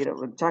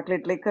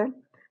chocolate liquor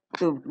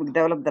to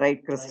develop the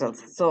right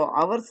crystals. So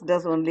ours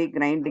does only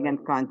grinding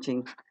and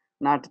conching,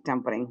 not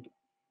tempering.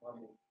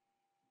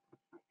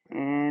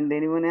 And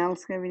anyone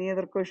else have any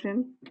other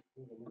question?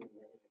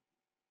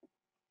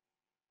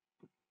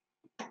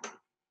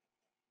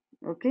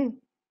 Okay.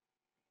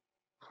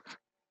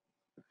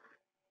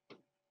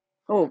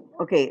 Oh,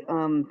 okay.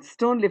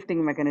 Stone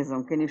lifting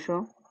mechanism. Can you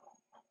show?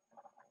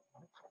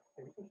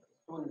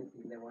 So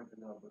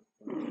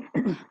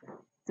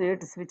you have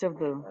to switch off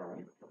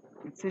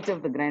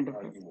the grinder.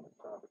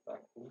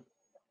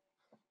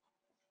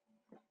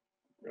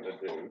 Gonna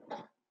do,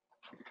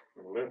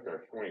 we'll lift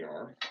our swing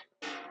arm.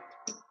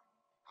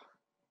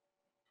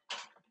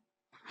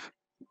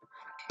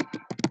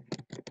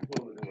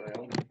 Pull it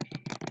around.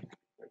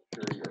 Make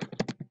sure your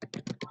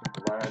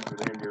lines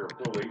within your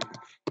pulley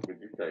with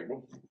your cable.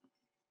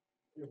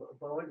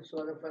 Forward,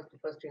 show them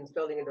first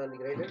installing it on the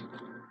grinder.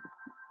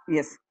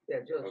 Yes.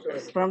 Yeah, just show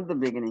it. From the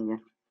beginning, yeah.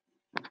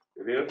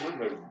 It is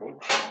removable.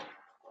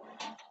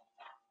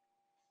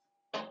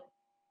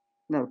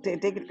 No,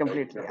 take it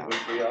completely out.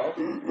 Completely off,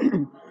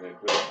 and then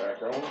put it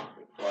back on. It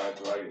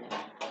slides right in.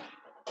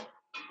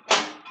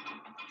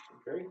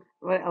 Okay.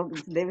 Well,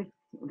 David,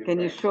 can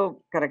you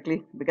show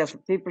correctly, because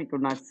people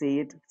could not see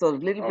it? So a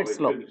little bit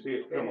slow. Couldn't see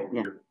it come over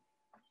Yeah. here.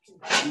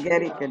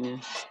 Gary, can you?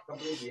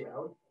 Completely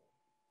out.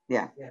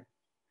 Yeah.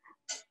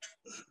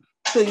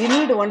 So you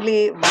need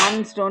only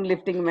one stone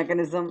lifting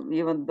mechanism,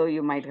 even though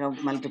you might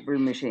have multiple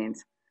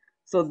machines.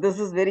 So this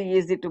is very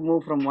easy to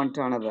move from one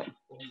to another.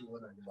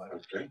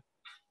 Okay.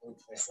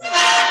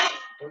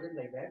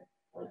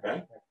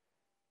 Okay.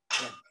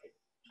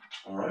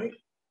 All right.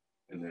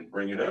 And then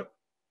bring it up.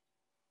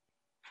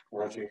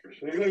 Watching your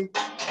ceiling.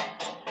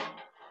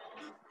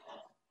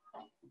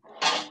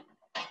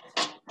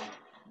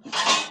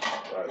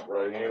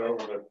 Right hand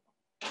over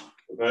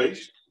the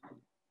base.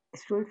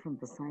 Show it from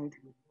the side.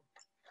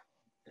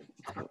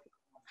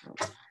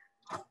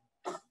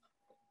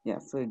 Yeah,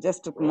 so it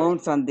just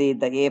mounts on the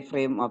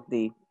A-frame of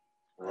the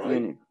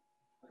unit.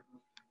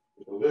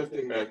 The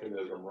lifting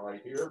mechanism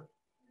right here.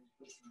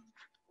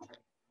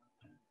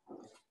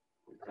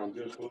 Come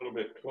just a little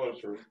bit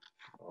closer.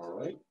 All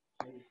right.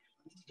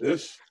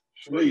 This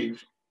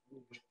sleeve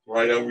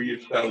right over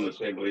your stone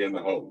assembly in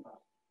the hole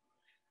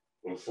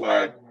will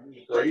slide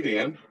straight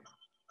in.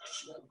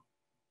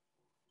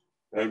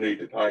 No need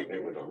to tighten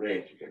it with a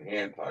wrench. You can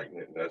hand tighten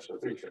it, and that's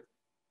sufficient.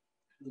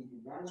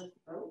 Right.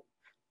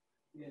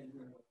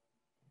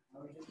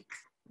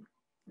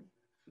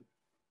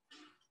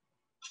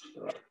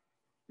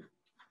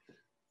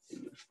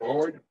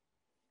 Forward.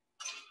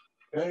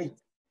 Okay.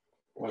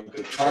 Want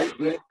to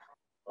tighten it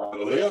on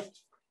the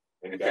lift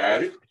and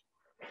guide it.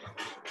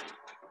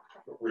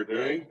 What we're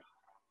doing,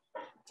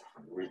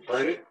 we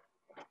turn it.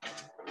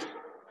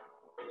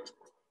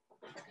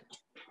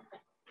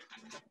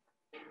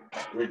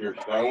 When your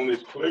stone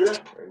is clear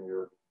and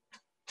your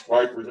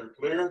wipers are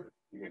clear,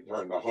 you can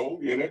turn the whole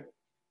unit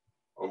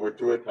over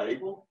to a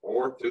table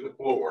or to the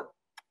floor,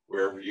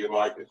 wherever you'd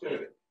like to set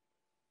it.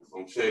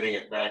 I'm setting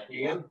it back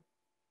in.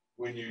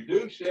 When you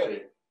do set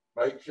it,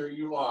 make sure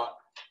you lock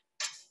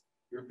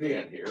your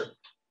pin here.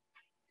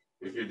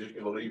 If you're just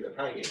going to leave it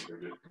hanging for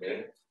just a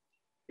minute,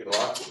 you can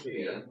lock the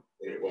pin and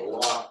it will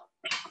lock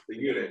the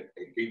unit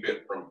and keep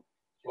it from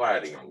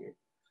sliding on you.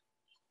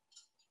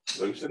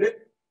 Loosen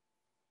it,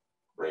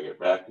 bring it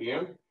back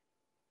in,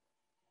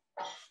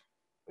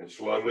 and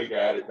slowly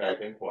guide it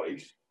back in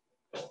place.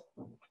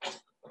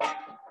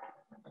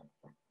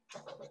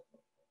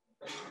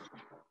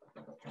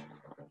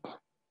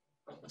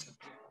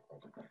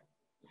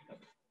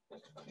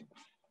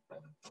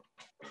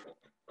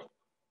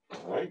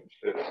 All right,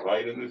 set it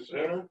right in the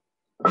center.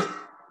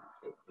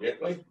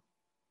 Gently.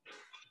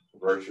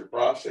 Reverse your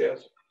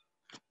process.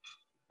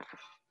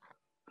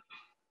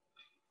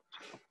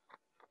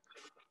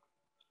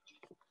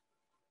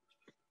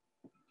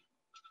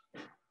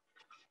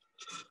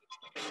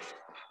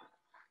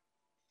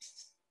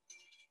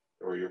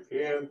 Or your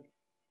pin.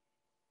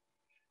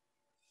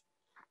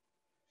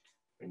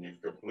 And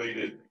you've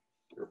completed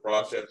your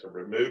process of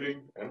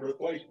removing and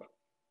replacement.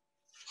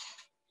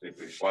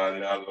 Simply slide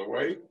it out of the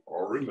way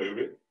or remove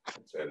it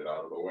and set it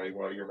out of the way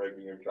while you're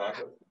making your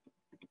chocolate,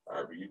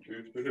 however you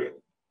choose to do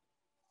it.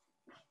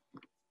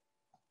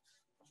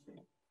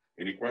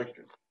 Any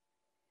questions?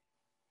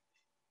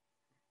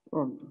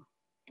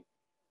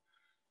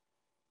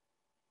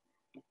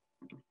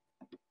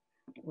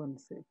 One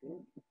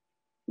second.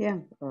 Yeah,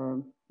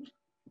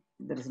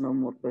 there is no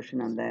more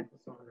question on that.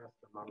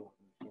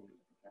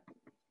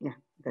 Yeah,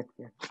 that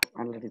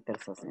already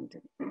tells us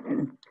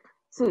something.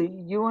 So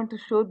you want to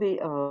show the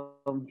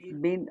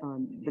main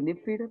the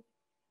nib feeder?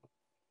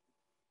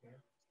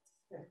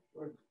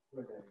 What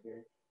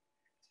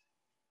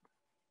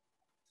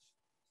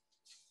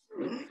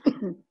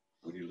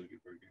are you looking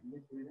for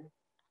again?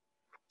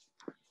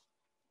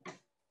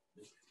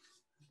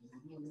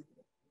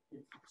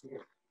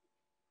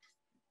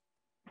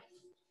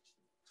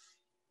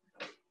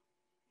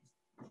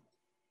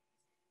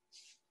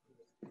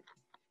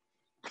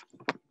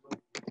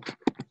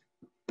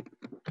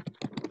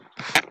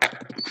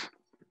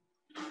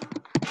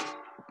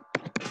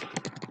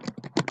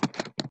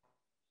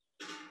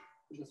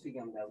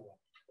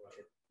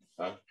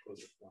 Huh?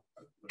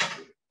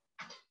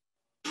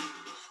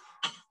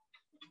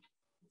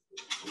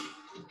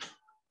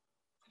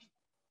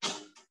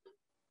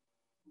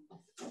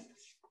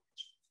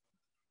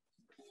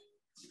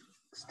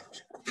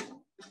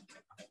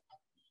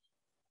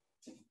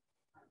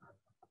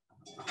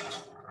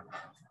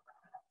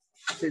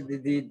 So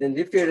the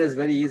nib feeder is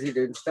very easy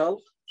to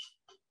install.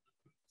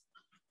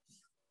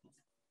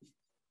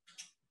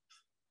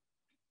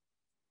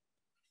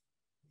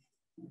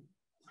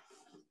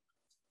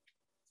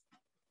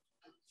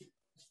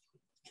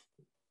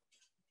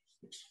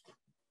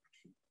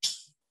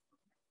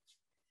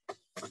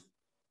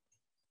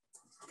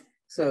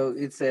 So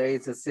it's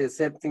a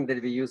same thing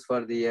that we use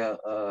for the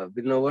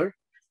winnower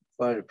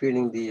for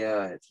feeding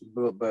the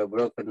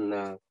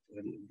broken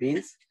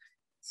beans.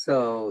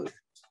 So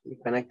you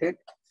connect it.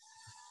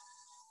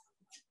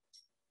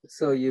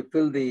 So you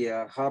fill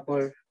the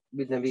hopper.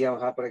 We have a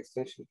hopper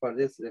extension for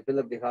this. You fill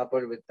up the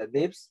hopper with the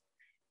nibs,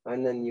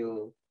 and then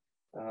you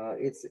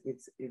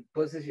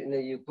position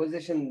the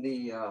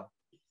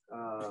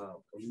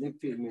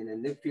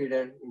nib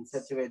feeder in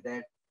such a way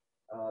that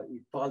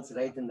it falls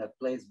right in the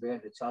place where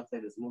the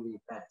chocolate is moving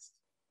fast.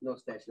 No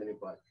stationary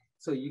part.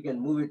 So you can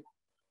move it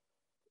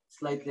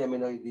slightly,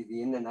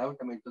 the in and out,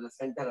 to the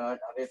center or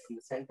away from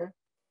the center.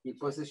 You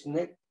position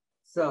it.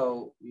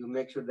 So you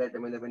make sure that,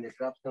 when it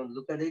drops down,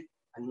 look at it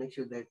and make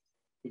sure that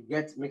it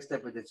gets mixed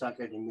up with the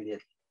chocolate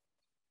immediately.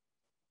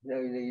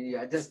 You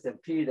adjust the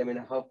speed,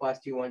 how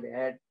fast you want to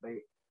add by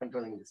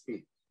controlling the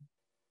speed.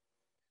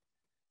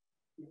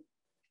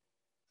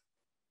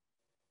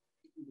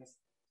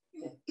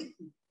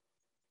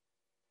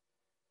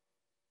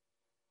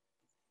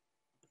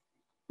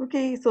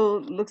 Okay, so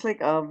looks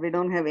like we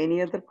don't have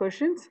any other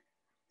questions.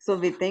 So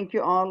we thank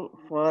you all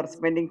for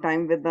spending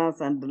time with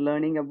us and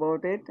learning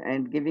about it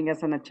and giving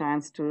us a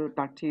chance to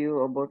talk to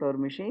you about our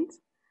machines.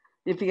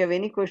 If you have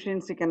any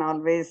questions, you can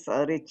always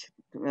reach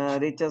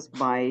us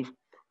by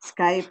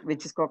Skype,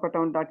 which is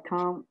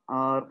CocoaTown.com,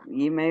 or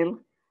email,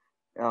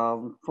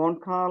 phone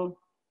call.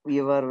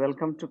 You are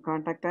welcome to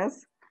contact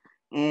us,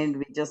 and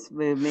we just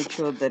will make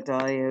sure that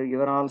you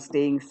are all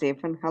staying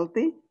safe and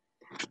healthy.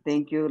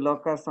 Thank you.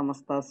 Loka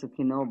samasta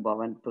sukhino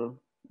bhavantu.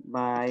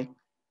 Bye.